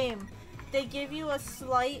the game, they give you a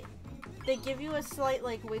slight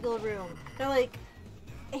like wiggle room. They're like,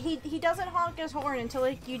 he doesn't honk his horn until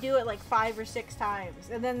like you do it like 5 or 6 times,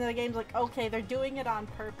 and then the game's like, okay, they're doing it on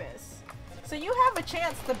purpose. So you have a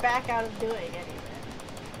chance to back out of doing anything.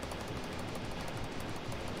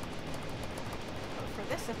 But for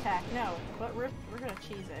this attack, no. But we're gonna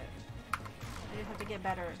cheese it. We just have to get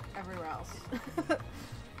better everywhere else.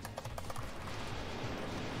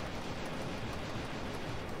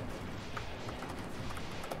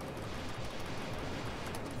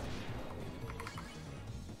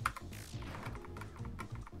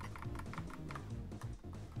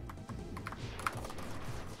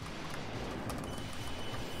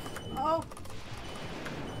 Oh!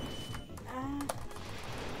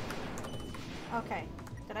 Okay.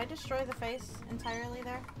 Did I destroy the face entirely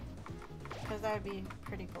there? Because that would be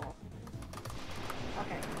pretty cool.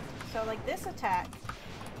 Okay. So, like, this attack...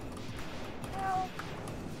 Well...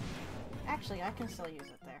 Actually, I can still use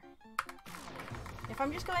it there. If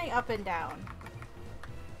I'm just going up and down.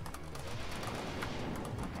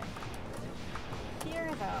 Okay. Here,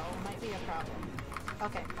 though, might be a problem.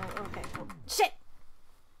 Okay. Oh, okay. Oh. Shit!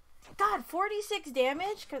 God, 46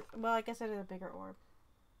 damage? Well, I guess I did a bigger orb.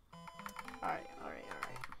 Alright, alright,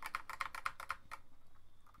 alright.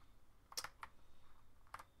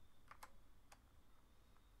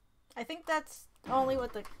 I think that's only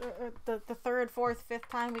what the third, fourth, fifth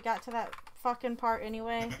time we got to that fucking part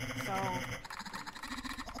anyway, so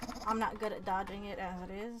I'm not good at dodging it as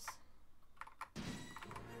it is.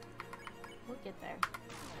 We'll get there.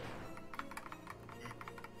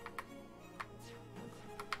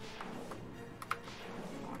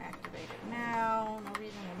 Won't activate it now. No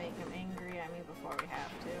reason to make him angry at me before we have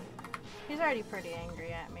to. He's already pretty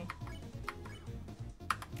angry at me.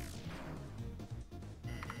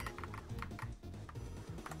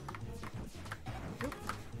 Oop.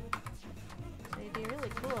 So it'd be really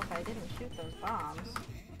cool if I didn't shoot those bombs.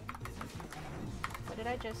 What did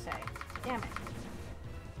I just say? Damn it.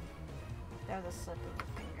 That was a slip of the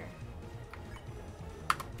finger.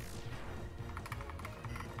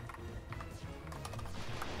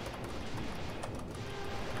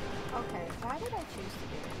 Okay, why did I choose to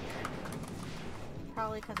do it here?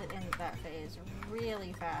 Probably because it ends that phase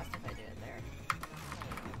really fast if I do it there.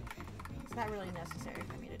 It's not really necessary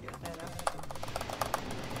for me to do it there though.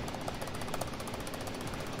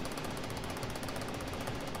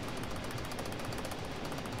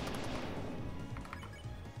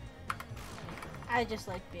 I just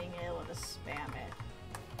like being able to spam it.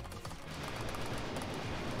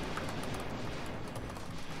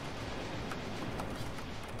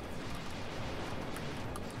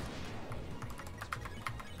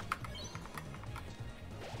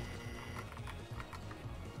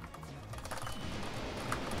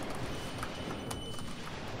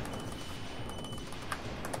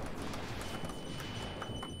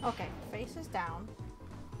 Okay, face is down.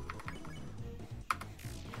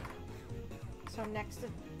 So next,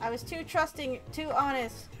 I was too trusting, too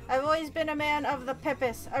honest. I've always been a man of the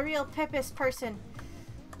pippus, a real pippus person.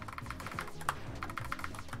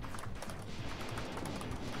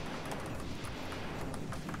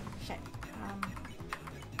 Shit.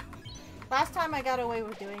 Last time I got away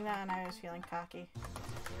with doing that and I was feeling cocky.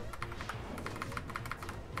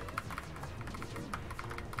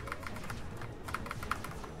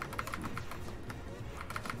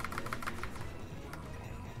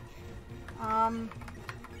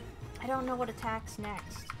 I don't know what attacks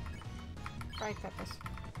next. Fried peppers.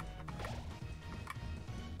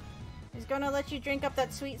 He's gonna let you drink up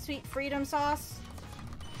that sweet, sweet freedom sauce.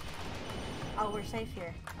 Oh, we're safe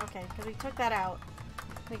here. Okay, because we took that out.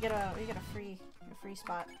 We get a free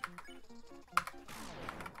spot.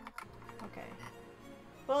 Okay.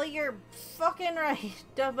 Well, you're fucking right,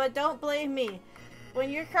 but don't blame me. When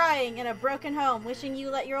you're crying in a broken home, wishing you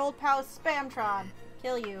let your old pal Spamtron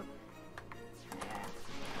kill you.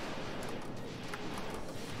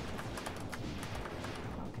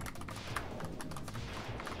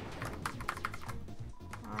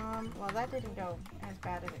 Well, that didn't go as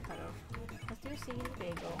bad as it could have. Let's do seedy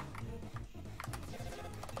bagel.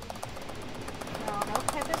 No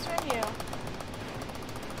pippus from you.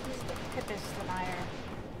 This is the pippus denier.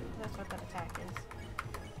 That's what that attack is.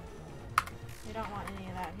 We don't want any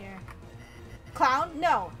of that here. Clown?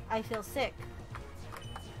 No! I feel sick.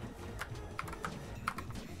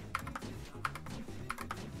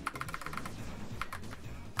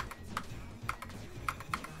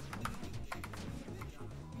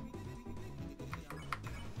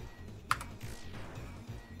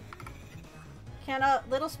 Can a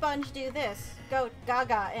little sponge do this? Go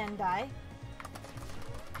gaga and die.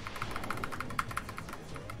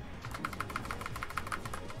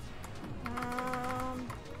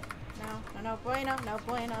 No bueno, no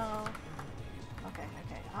bueno. Okay.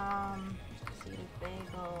 Seeded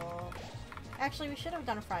bagel. Actually, we should have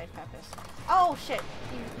done fried peppers. Oh shit!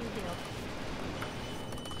 You healed.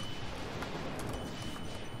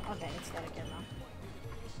 Okay, it's dead again though.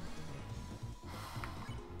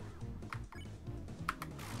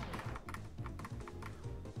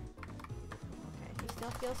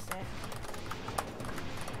 Still feel sick.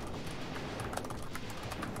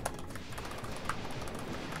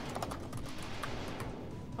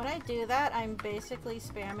 When I do that, I'm basically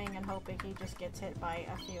spamming and hoping he just gets hit by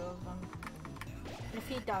a few of them. If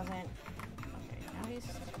he doesn't... Okay, now he's...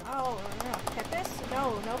 Oh, no, Peppus?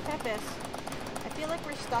 No Peppus. I feel like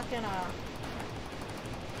we're stuck in a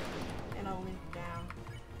loop now.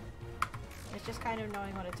 It's just kind of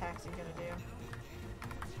knowing what attacks he's gonna do.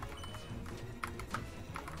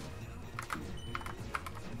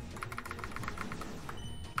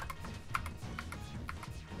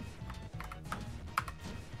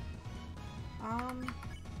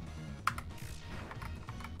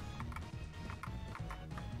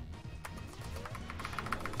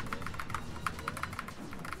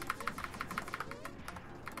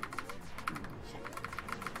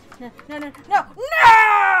 No!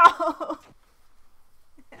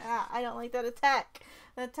 I don't like that attack.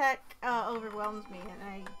 The attack overwhelms me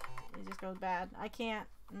and it just goes bad. I can't.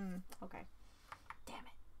 Okay. Damn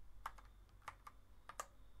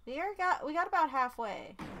it. We got about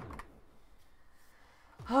halfway.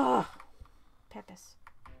 Oh, Peppus.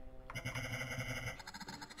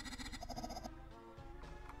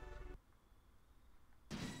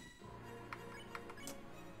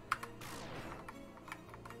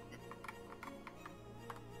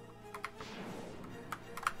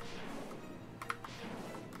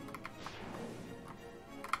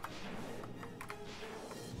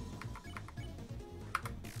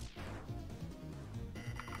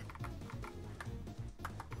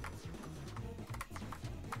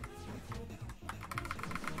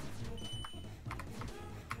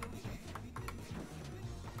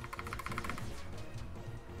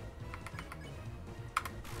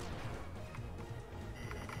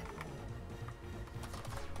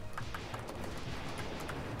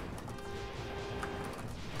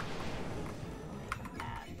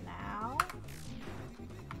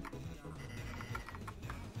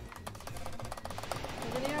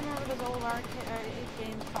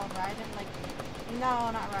 game's called Raiden? Like,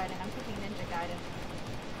 no, not Raiden. I'm thinking Ninja Gaiden.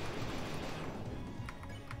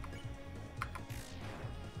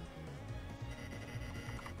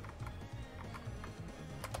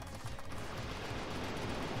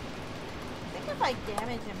 I think if I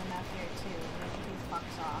damage him enough here too, maybe he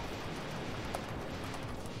fucks off.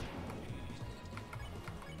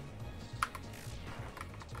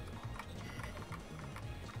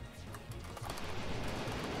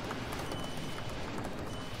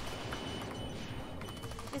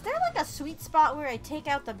 Is there like a sweet spot where I take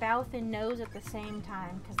out the mouth and nose at the same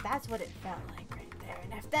time? Because that's what it felt like right there.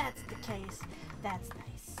 And if that's the case, that's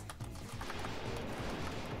nice.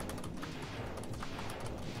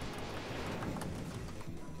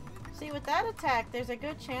 See, with that attack, there's a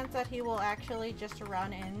good chance that he will actually just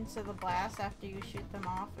run into the blast after you shoot them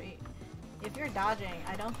off. If you're dodging,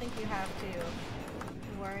 I don't think you have to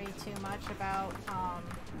worry too much about,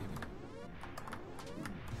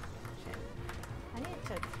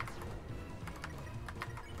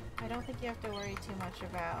 I don't think you have to worry too much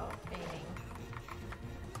about aiming.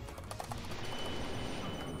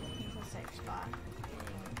 It's a safe spot.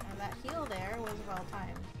 And that heal there was well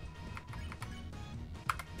timed.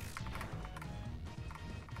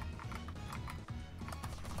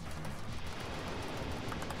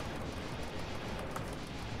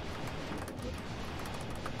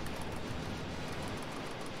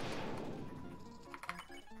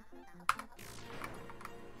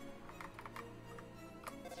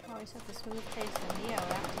 Always have the smooth pace of Neo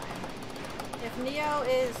that time. If Neo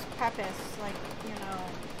is Pepis, like, you know,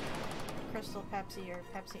 Crystal Pepsi or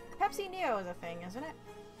Pepsi. Pepsi Neo is a thing, isn't it?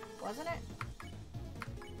 Wasn't it?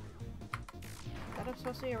 Is that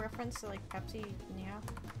supposed to be a reference to, like, Pepsi Neo?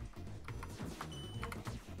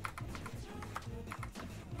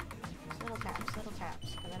 Just little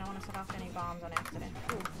taps, because I don't want to set off any bombs on accident.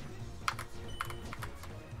 Ooh.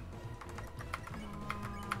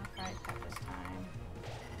 Fried Pepis time.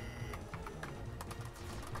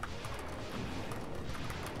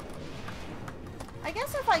 I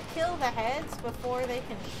guess if I kill the heads before they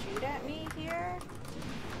can shoot at me here,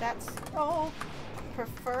 that's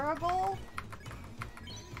preferable.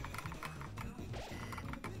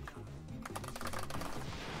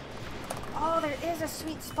 Oh, there is a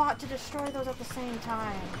sweet spot to destroy those at the same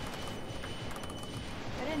time.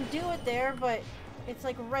 I didn't do it there, but it's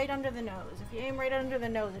like right under the nose. If you aim right under the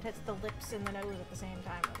nose, it hits the lips and the nose at the same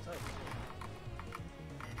time. It's like...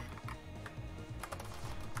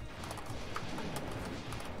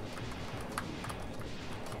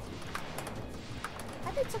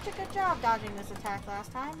 I did such a good job dodging this attack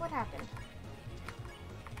last time. What happened?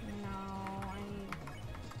 No, I need...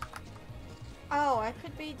 Oh, I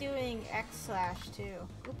could be doing X/ too.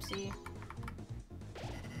 Oopsie.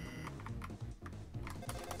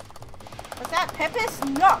 Was that Pepis?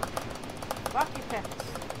 No! Fuck you, Pepis.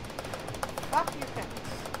 Fuck you,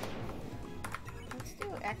 Pepis. Let's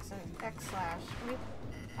do X/.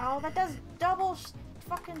 Oh, that does double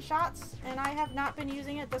fucking shots, and I have not been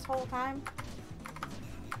using it this whole time.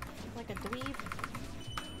 Like a dweeb.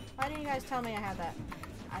 Why didn't you guys tell me I had that?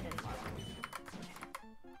 I didn't want it.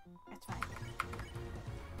 That's fine.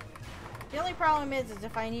 The only problem is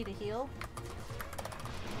if I need a heal.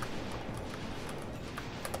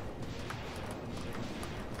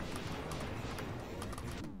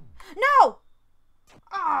 No!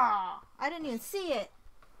 Ah! I didn't even see it.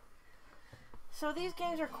 So these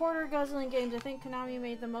games are quarter guzzling games. I think Konami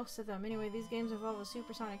made the most of them. Anyway, these games involve a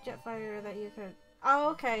supersonic jet fighter that you could...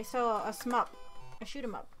 Oh, okay, so a shmup. A shoot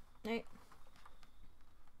 'em up. Right?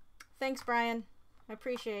 Thanks, Brian. I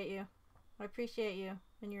appreciate you. I appreciate you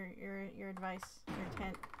and your advice, your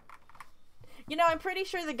intent. You know, I'm pretty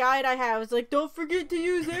sure the guide I have is like, don't forget to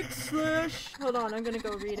use X/. Hold on, I'm gonna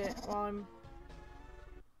go read it while I'm...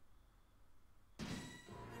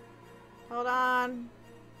 Hold on.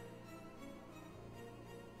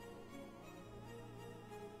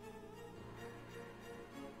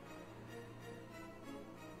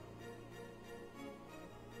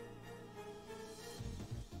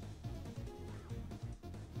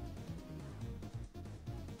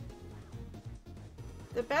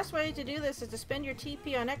 The best way to do this is to spend your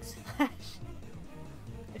TP on X/.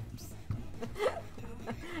 Oops.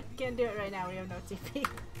 Can't do it right now, we have no TP.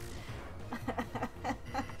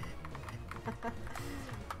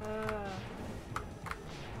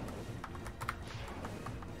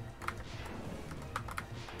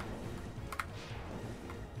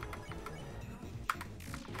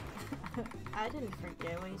 I didn't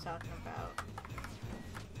forget. What are you talking about?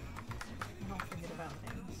 I don't forget about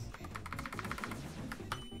things.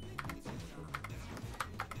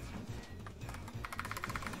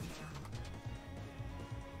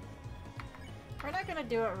 gonna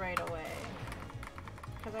do it right away.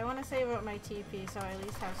 Because I want to save up my TP so I at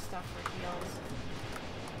least have stuff for heals.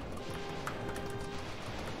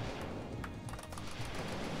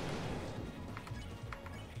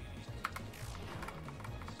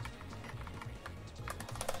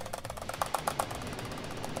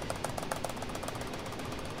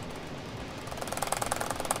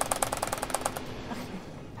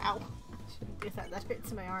 That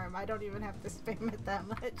hurts my arm. I don't even have to spam it that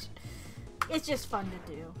much. It's just fun to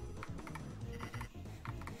do.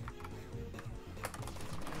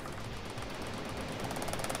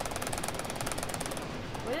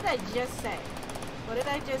 What did I just say? What did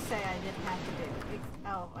I just say I didn't have to do?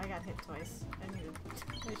 Oh, I got hit twice. I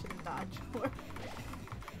should have dodged more.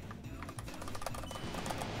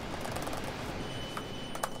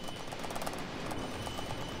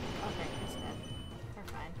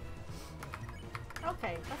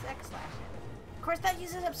 Okay, let's X-slash it. Of course, that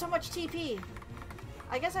uses up so much TP!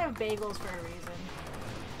 I guess I have bagels for a reason.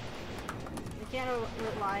 You can't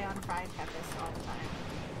rely on fried peppers all the time.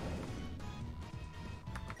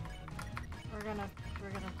 We're gonna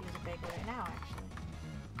use a bagel right now, actually.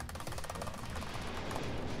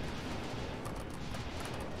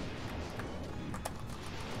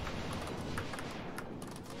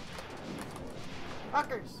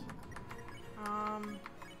 Fuckers!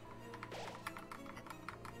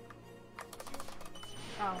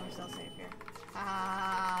 Oh, we're still safe here.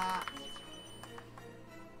 Ah.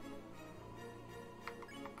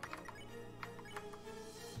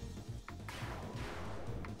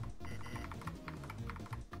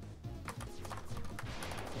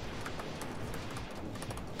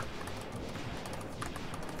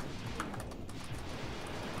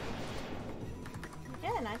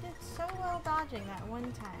 Again, I did so well dodging that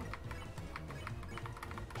one time.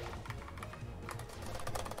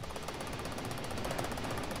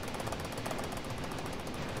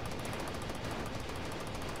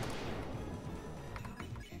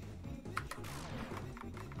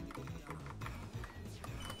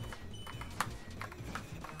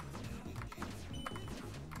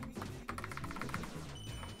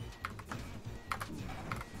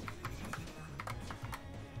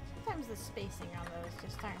 The spacing on those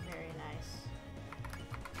just aren't very nice.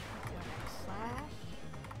 Do an X-slash.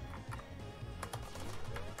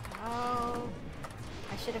 Oh,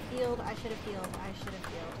 I should have healed. I should have healed. I should have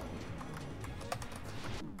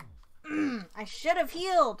healed. I should have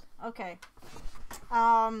healed. Okay.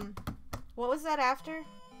 What was that after?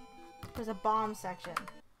 There's a bomb section.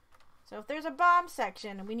 So if there's a bomb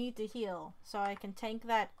section, we need to heal so I can tank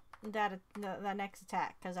that next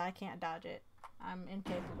attack because I can't dodge it. I'm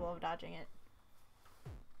incapable of dodging it.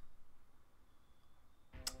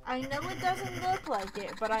 I know it doesn't look like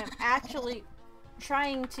it, but I'm actually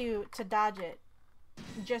trying to dodge it.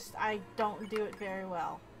 Just I don't do it very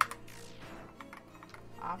well.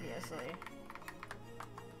 Obviously.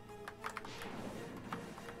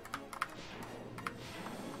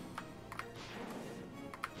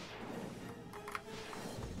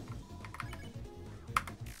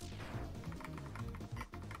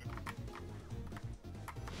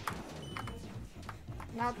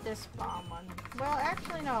 Not this bomb one. Well,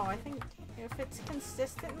 actually no, I think if it's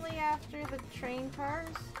consistently after the train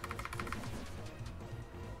cars...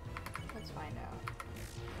 Let's find out.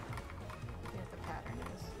 See what the pattern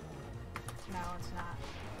is. No, it's not.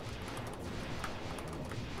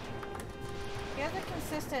 It has a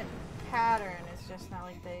consistent pattern, it's just not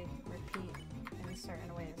like they repeat in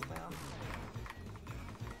certain ways though.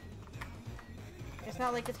 It's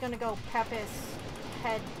not like it's gonna go Pepis,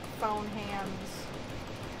 head, phone, hands,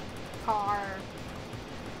 car,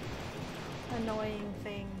 annoying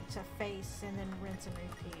thing to face and then rinse and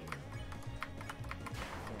repeat.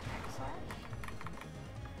 X-slash?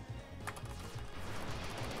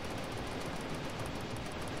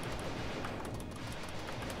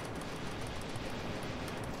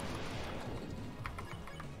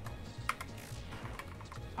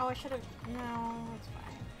 Oh, I should have. No, it's fine.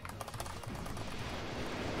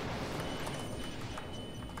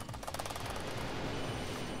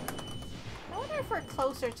 If we're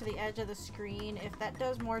closer to the edge of the screen, if that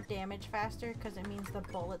does more damage faster, because it means the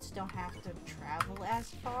bullets don't have to travel as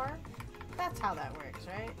far. That's how that works,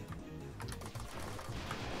 right?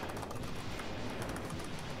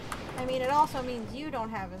 I mean, it also means you don't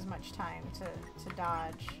have as much time to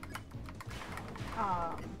dodge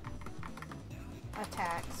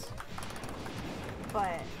attacks,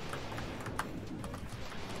 but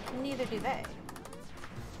neither do they.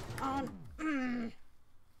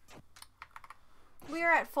 We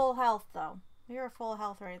are at full health, though. We are at full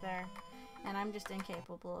health right there. And I'm just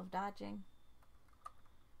incapable of dodging.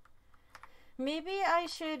 Maybe I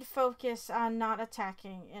should focus on not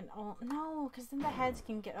attacking and no, because then the heads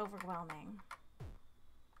can get overwhelming.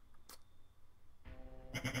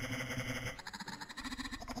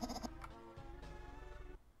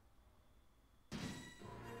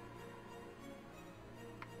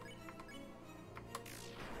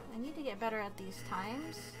 I need to get better at these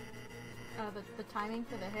times. The timing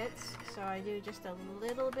for the hits, so I do just a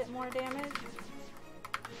little bit more damage.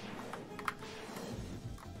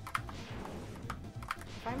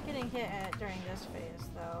 If I'm getting hit during this phase,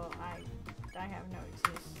 though, I have no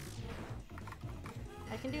excuse.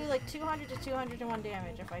 I can do like 200 to 201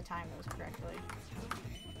 damage if I time those correctly.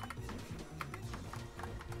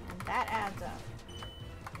 And that adds up.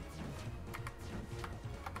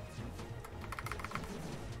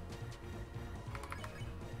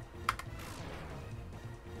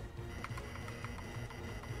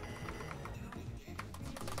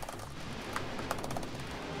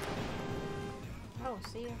 Oh,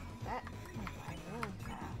 see, that went by really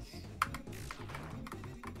fast.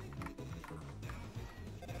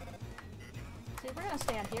 See, we're gonna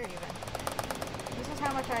stand here even. This is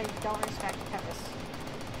how much I don't respect Pepis.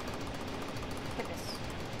 Pipis.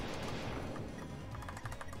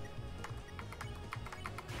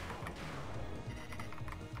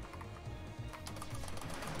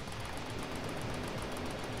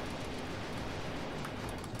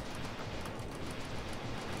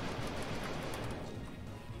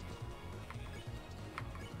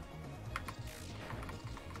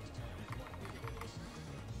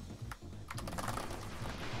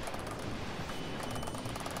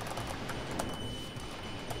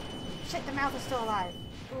 Shit, the mouth is still alive.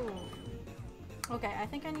 Ooh. Okay, I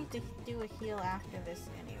think I need to do a heal after this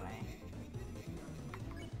anyway.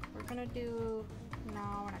 We're gonna do...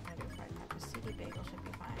 No, we're not gonna do fried peppers. CD bagel should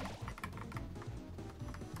be fine.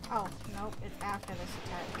 Oh, nope, it's after this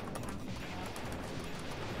attack. I'm thinking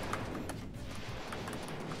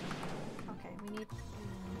of. Okay, we need...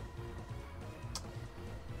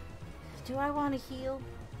 Do I want to heal?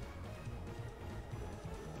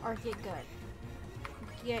 Or get good?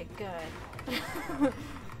 Get good. Okay.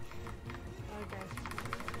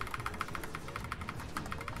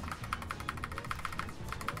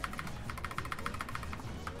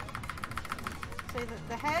 So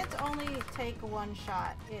the heads only take one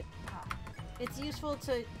shot. It's useful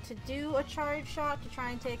to do a charge shot to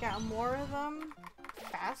try and take out more of them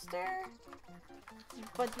faster.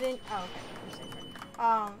 But then, oh, okay, you're safer.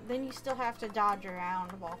 Then you still have to dodge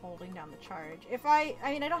around while holding down the charge. If I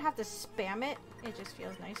mean, I don't have to spam it. It just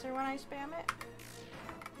feels nicer when I spam it.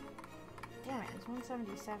 Damn it, it's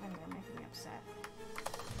 177. They're making me upset.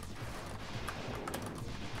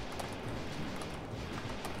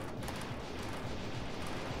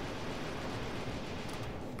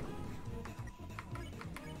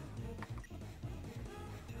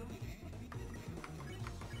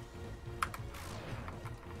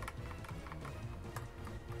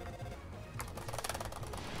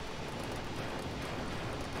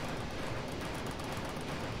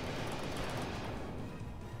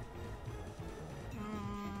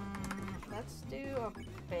 Let's do a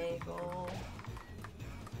bagel.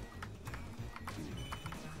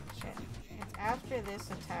 Shit. It's after this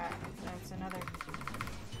attack. That's another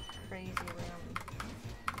crazy room.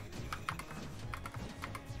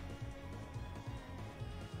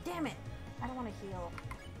 Damn it! I don't want to heal.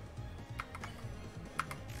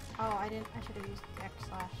 Oh, I didn't. I should have used X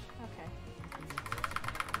slash. Okay.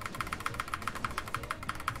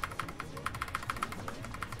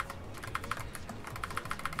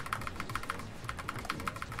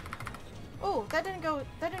 Oh, that didn't go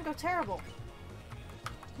terrible.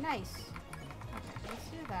 Nice. Okay, let's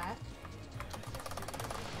do that.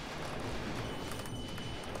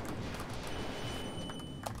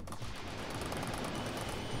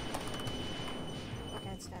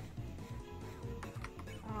 Okay, it's dead.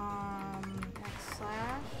 X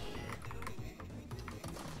slash.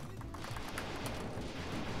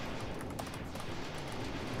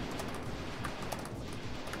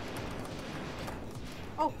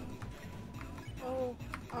 Oh!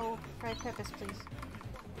 Oh, fried peppers, please.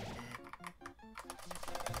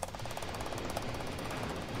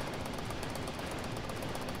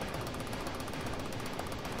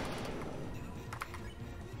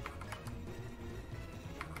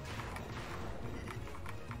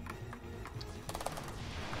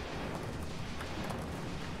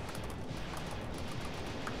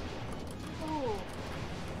 Ooh,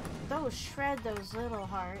 those shred those little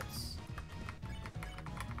hearts.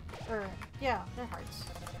 Yeah, they're hearts.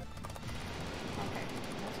 Okay,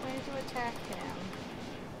 that's going to attack him.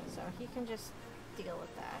 So he can just deal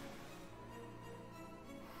with that.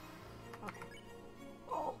 Okay.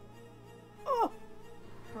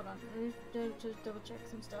 Just double check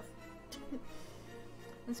some stuff.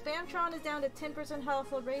 When Spamtron is down to 10% health,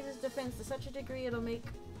 he'll raise his defense to such a degree it'll make...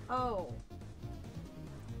 Oh.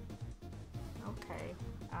 Okay.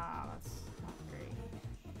 That's not great.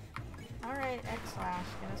 Alright, X/.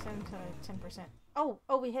 Get us into 10%. Oh,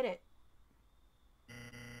 we hit it.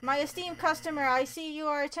 My esteemed customer, I see you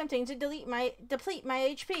are attempting to deplete my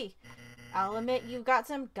HP. I'll admit you've got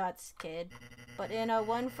some guts, kid. But in a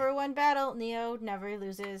 1-for-1 battle, Neo never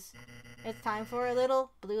loses. It's time for a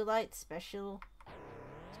little blue light special.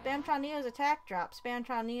 Spamtron Neo's attack dropped.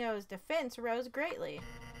 Spamtron Neo's defense rose greatly.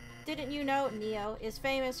 Didn't you know Neo is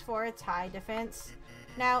famous for its high defense?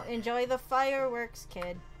 Now enjoy the fireworks,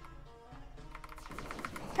 kid.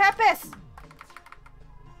 Pepis!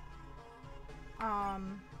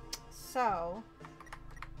 So...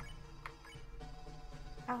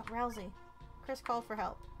 Oh, Rousey. Chris called for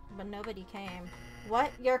help, but nobody came.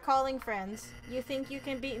 What? You're calling friends? You think you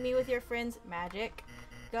can beat me with your friends' magic?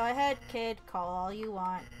 Go ahead, kid. Call all you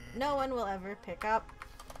want. No one will ever pick up.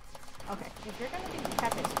 Okay, if you're gonna do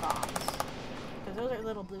Pepis bombs, because those are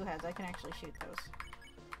little blue heads, I can actually shoot those.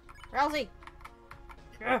 Rousey!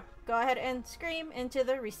 Go ahead and scream into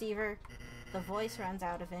the receiver. The voice runs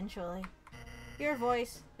out eventually. Your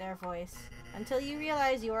voice, their voice, until you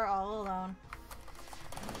realize you are all alone.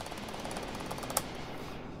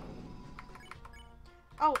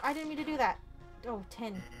 Oh, I didn't mean to do that. Oh,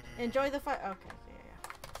 10. Enjoy the fire. Okay, yeah.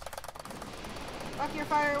 Fuck your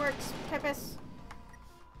fireworks, Pepis.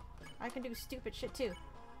 I can do stupid shit too.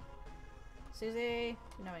 Susie.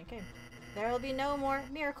 No one came. There will be no more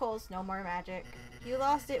miracles, no more magic. You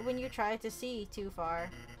lost it when you tried to see too far.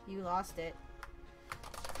 You lost it.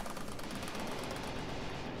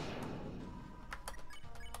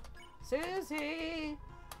 Susie!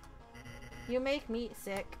 You make me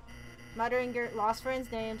sick. Muttering your lost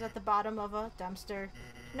friends' names at the bottom of a dumpster.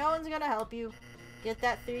 No one's gonna help you. Get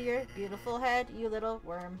that through your beautiful head, you little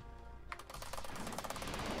worm.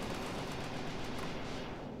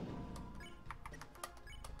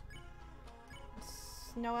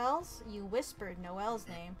 Noelle's? You whispered Noelle's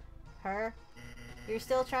name. Her? You're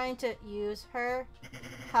still trying to use her?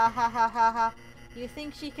 Ha ha ha ha ha. You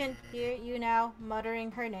think she can hear you now,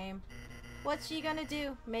 muttering her name. What's she gonna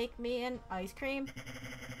do? Make me an ice cream?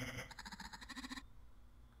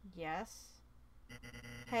 Yes.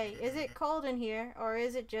 Hey, is it cold in here, or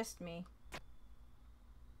is it just me?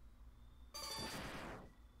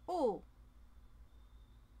 Ooh.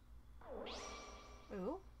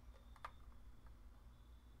 Ooh.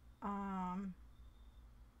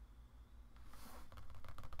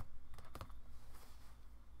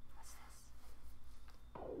 What's this?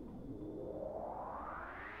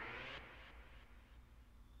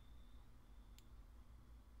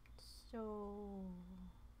 So...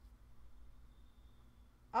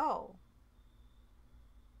 Oh.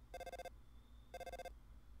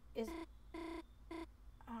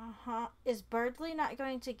 Is Birdly not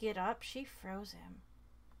going to get up? She froze him.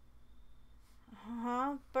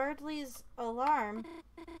 Birdly's alarm.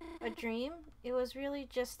 A dream? It was really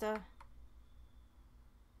just a...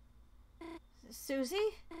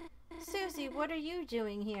 Susie? Susie, what are you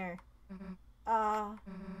doing here?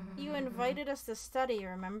 You invited us to study,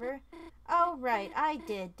 remember? Oh, right, I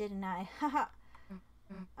did, didn't I? Haha.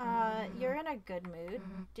 You're in a good mood.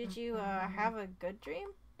 Did you, have a good dream?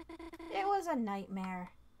 It was a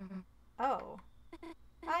nightmare. Oh.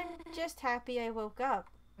 I'm just happy I woke up.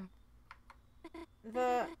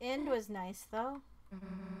 The end was nice, though.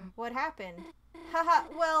 What happened? Haha,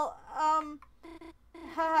 well,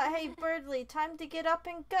 haha, hey, Birdly, time to get up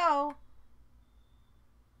and go.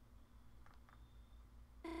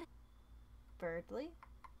 Birdly?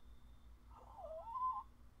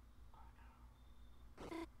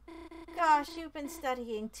 Gosh, you've been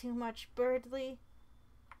studying too much, Birdly.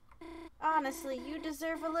 Honestly, you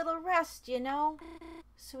deserve a little rest, you know?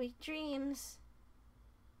 Sweet dreams.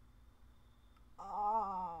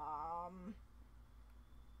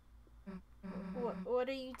 What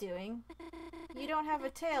are you doing? You don't have a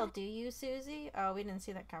tail, do you, Susie? Oh, we didn't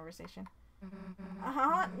see that conversation.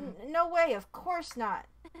 No way, of course not.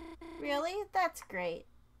 Really? That's great.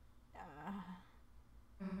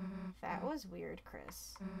 That was weird,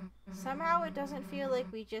 Chris. Somehow it doesn't feel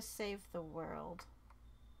like we just saved the world.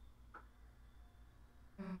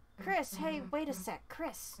 Chris, hey, wait a sec,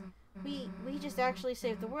 Chris. We just actually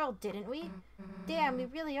saved the world, didn't we? Damn, we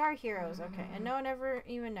really are heroes. Okay, and no one ever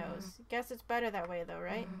even knows. Guess it's better that way, though,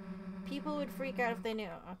 right? People would freak out if they knew.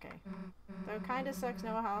 Okay. Though it kinda sucks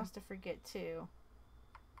no one has to forget, too.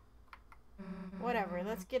 Whatever,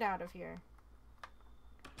 let's get out of here.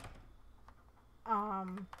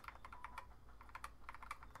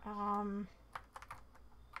 I'm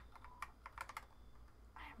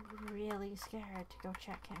really scared to go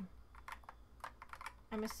check him.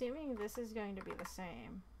 I'm assuming this is going to be the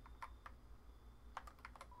same.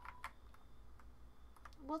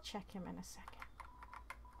 We'll check him in a second.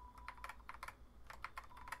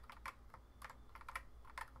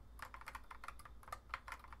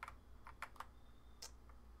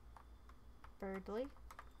 Birdly.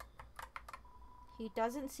 He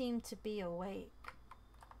doesn't seem to be awake.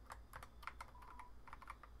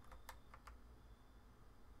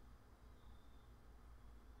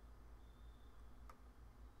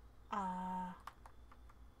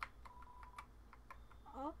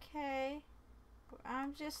 Okay.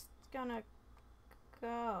 I'm just gonna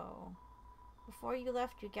go. Before you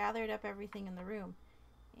left, you gathered up everything in the room,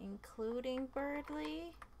 including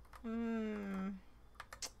Birdly?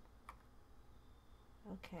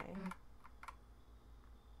 Okay.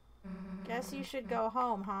 Guess you should go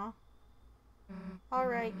home, huh?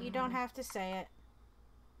 Alright, you don't have to say it.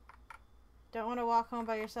 Don't want to walk home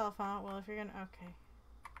by yourself, huh? Well, if you're gonna... Okay.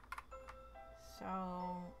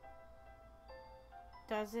 So...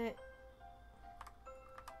 Does it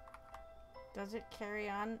carry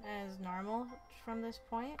on as normal from this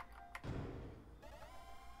point?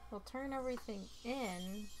 We'll turn everything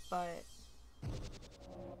in, but...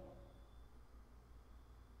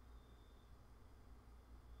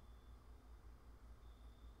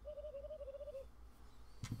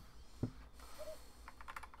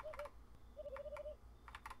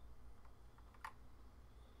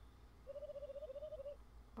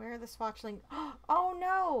 Where are the swatchlings? Oh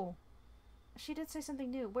no! She did say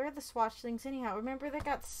something new. Where are the swatchlings anyhow? Remember they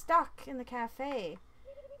got stuck in the cafe.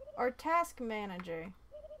 Or task manager.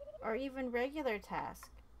 Or even regular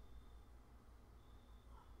task.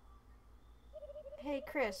 Hey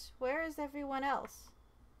Chris, where is everyone else?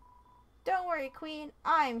 Don't worry, Queen.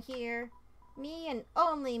 I'm here. Me and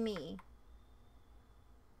only me.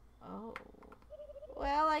 Oh.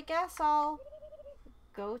 Well, I guess I'll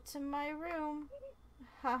go to my room.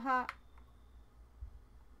 Haha.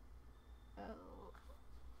 Oh.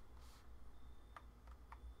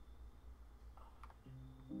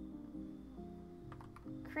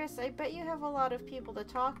 Chris, I bet you have a lot of people to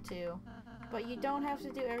talk to, but you don't have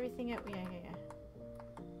to do everything at... Yeah.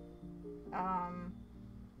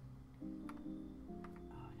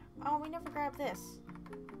 Oh, we never grabbed this.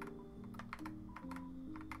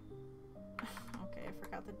 Okay, I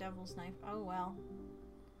forgot the devil's knife. Oh well.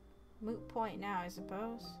 Moot point now, I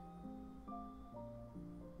suppose.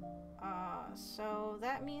 So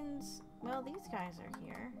that means... Well, these guys are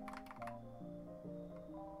here.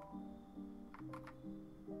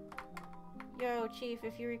 Yo, Chief,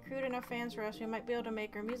 if you recruit enough fans for us, we might be able to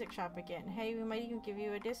make our music shop again. Hey, we might even give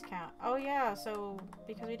you a discount. Oh yeah, so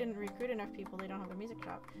because we didn't recruit enough people, they don't have the music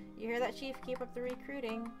shop. You hear that, Chief? Keep up the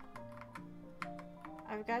recruiting.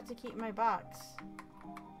 I've got to keep my box.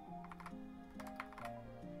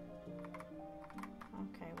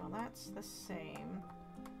 Okay, well that's the same.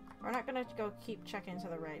 We're not gonna go keep checking to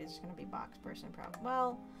the right. It's just gonna be box person problem.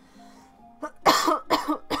 Well,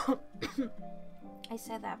 I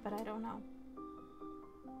said that, but I don't know.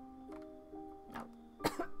 No,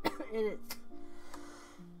 it is.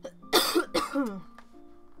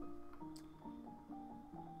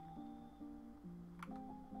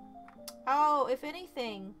 Oh, if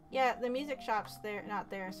anything, yeah, the music shop's there,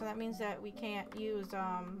 not there, so that means that we can't use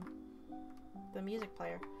the music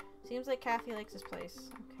player. Seems like Kathy likes this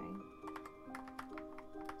place. Okay.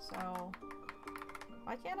 So,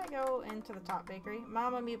 why can't I go into the Top Bakery?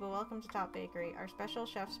 Mom Amoeba, welcome to Top Bakery. Our special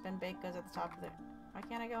chef spin baked goods at the top of it. Why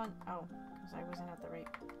can't I go in? Oh, because I wasn't at the right.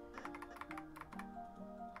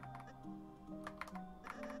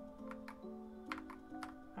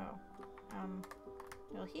 Oh.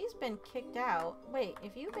 Well, he's been kicked out. Wait,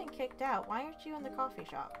 if you've been kicked out, why aren't you in the coffee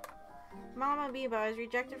shop? Mama Biba, I was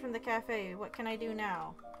rejected from the cafe. What can I do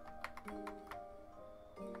now?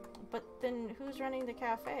 But then, who's running the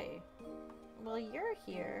cafe? Well, you're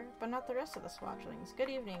here, but not the rest of the swatchlings. Good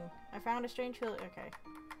evening. I found a strange feeling. Okay.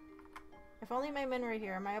 If only my men were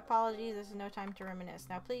here. My apologies. This is no time to reminisce.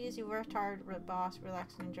 Now, please, you worked hard, boss.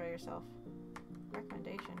 Relax and enjoy yourself.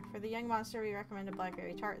 Recommendation. For the young monster, we recommend a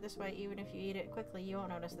blackberry tart. This way, even if you eat it quickly, you won't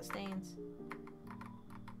notice the stains.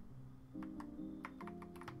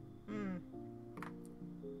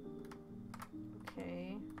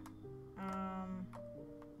 Okay.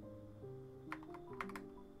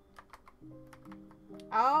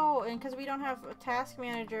 Oh, and because we don't have a task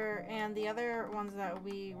manager and the other ones that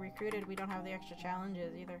we recruited, we don't have the extra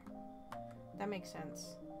challenges either. That makes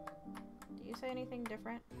sense. Do you say anything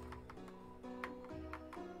different?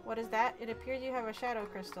 What is that? It appears you have a shadow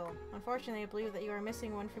crystal. Unfortunately, I believe that you are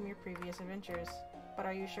missing one from your previous adventures. But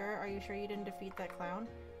are you sure? Are you sure you didn't defeat that clown?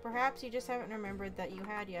 Perhaps you just haven't remembered that you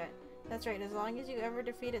had yet. That's right, as long as you ever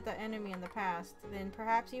defeated that enemy in the past, then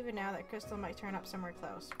perhaps even now that crystal might turn up somewhere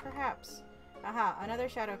close. Perhaps. Aha, another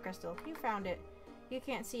shadow crystal. You found it. You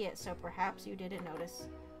can't see it, so perhaps you didn't notice.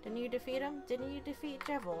 Didn't you defeat him? Didn't you defeat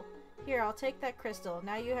Jevil? Here, I'll take that crystal.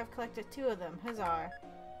 Now you have collected 2 of them. Huzzah.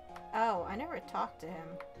 Oh, I never talked to him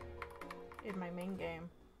in my main game.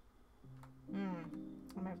 I'm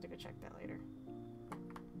gonna have to go check that later.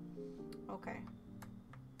 Okay.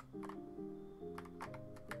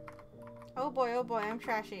 Oh boy, I'm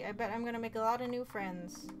trashy. I bet I'm gonna make a lot of new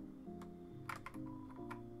friends.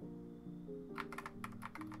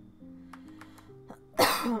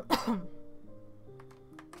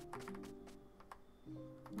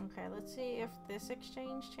 Okay, let's see if this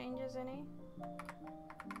exchange changes any.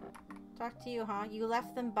 Talk to you, huh? You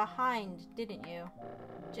left them behind, didn't you?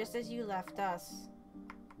 Just as you left us.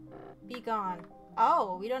 Be gone.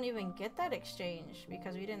 Oh, we don't even get that exchange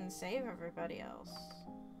because we didn't save everybody else.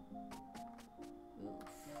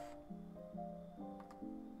 Oof.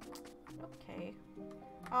 Okay.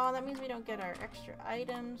 Oh, that means we don't get our extra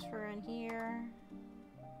items for in here.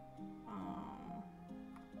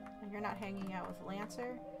 You're not hanging out with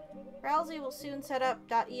Lancer? Rowsy will soon set up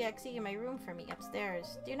 .exe in my room for me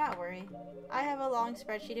upstairs. Do not worry. I have a long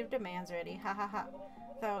spreadsheet of demands ready. Ha ha ha.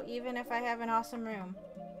 Though, even if I have an awesome room,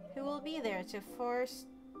 who will be there to force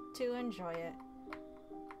to enjoy it?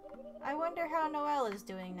 I wonder how Noelle is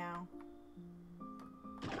doing now.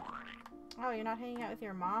 Oh, you're not hanging out with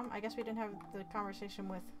your mom? I guess we didn't have the conversation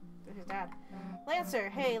with his dad. Lancer!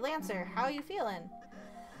 Hey, Lancer! How you feeling?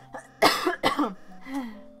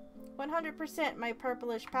 100%, my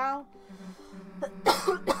purplish pal.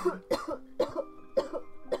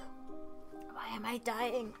 Why am I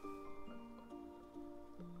dying?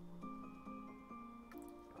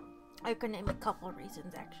 I could name a couple of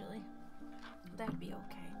reasons, actually. That'd be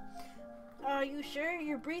okay. Are you sure?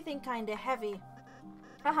 You're breathing kinda heavy.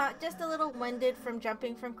 Haha, just a little winded from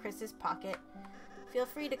jumping from Chris's pocket. Feel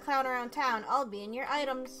free to clown around town. I'll be in your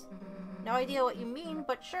items. No idea what you mean,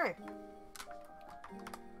 but sure.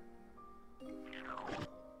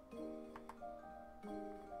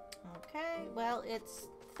 Okay, well, it's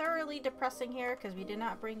thoroughly depressing here because we did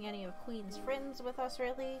not bring any of Queen's friends with us,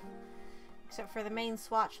 really. Except for the main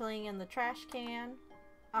swatchling and the trash can.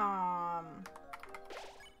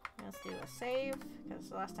 Let's do a save, because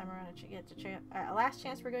the last time we're going to get to last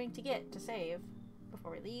chance we're going to get to save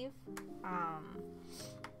before we leave.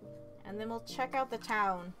 And then we'll check out the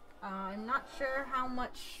town. I'm not sure how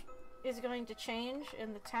much is going to change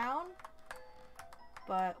in the town,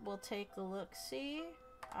 but we'll take a look-see.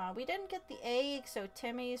 We didn't get the egg, so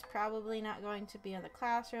Timmy's probably not going to be in the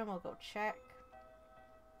classroom. We'll go check.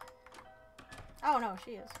 Oh no,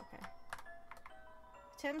 she is. Okay.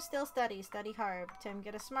 Tim still study hard. Tim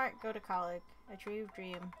get a smart, go to college. A true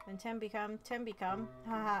dream. Then Tim become.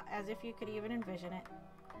 Haha, as if you could even envision it.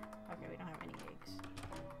 Okay, we don't have any eggs.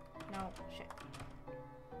 No, shit.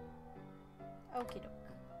 Okie doke.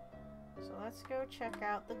 So let's go check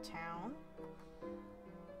out the town.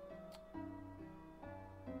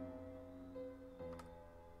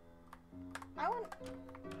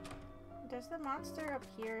 Does the monster up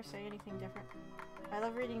here say anything different? I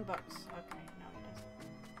love reading books. Okay, no he doesn't.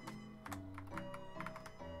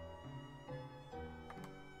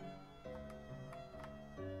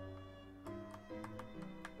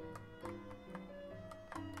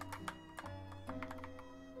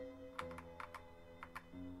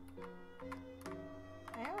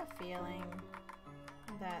 I have a feeling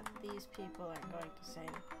that these people are going to say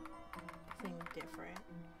something different.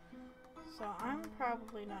 So I'm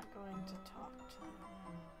probably not going to talk to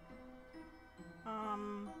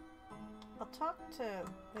them. I'll talk to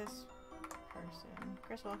this person.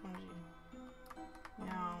 Chris, welcome to you.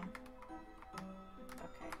 No.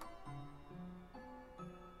 Okay.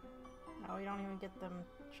 No, we don't even get them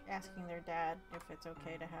asking their dad if it's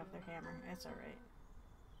okay to have their hammer. It's alright.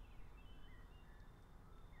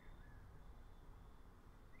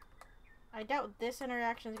 I doubt this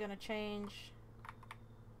interaction is going to change.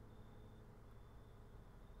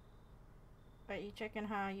 But you chicken,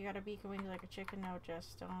 huh? You gotta beak wings like a chicken, no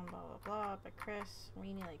just stone, blah blah blah. But Chris,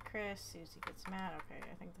 weenie like Chris, Susie gets mad. Okay,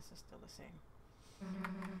 I think this is still the same.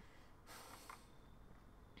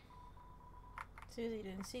 Susie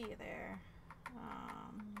didn't see you there.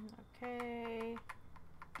 Okay.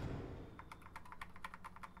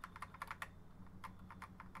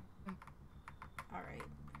 Alright.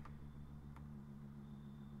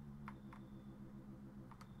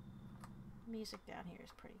 Music down here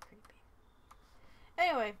is pretty creepy.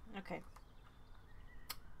 Anyway, okay.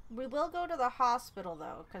 We will go to the hospital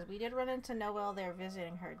though, because we did run into Noelle there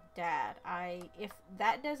visiting her dad. If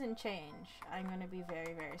that doesn't change, I'm going to be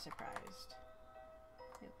very, very surprised.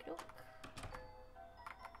 Okey-doke.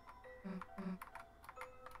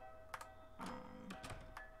 I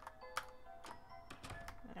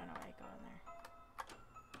don't know why I go in there.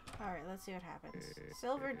 Alright, let's see what happens.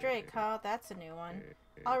 Silver Drake, huh? That's a new one.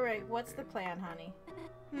 Alright, what's the plan, honey?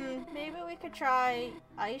 Maybe we could try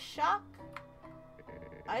Ice Shock?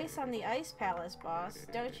 Ice on the Ice Palace, boss.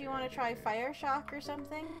 Don't you want to try Fire Shock or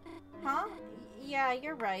something? Huh? Yeah,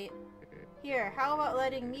 you're right. Here, how about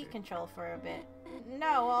letting me control for a bit?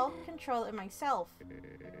 No, I'll control it myself.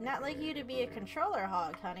 Not like you to be a controller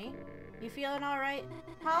hog, honey. You feeling alright?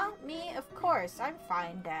 Huh? Me? Of course. I'm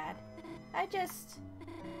fine, Dad. I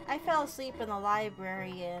fell asleep in the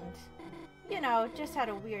library and, you know, just had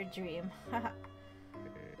a weird dream.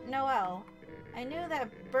 Noelle, I knew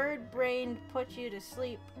that bird brain put you to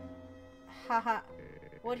sleep. Haha.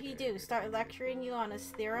 What'd he do? Start lecturing you on his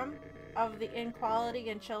theorem of the inequality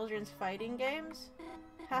in children's fighting games?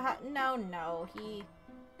 Haha. No.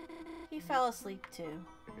 He fell asleep too.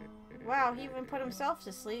 Wow, he even put himself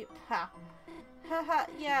to sleep. Ha. Haha.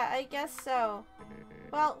 Yeah, I guess so.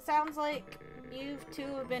 Well, sounds like you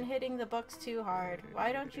two have been hitting the books too hard.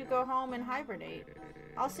 Why don't you go home and hibernate?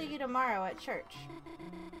 I'll see you tomorrow at church.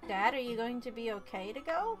 Dad, are you going to be okay to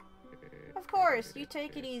go? Of course. You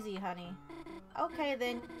take it easy, honey. Okay,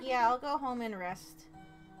 then. Yeah, I'll go home and rest.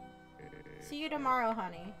 See you tomorrow,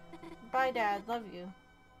 honey. Bye, Dad. Love you.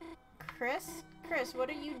 Chris? Chris, what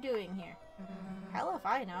are you doing here? Hell if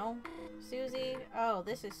I know. Susie? Oh,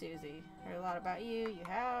 this is Susie. Heard a lot about you. You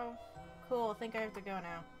have? Cool. Think I have to go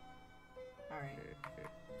now. Alright.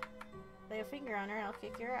 Lay a finger on her and I'll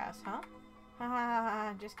kick your ass, huh? Ha ha ha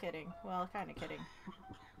ha. Just kidding. Well, kinda kidding.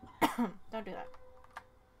 Don't do that.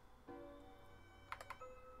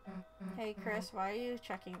 Hey, Chris, why are you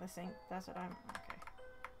checking the sink? That's what I'm... Okay.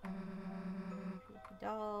 Creepy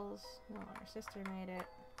dolls. No, her sister made it.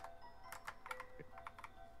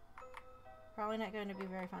 Probably not going to be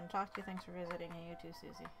very fun to talk to. Thanks for visiting. And you too,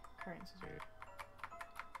 Susie. Currents is weird.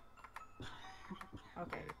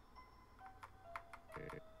 Okay.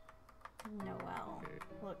 Noelle.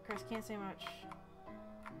 Look, Chris can't say much.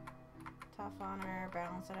 Tough on her.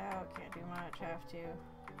 Balance it out. Can't do much. Have to.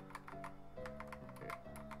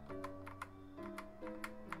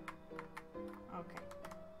 Okay.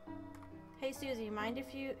 Hey, Susie. Mind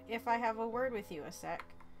if I have a word with you a sec?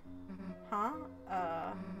 Huh?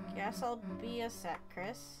 Guess I'll be a sec,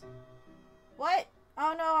 Chris. What?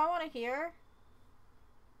 Oh no, I want to hear.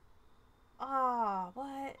 Oh,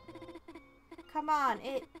 what? Come on,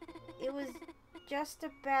 it was just a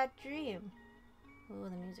bad dream. Ooh,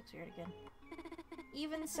 the music's weird again.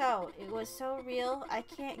 Even so, it was so real, I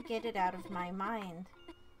can't get it out of my mind.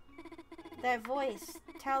 That voice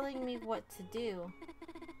telling me what to do.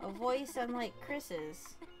 A voice unlike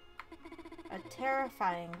Chris's. A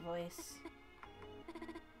terrifying voice.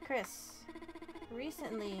 Chris,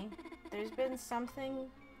 recently, there's been something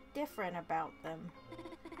different about them.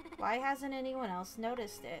 Why hasn't anyone else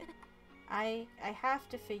noticed it? I have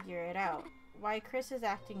to figure it out. Why Chris is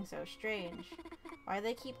acting so strange. Why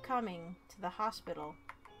they keep coming to the hospital.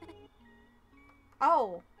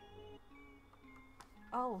 Oh!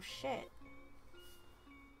 Oh, shit.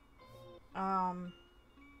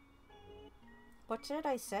 What should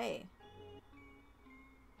I say?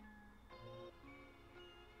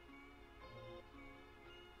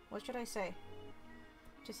 What should I say?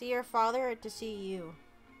 To see your father or to see you?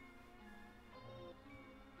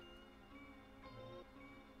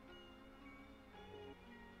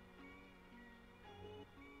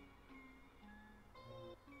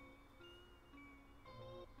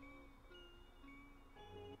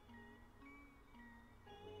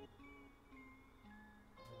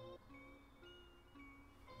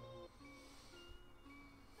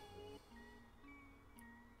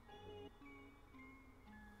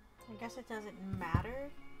 I guess it doesn't matter.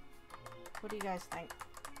 What do you guys think?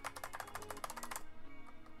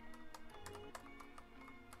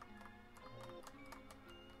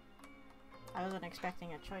 I wasn't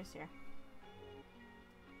expecting a choice here.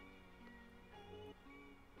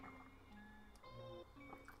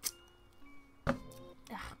 Ugh.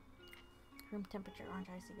 Room temperature orange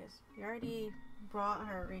icicles. You already brought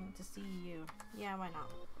her a ring to see you. Yeah, why not?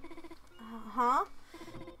 Huh?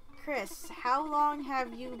 Chris, how long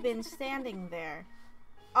have you been standing there?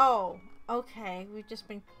 Oh, okay. We've just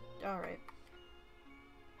been... Alright.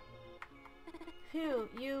 Phew,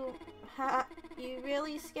 you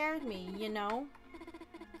really scared me, you know?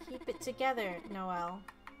 Keep it together, Noelle.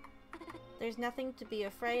 There's nothing to be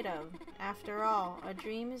afraid of. After all, a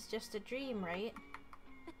dream is just a dream, right?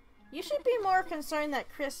 You should be more concerned that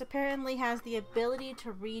Chris apparently has the ability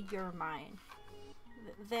to read your mind.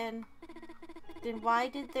 Then why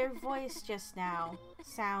did their voice just now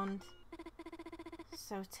sound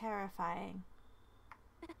so terrifying?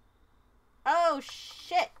 Oh,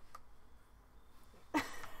 shit!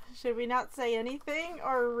 Should we not say anything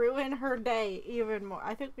or ruin her day even more?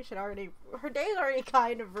 I think we should already... Her day is already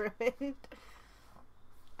kind of ruined.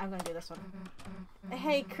 I'm gonna do this one.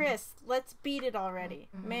 Hey, Chris, let's beat it already.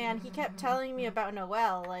 Man, he kept telling me about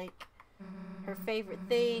Noelle, like her favorite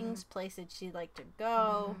things, places she'd like to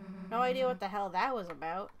go. No idea what the hell that was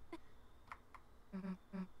about.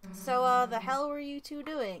 So, the hell were you two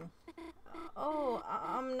doing? Oh,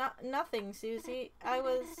 nothing, Susie. I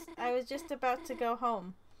was just about to go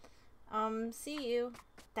home. See you.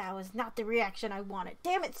 That was not the reaction I wanted.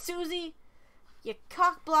 Damn it, Susie! You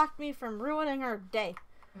cock-blocked me from ruining our day.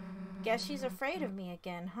 Guess she's afraid of me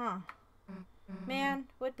again, huh? Man,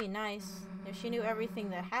 would be nice if she knew everything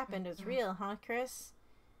that happened was real, huh, Chris?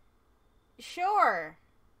 Sure.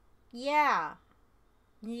 Yeah.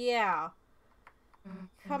 Yeah.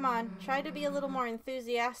 Come on, try to be a little more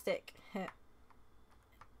enthusiastic.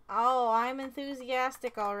 Oh, I'm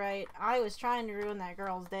enthusiastic, alright. I was trying to ruin that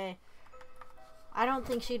girl's day. I don't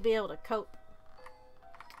think she'd be able to cope.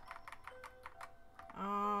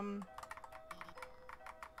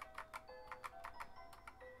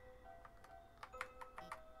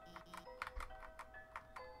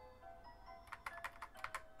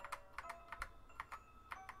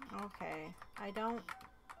 Okay, I don't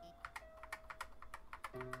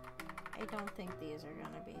think these are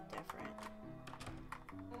gonna be different.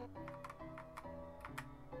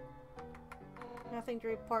 Nothing to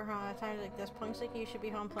report, huh? At times like this, punks like you should be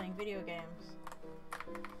home playing video games.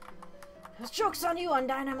 Joke's on you,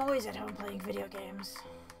 Undyne. I'm always at home playing video games.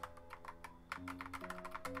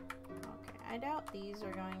 Okay, I doubt these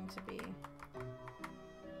are going to be...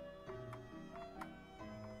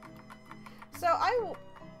 So,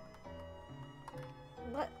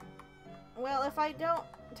 well, if I don't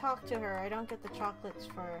talk to her, I don't get the chocolates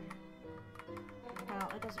for...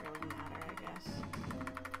 Well, it doesn't really matter, I guess.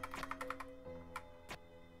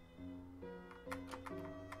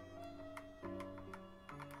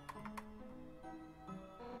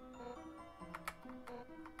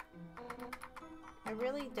 I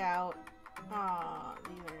really doubt... Aw,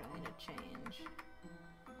 these are going to change.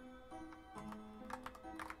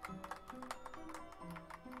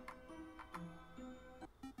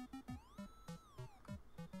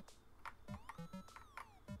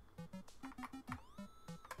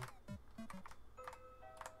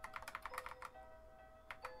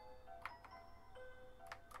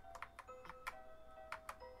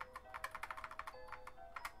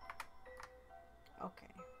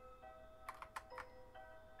 Okay.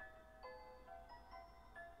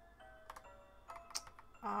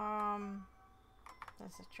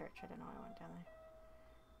 That's a church. I don't know why I went down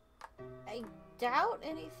there. I doubt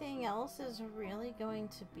anything else is really going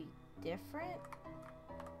to be different.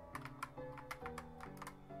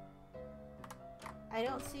 I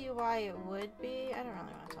don't see why it would be. I don't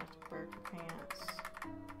really want to talk to Burger Pants.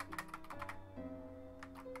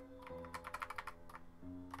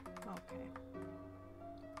 Okay.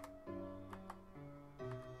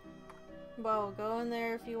 Well, go in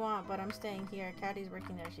there if you want, but I'm staying here. Caddy's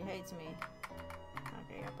working there. She hates me.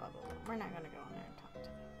 Okay, yeah, blah, blah, blah. We're not gonna go in there and talk to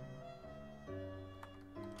them.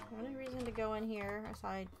 The only reason to go in here,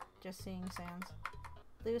 aside just seeing Sans.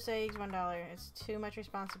 Loose eggs, $1. It's too much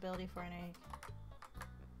responsibility for an egg.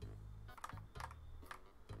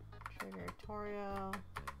 Trigger tutorial.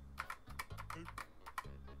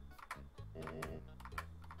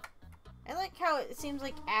 I like how it seems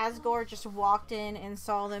like Asgore just walked in and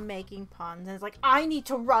saw them making puns and it's like, I need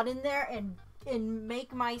to run in there and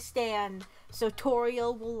make my stand so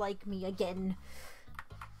Toriel will like me again.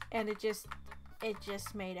 And it just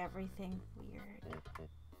made everything weird.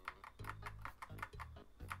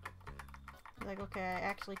 Like, okay, I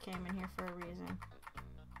actually came in here for a reason.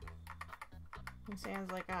 And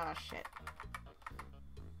Sam's like, ah, shit.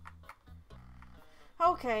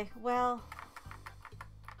 Okay, well...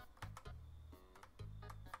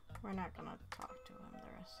 We're not gonna talk to him the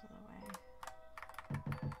rest of the way.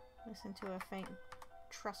 Listen to a faint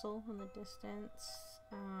trestle in the distance.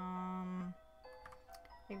 I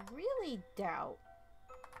really doubt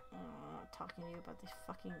talking to you about this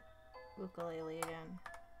fucking ukulele again.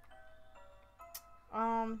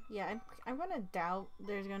 Yeah, I'm gonna doubt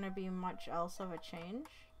there's gonna be much else of a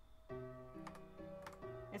change.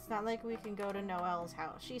 It's not like we can go to Noelle's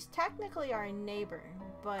house. She's technically our neighbor,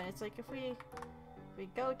 but it's like if we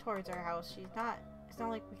go towards our house, she's not. It's not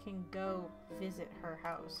like we can go visit her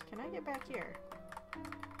house. Can I get back here?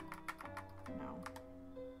 No.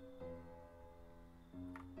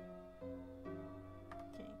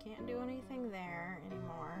 Okay, can't do anything there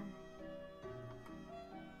anymore.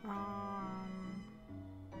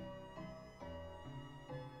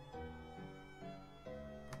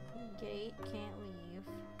 Gate, can't leave.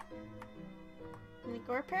 Like,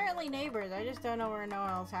 we're apparently neighbors. I just don't know where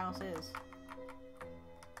Noelle's house is.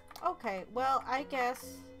 Okay, well, I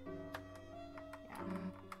guess... yeah.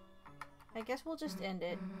 I guess we'll just end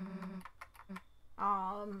it.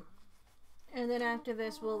 And then after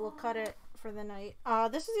this, we'll cut it for the night.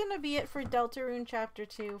 This is gonna be it for Deltarune Chapter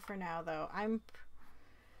 2 for now, though. I'm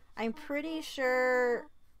pretty sure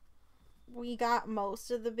we got most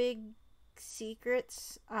of the big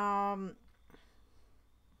secrets.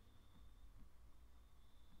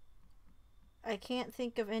 I can't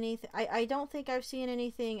think of anything. I don't think I've seen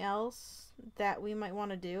anything else that we might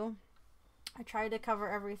want to do. I tried to cover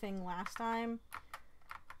everything last time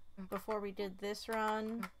before we did this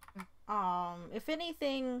run. If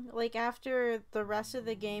anything, like after the rest of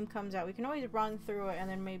the game comes out, we can always run through it and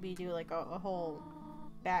then maybe do like a whole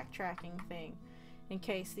backtracking thing in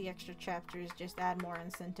case the extra chapters just add more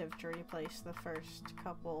incentive to replace the first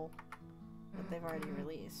couple that they've already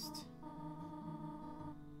released.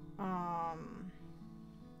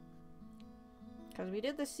 Because we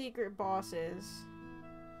did the secret bosses.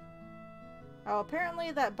 Oh,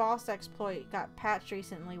 apparently that boss exploit got patched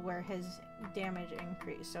recently where his damage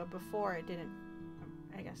increased. So before it didn't,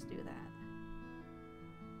 I guess, do that.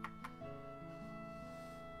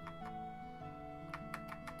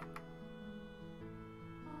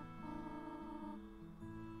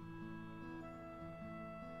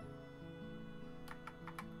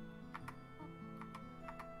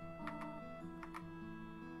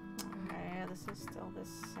 Okay, this is still the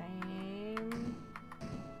same.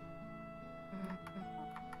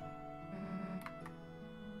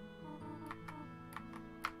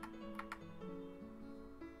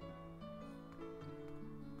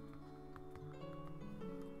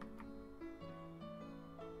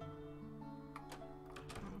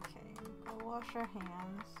 Wash our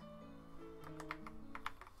hands.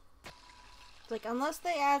 Like, unless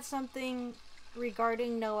they add something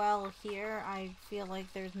regarding Noelle here, I feel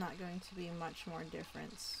like there's not going to be much more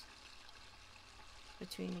difference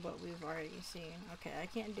between what we've already seen. Okay, I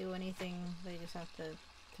can't do anything. They just have to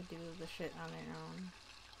do the shit on their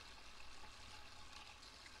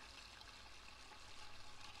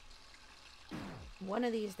own. One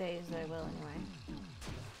of these days I will, anyway.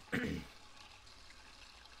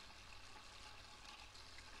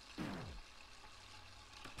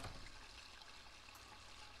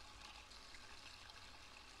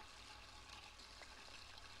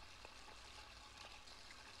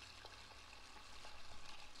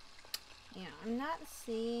 Yeah, I'm not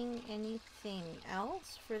seeing anything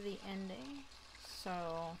else for the ending,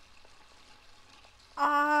 so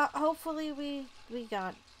hopefully we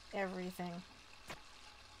got everything.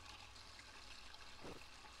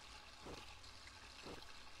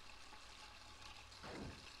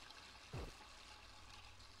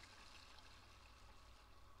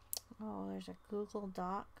 Oh, there's a Google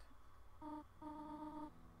Doc. Oh,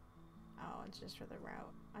 it's just for the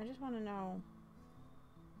route. I just want to know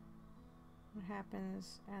what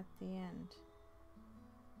happens at the end.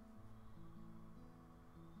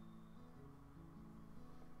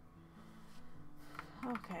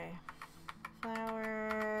 Okay.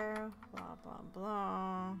 Flower, blah, blah,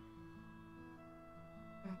 blah.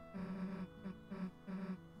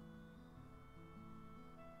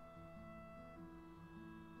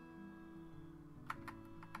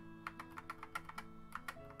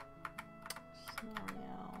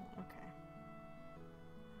 Okay.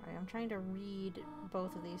 Alright, I'm trying to read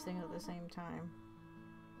both of these things at the same time.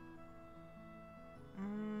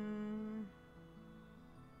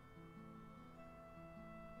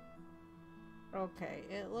 Okay,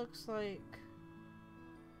 it looks like...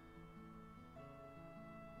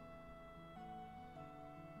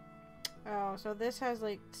 Oh, so this has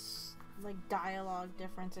like dialogue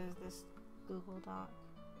differences, this Google Doc.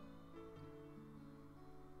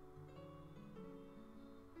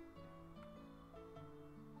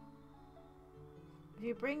 If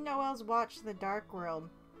you bring Noelle's watch to the dark world,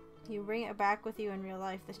 you bring it back with you in real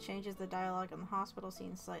life. This changes the dialogue on the hospital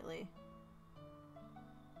scene slightly.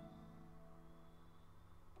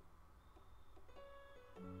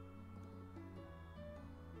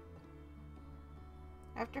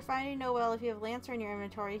 After finding Noelle, if you have Lancer in your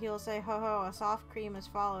inventory, he'll say, "Ho ho, a soft cream is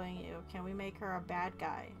following you. Can we make her a bad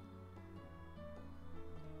guy?"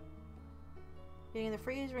 Getting the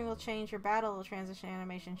freeze ring will change your battle transition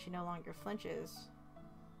animation. She no longer flinches.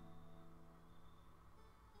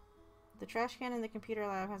 The trash can in the computer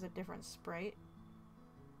lab has a different sprite.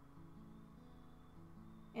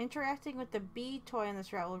 Interacting with the bead toy in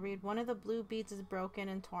this route will read, "One of the blue beads is broken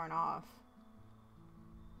and torn off."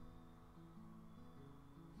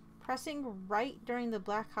 Pressing right during the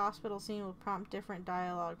black hospital scene will prompt different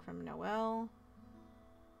dialogue from Noelle.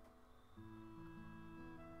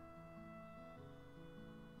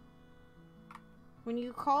 When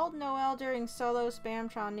you called Noelle during solo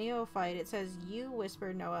Spamtron Neo fight, it says you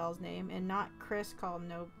whispered Noelle's name and not Chris called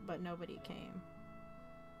but nobody came.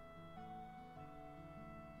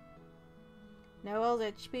 Noelle's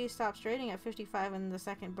HP stops rating at 55 in the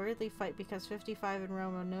second Birdly fight because 55 in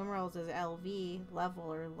Roman numerals is LV,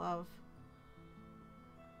 level or love.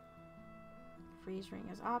 Freeze ring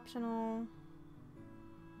is optional.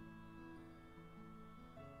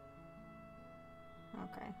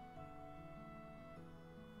 Okay.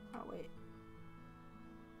 Oh, wait.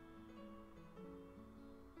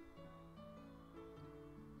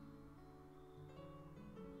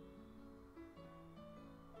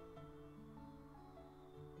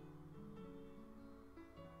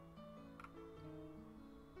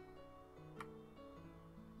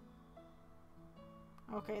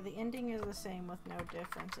 Okay, the ending is the same with no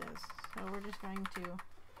differences. So we're just going to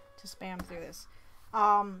spam through this.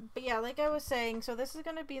 But yeah, like I was saying, so this is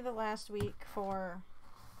going to be the last week for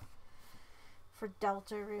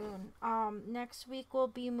Deltarune. Next week we'll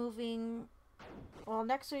be moving, well,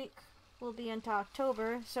 next week we'll be into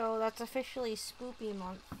October, so that's officially Spoopy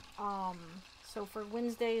month. So for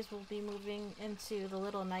Wednesdays we'll be moving into the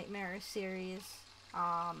Little Nightmares series.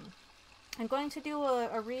 I'm going to do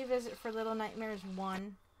a revisit for Little Nightmares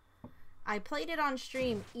 1. I played it on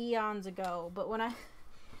stream eons ago, but when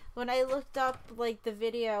I looked up like the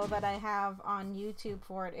video that I have on YouTube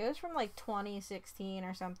for it, it was from like 2016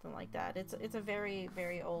 or something like that. It's a very,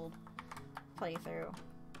 very old playthrough.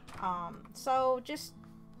 So just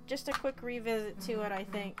a quick revisit to it, I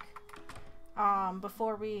think.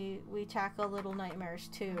 Before we tackle Little Nightmares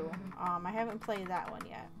 2. I haven't played that one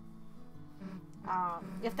yet.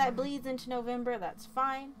 If that bleeds into November, that's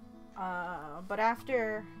fine. But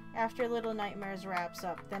after Little Nightmares wraps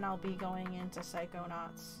up, then I'll be going into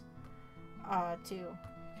Psychonauts 2,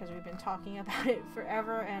 because we've been talking about it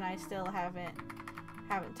forever and I still haven't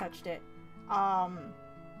touched it.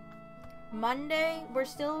 Monday, we're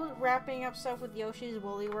still wrapping up stuff with Yoshi's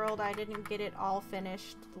Woolly World. I didn't get it all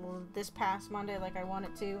finished this past Monday like I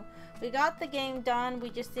wanted to. We got the game done, we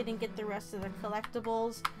just didn't get the rest of the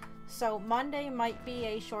collectibles. So Monday might be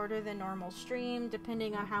a shorter than normal stream,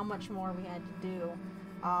 depending on how much more we had to do.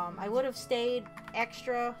 I would have stayed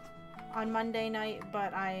extra on Monday night,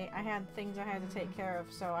 but I had things I had to take care of,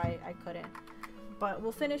 so I couldn't. But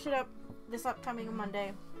we'll finish it up this upcoming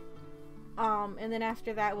Monday. And then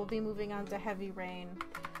after that, we'll be moving on to Heavy Rain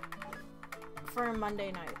for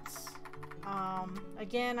Monday nights.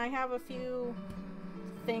 Again, I have a few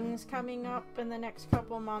things coming up in the next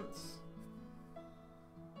couple months.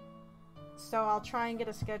 So I'll try and get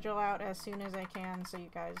a schedule out as soon as I can so you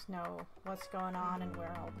guys know what's going on and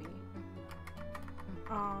where I'll be.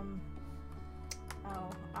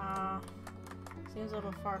 Seems a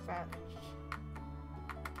little far-fetched.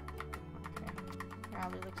 Okay.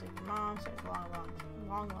 Riley looks like your mom, so it's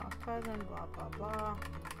long lost cousin, blah blah blah.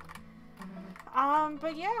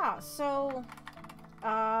 But yeah, so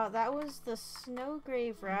that was the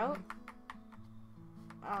Snowgrave route.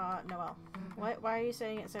 Noelle. What? Why are you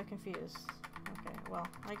saying it so confused? Okay, well,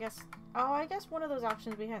 I guess one of those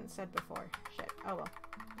options we hadn't said before. Shit. Oh well.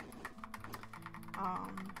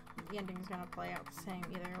 The ending's gonna play out the same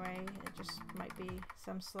either way. It just might be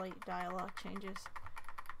some slight dialogue changes.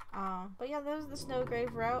 But yeah, that was the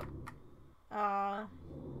Snowgrave route.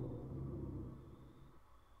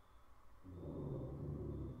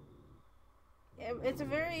 It's a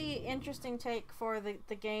very interesting take for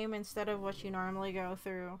the game instead of what you normally go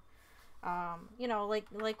through. You know, like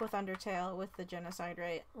with Undertale, with the genocide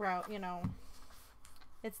route, you know.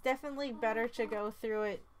 It's definitely better to go through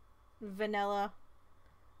it vanilla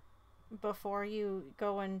before you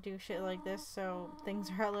go and do shit like this, so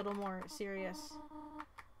things are a little more serious.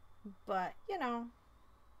 But, you know,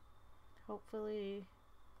 hopefully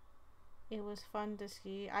it was fun to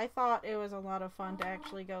see. I thought it was a lot of fun to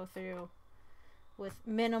actually go through with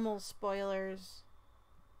minimal spoilers.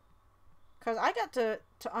 Because I got to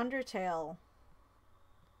Undertale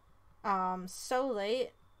so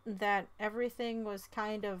late that everything was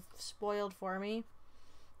kind of spoiled for me.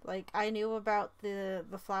 Like, I knew about the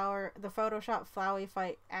Photoshop Flowey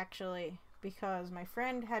fight, actually, because my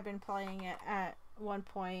friend had been playing it at one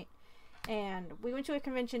point, and we went to a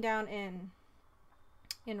convention down in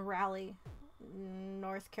Raleigh,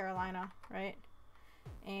 North Carolina, right?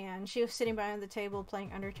 And she was sitting behind the table playing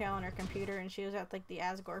Undertale on her computer, and she was at, like, the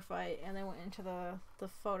Asgore fight, and then went into the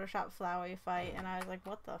Photoshop Flowey fight, and I was like,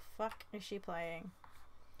 what the fuck is she playing?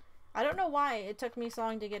 I don't know why it took me so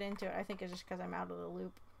long to get into it. I think it's just because I'm out of the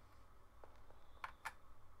loop.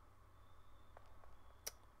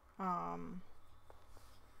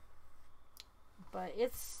 But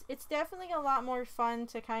it's definitely a lot more fun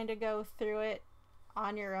to kind of go through it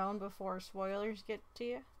on your own before spoilers get to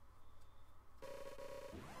you.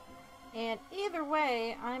 And either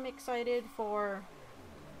way, I'm excited for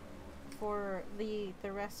the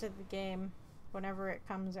rest of the game whenever it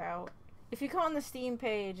comes out. If you go on the Steam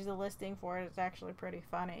page, the listing for it is actually pretty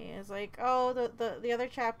funny. It's like, oh, the other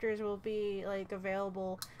chapters will be, like,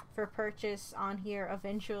 available for purchase on here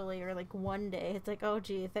eventually, or, like, one day. It's like, oh,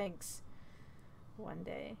 gee, thanks. One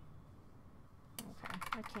day. Okay,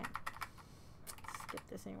 I can't skip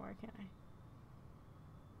this anymore, can I?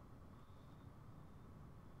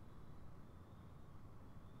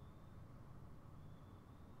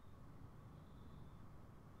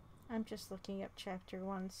 I'm just looking up Chapter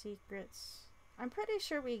 1 secrets. I'm pretty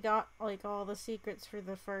sure we got, like, all the secrets for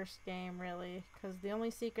the first game, really. Because the only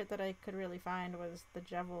secret that I could really find was the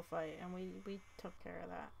Jevil fight, and we took care of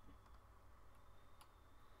that.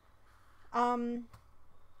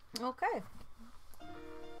 Okay.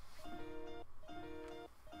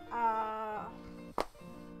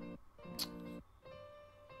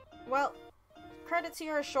 Well, credits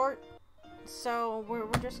here are short, so we're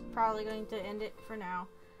just probably going to end it for now.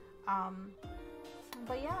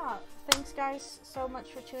 But yeah, thanks guys so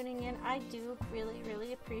much for tuning in. I do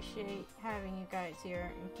really appreciate having you guys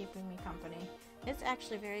here and keeping me company. It's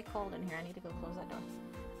actually very cold in here. I need to go close that door.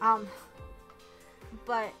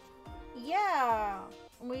 But yeah,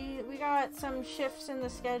 we got some shifts in the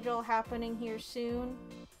schedule happening here soon,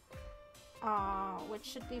 which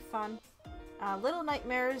should be fun. Little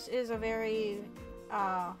Nightmares is a very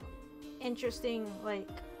interesting, like,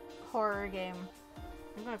 horror game.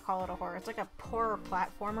 I'm gonna call it a horror. It's like a horror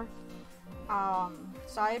platformer.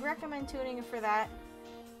 So I'd recommend tuning in for that.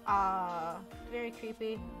 Very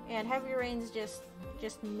creepy. And Heavy Rain's just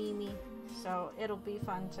memey, so it'll be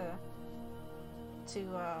fun to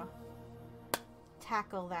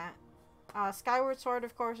tackle that. Skyward Sword,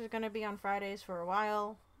 of course, is gonna be on Fridays for a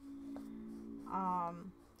while.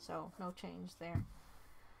 So no change there.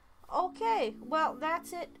 Okay, well,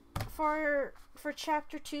 that's it for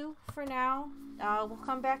Chapter 2 for now. We'll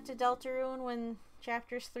come back to Deltarune when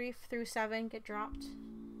Chapters 3 through 7 get dropped.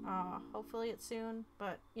 Hopefully it's soon,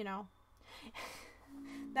 but, you know.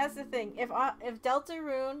 That's the thing. If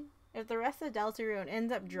Deltarune, if the rest of Deltarune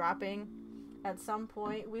ends up dropping at some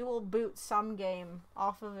point, we will boot some game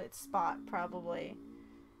off of its spot, probably.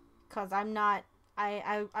 Because I'm not...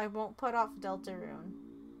 I won't put off Deltarune.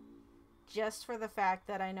 Just for the fact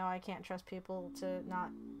that I know I can't trust people to not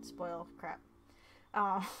spoil crap.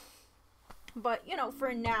 But, you know,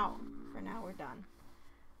 for now we're done.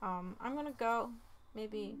 I'm gonna go,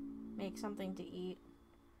 maybe make something to eat.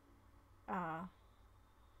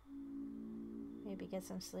 Maybe get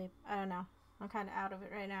some sleep. I don't know. I'm kind of out of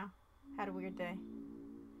it right now. Had a weird day.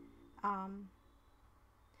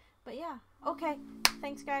 But yeah, okay.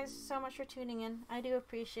 Thanks guys so much for tuning in. I do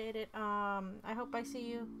appreciate it. I hope I see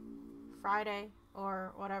you Friday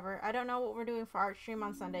or whatever. I don't know what we're doing for Art Stream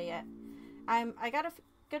on Sunday yet. I got a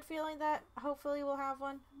good feeling that hopefully we'll have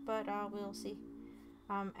one, but we'll see.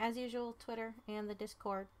 As usual, Twitter and the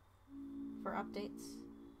Discord for updates.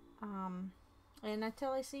 And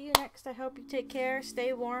until I see you next, I hope you take care,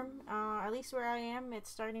 stay warm. At least where I am, it's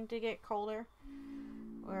starting to get colder.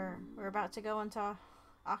 We're about to go into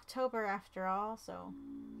October after all, so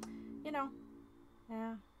you know,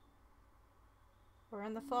 yeah. We're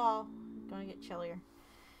in the fall. It's gonna get chillier.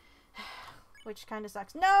 Which kind of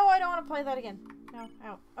sucks. No, I don't want to play that again. No,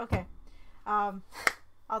 out. Okay.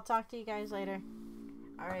 I'll talk to you guys later.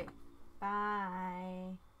 Alright.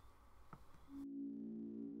 Bye.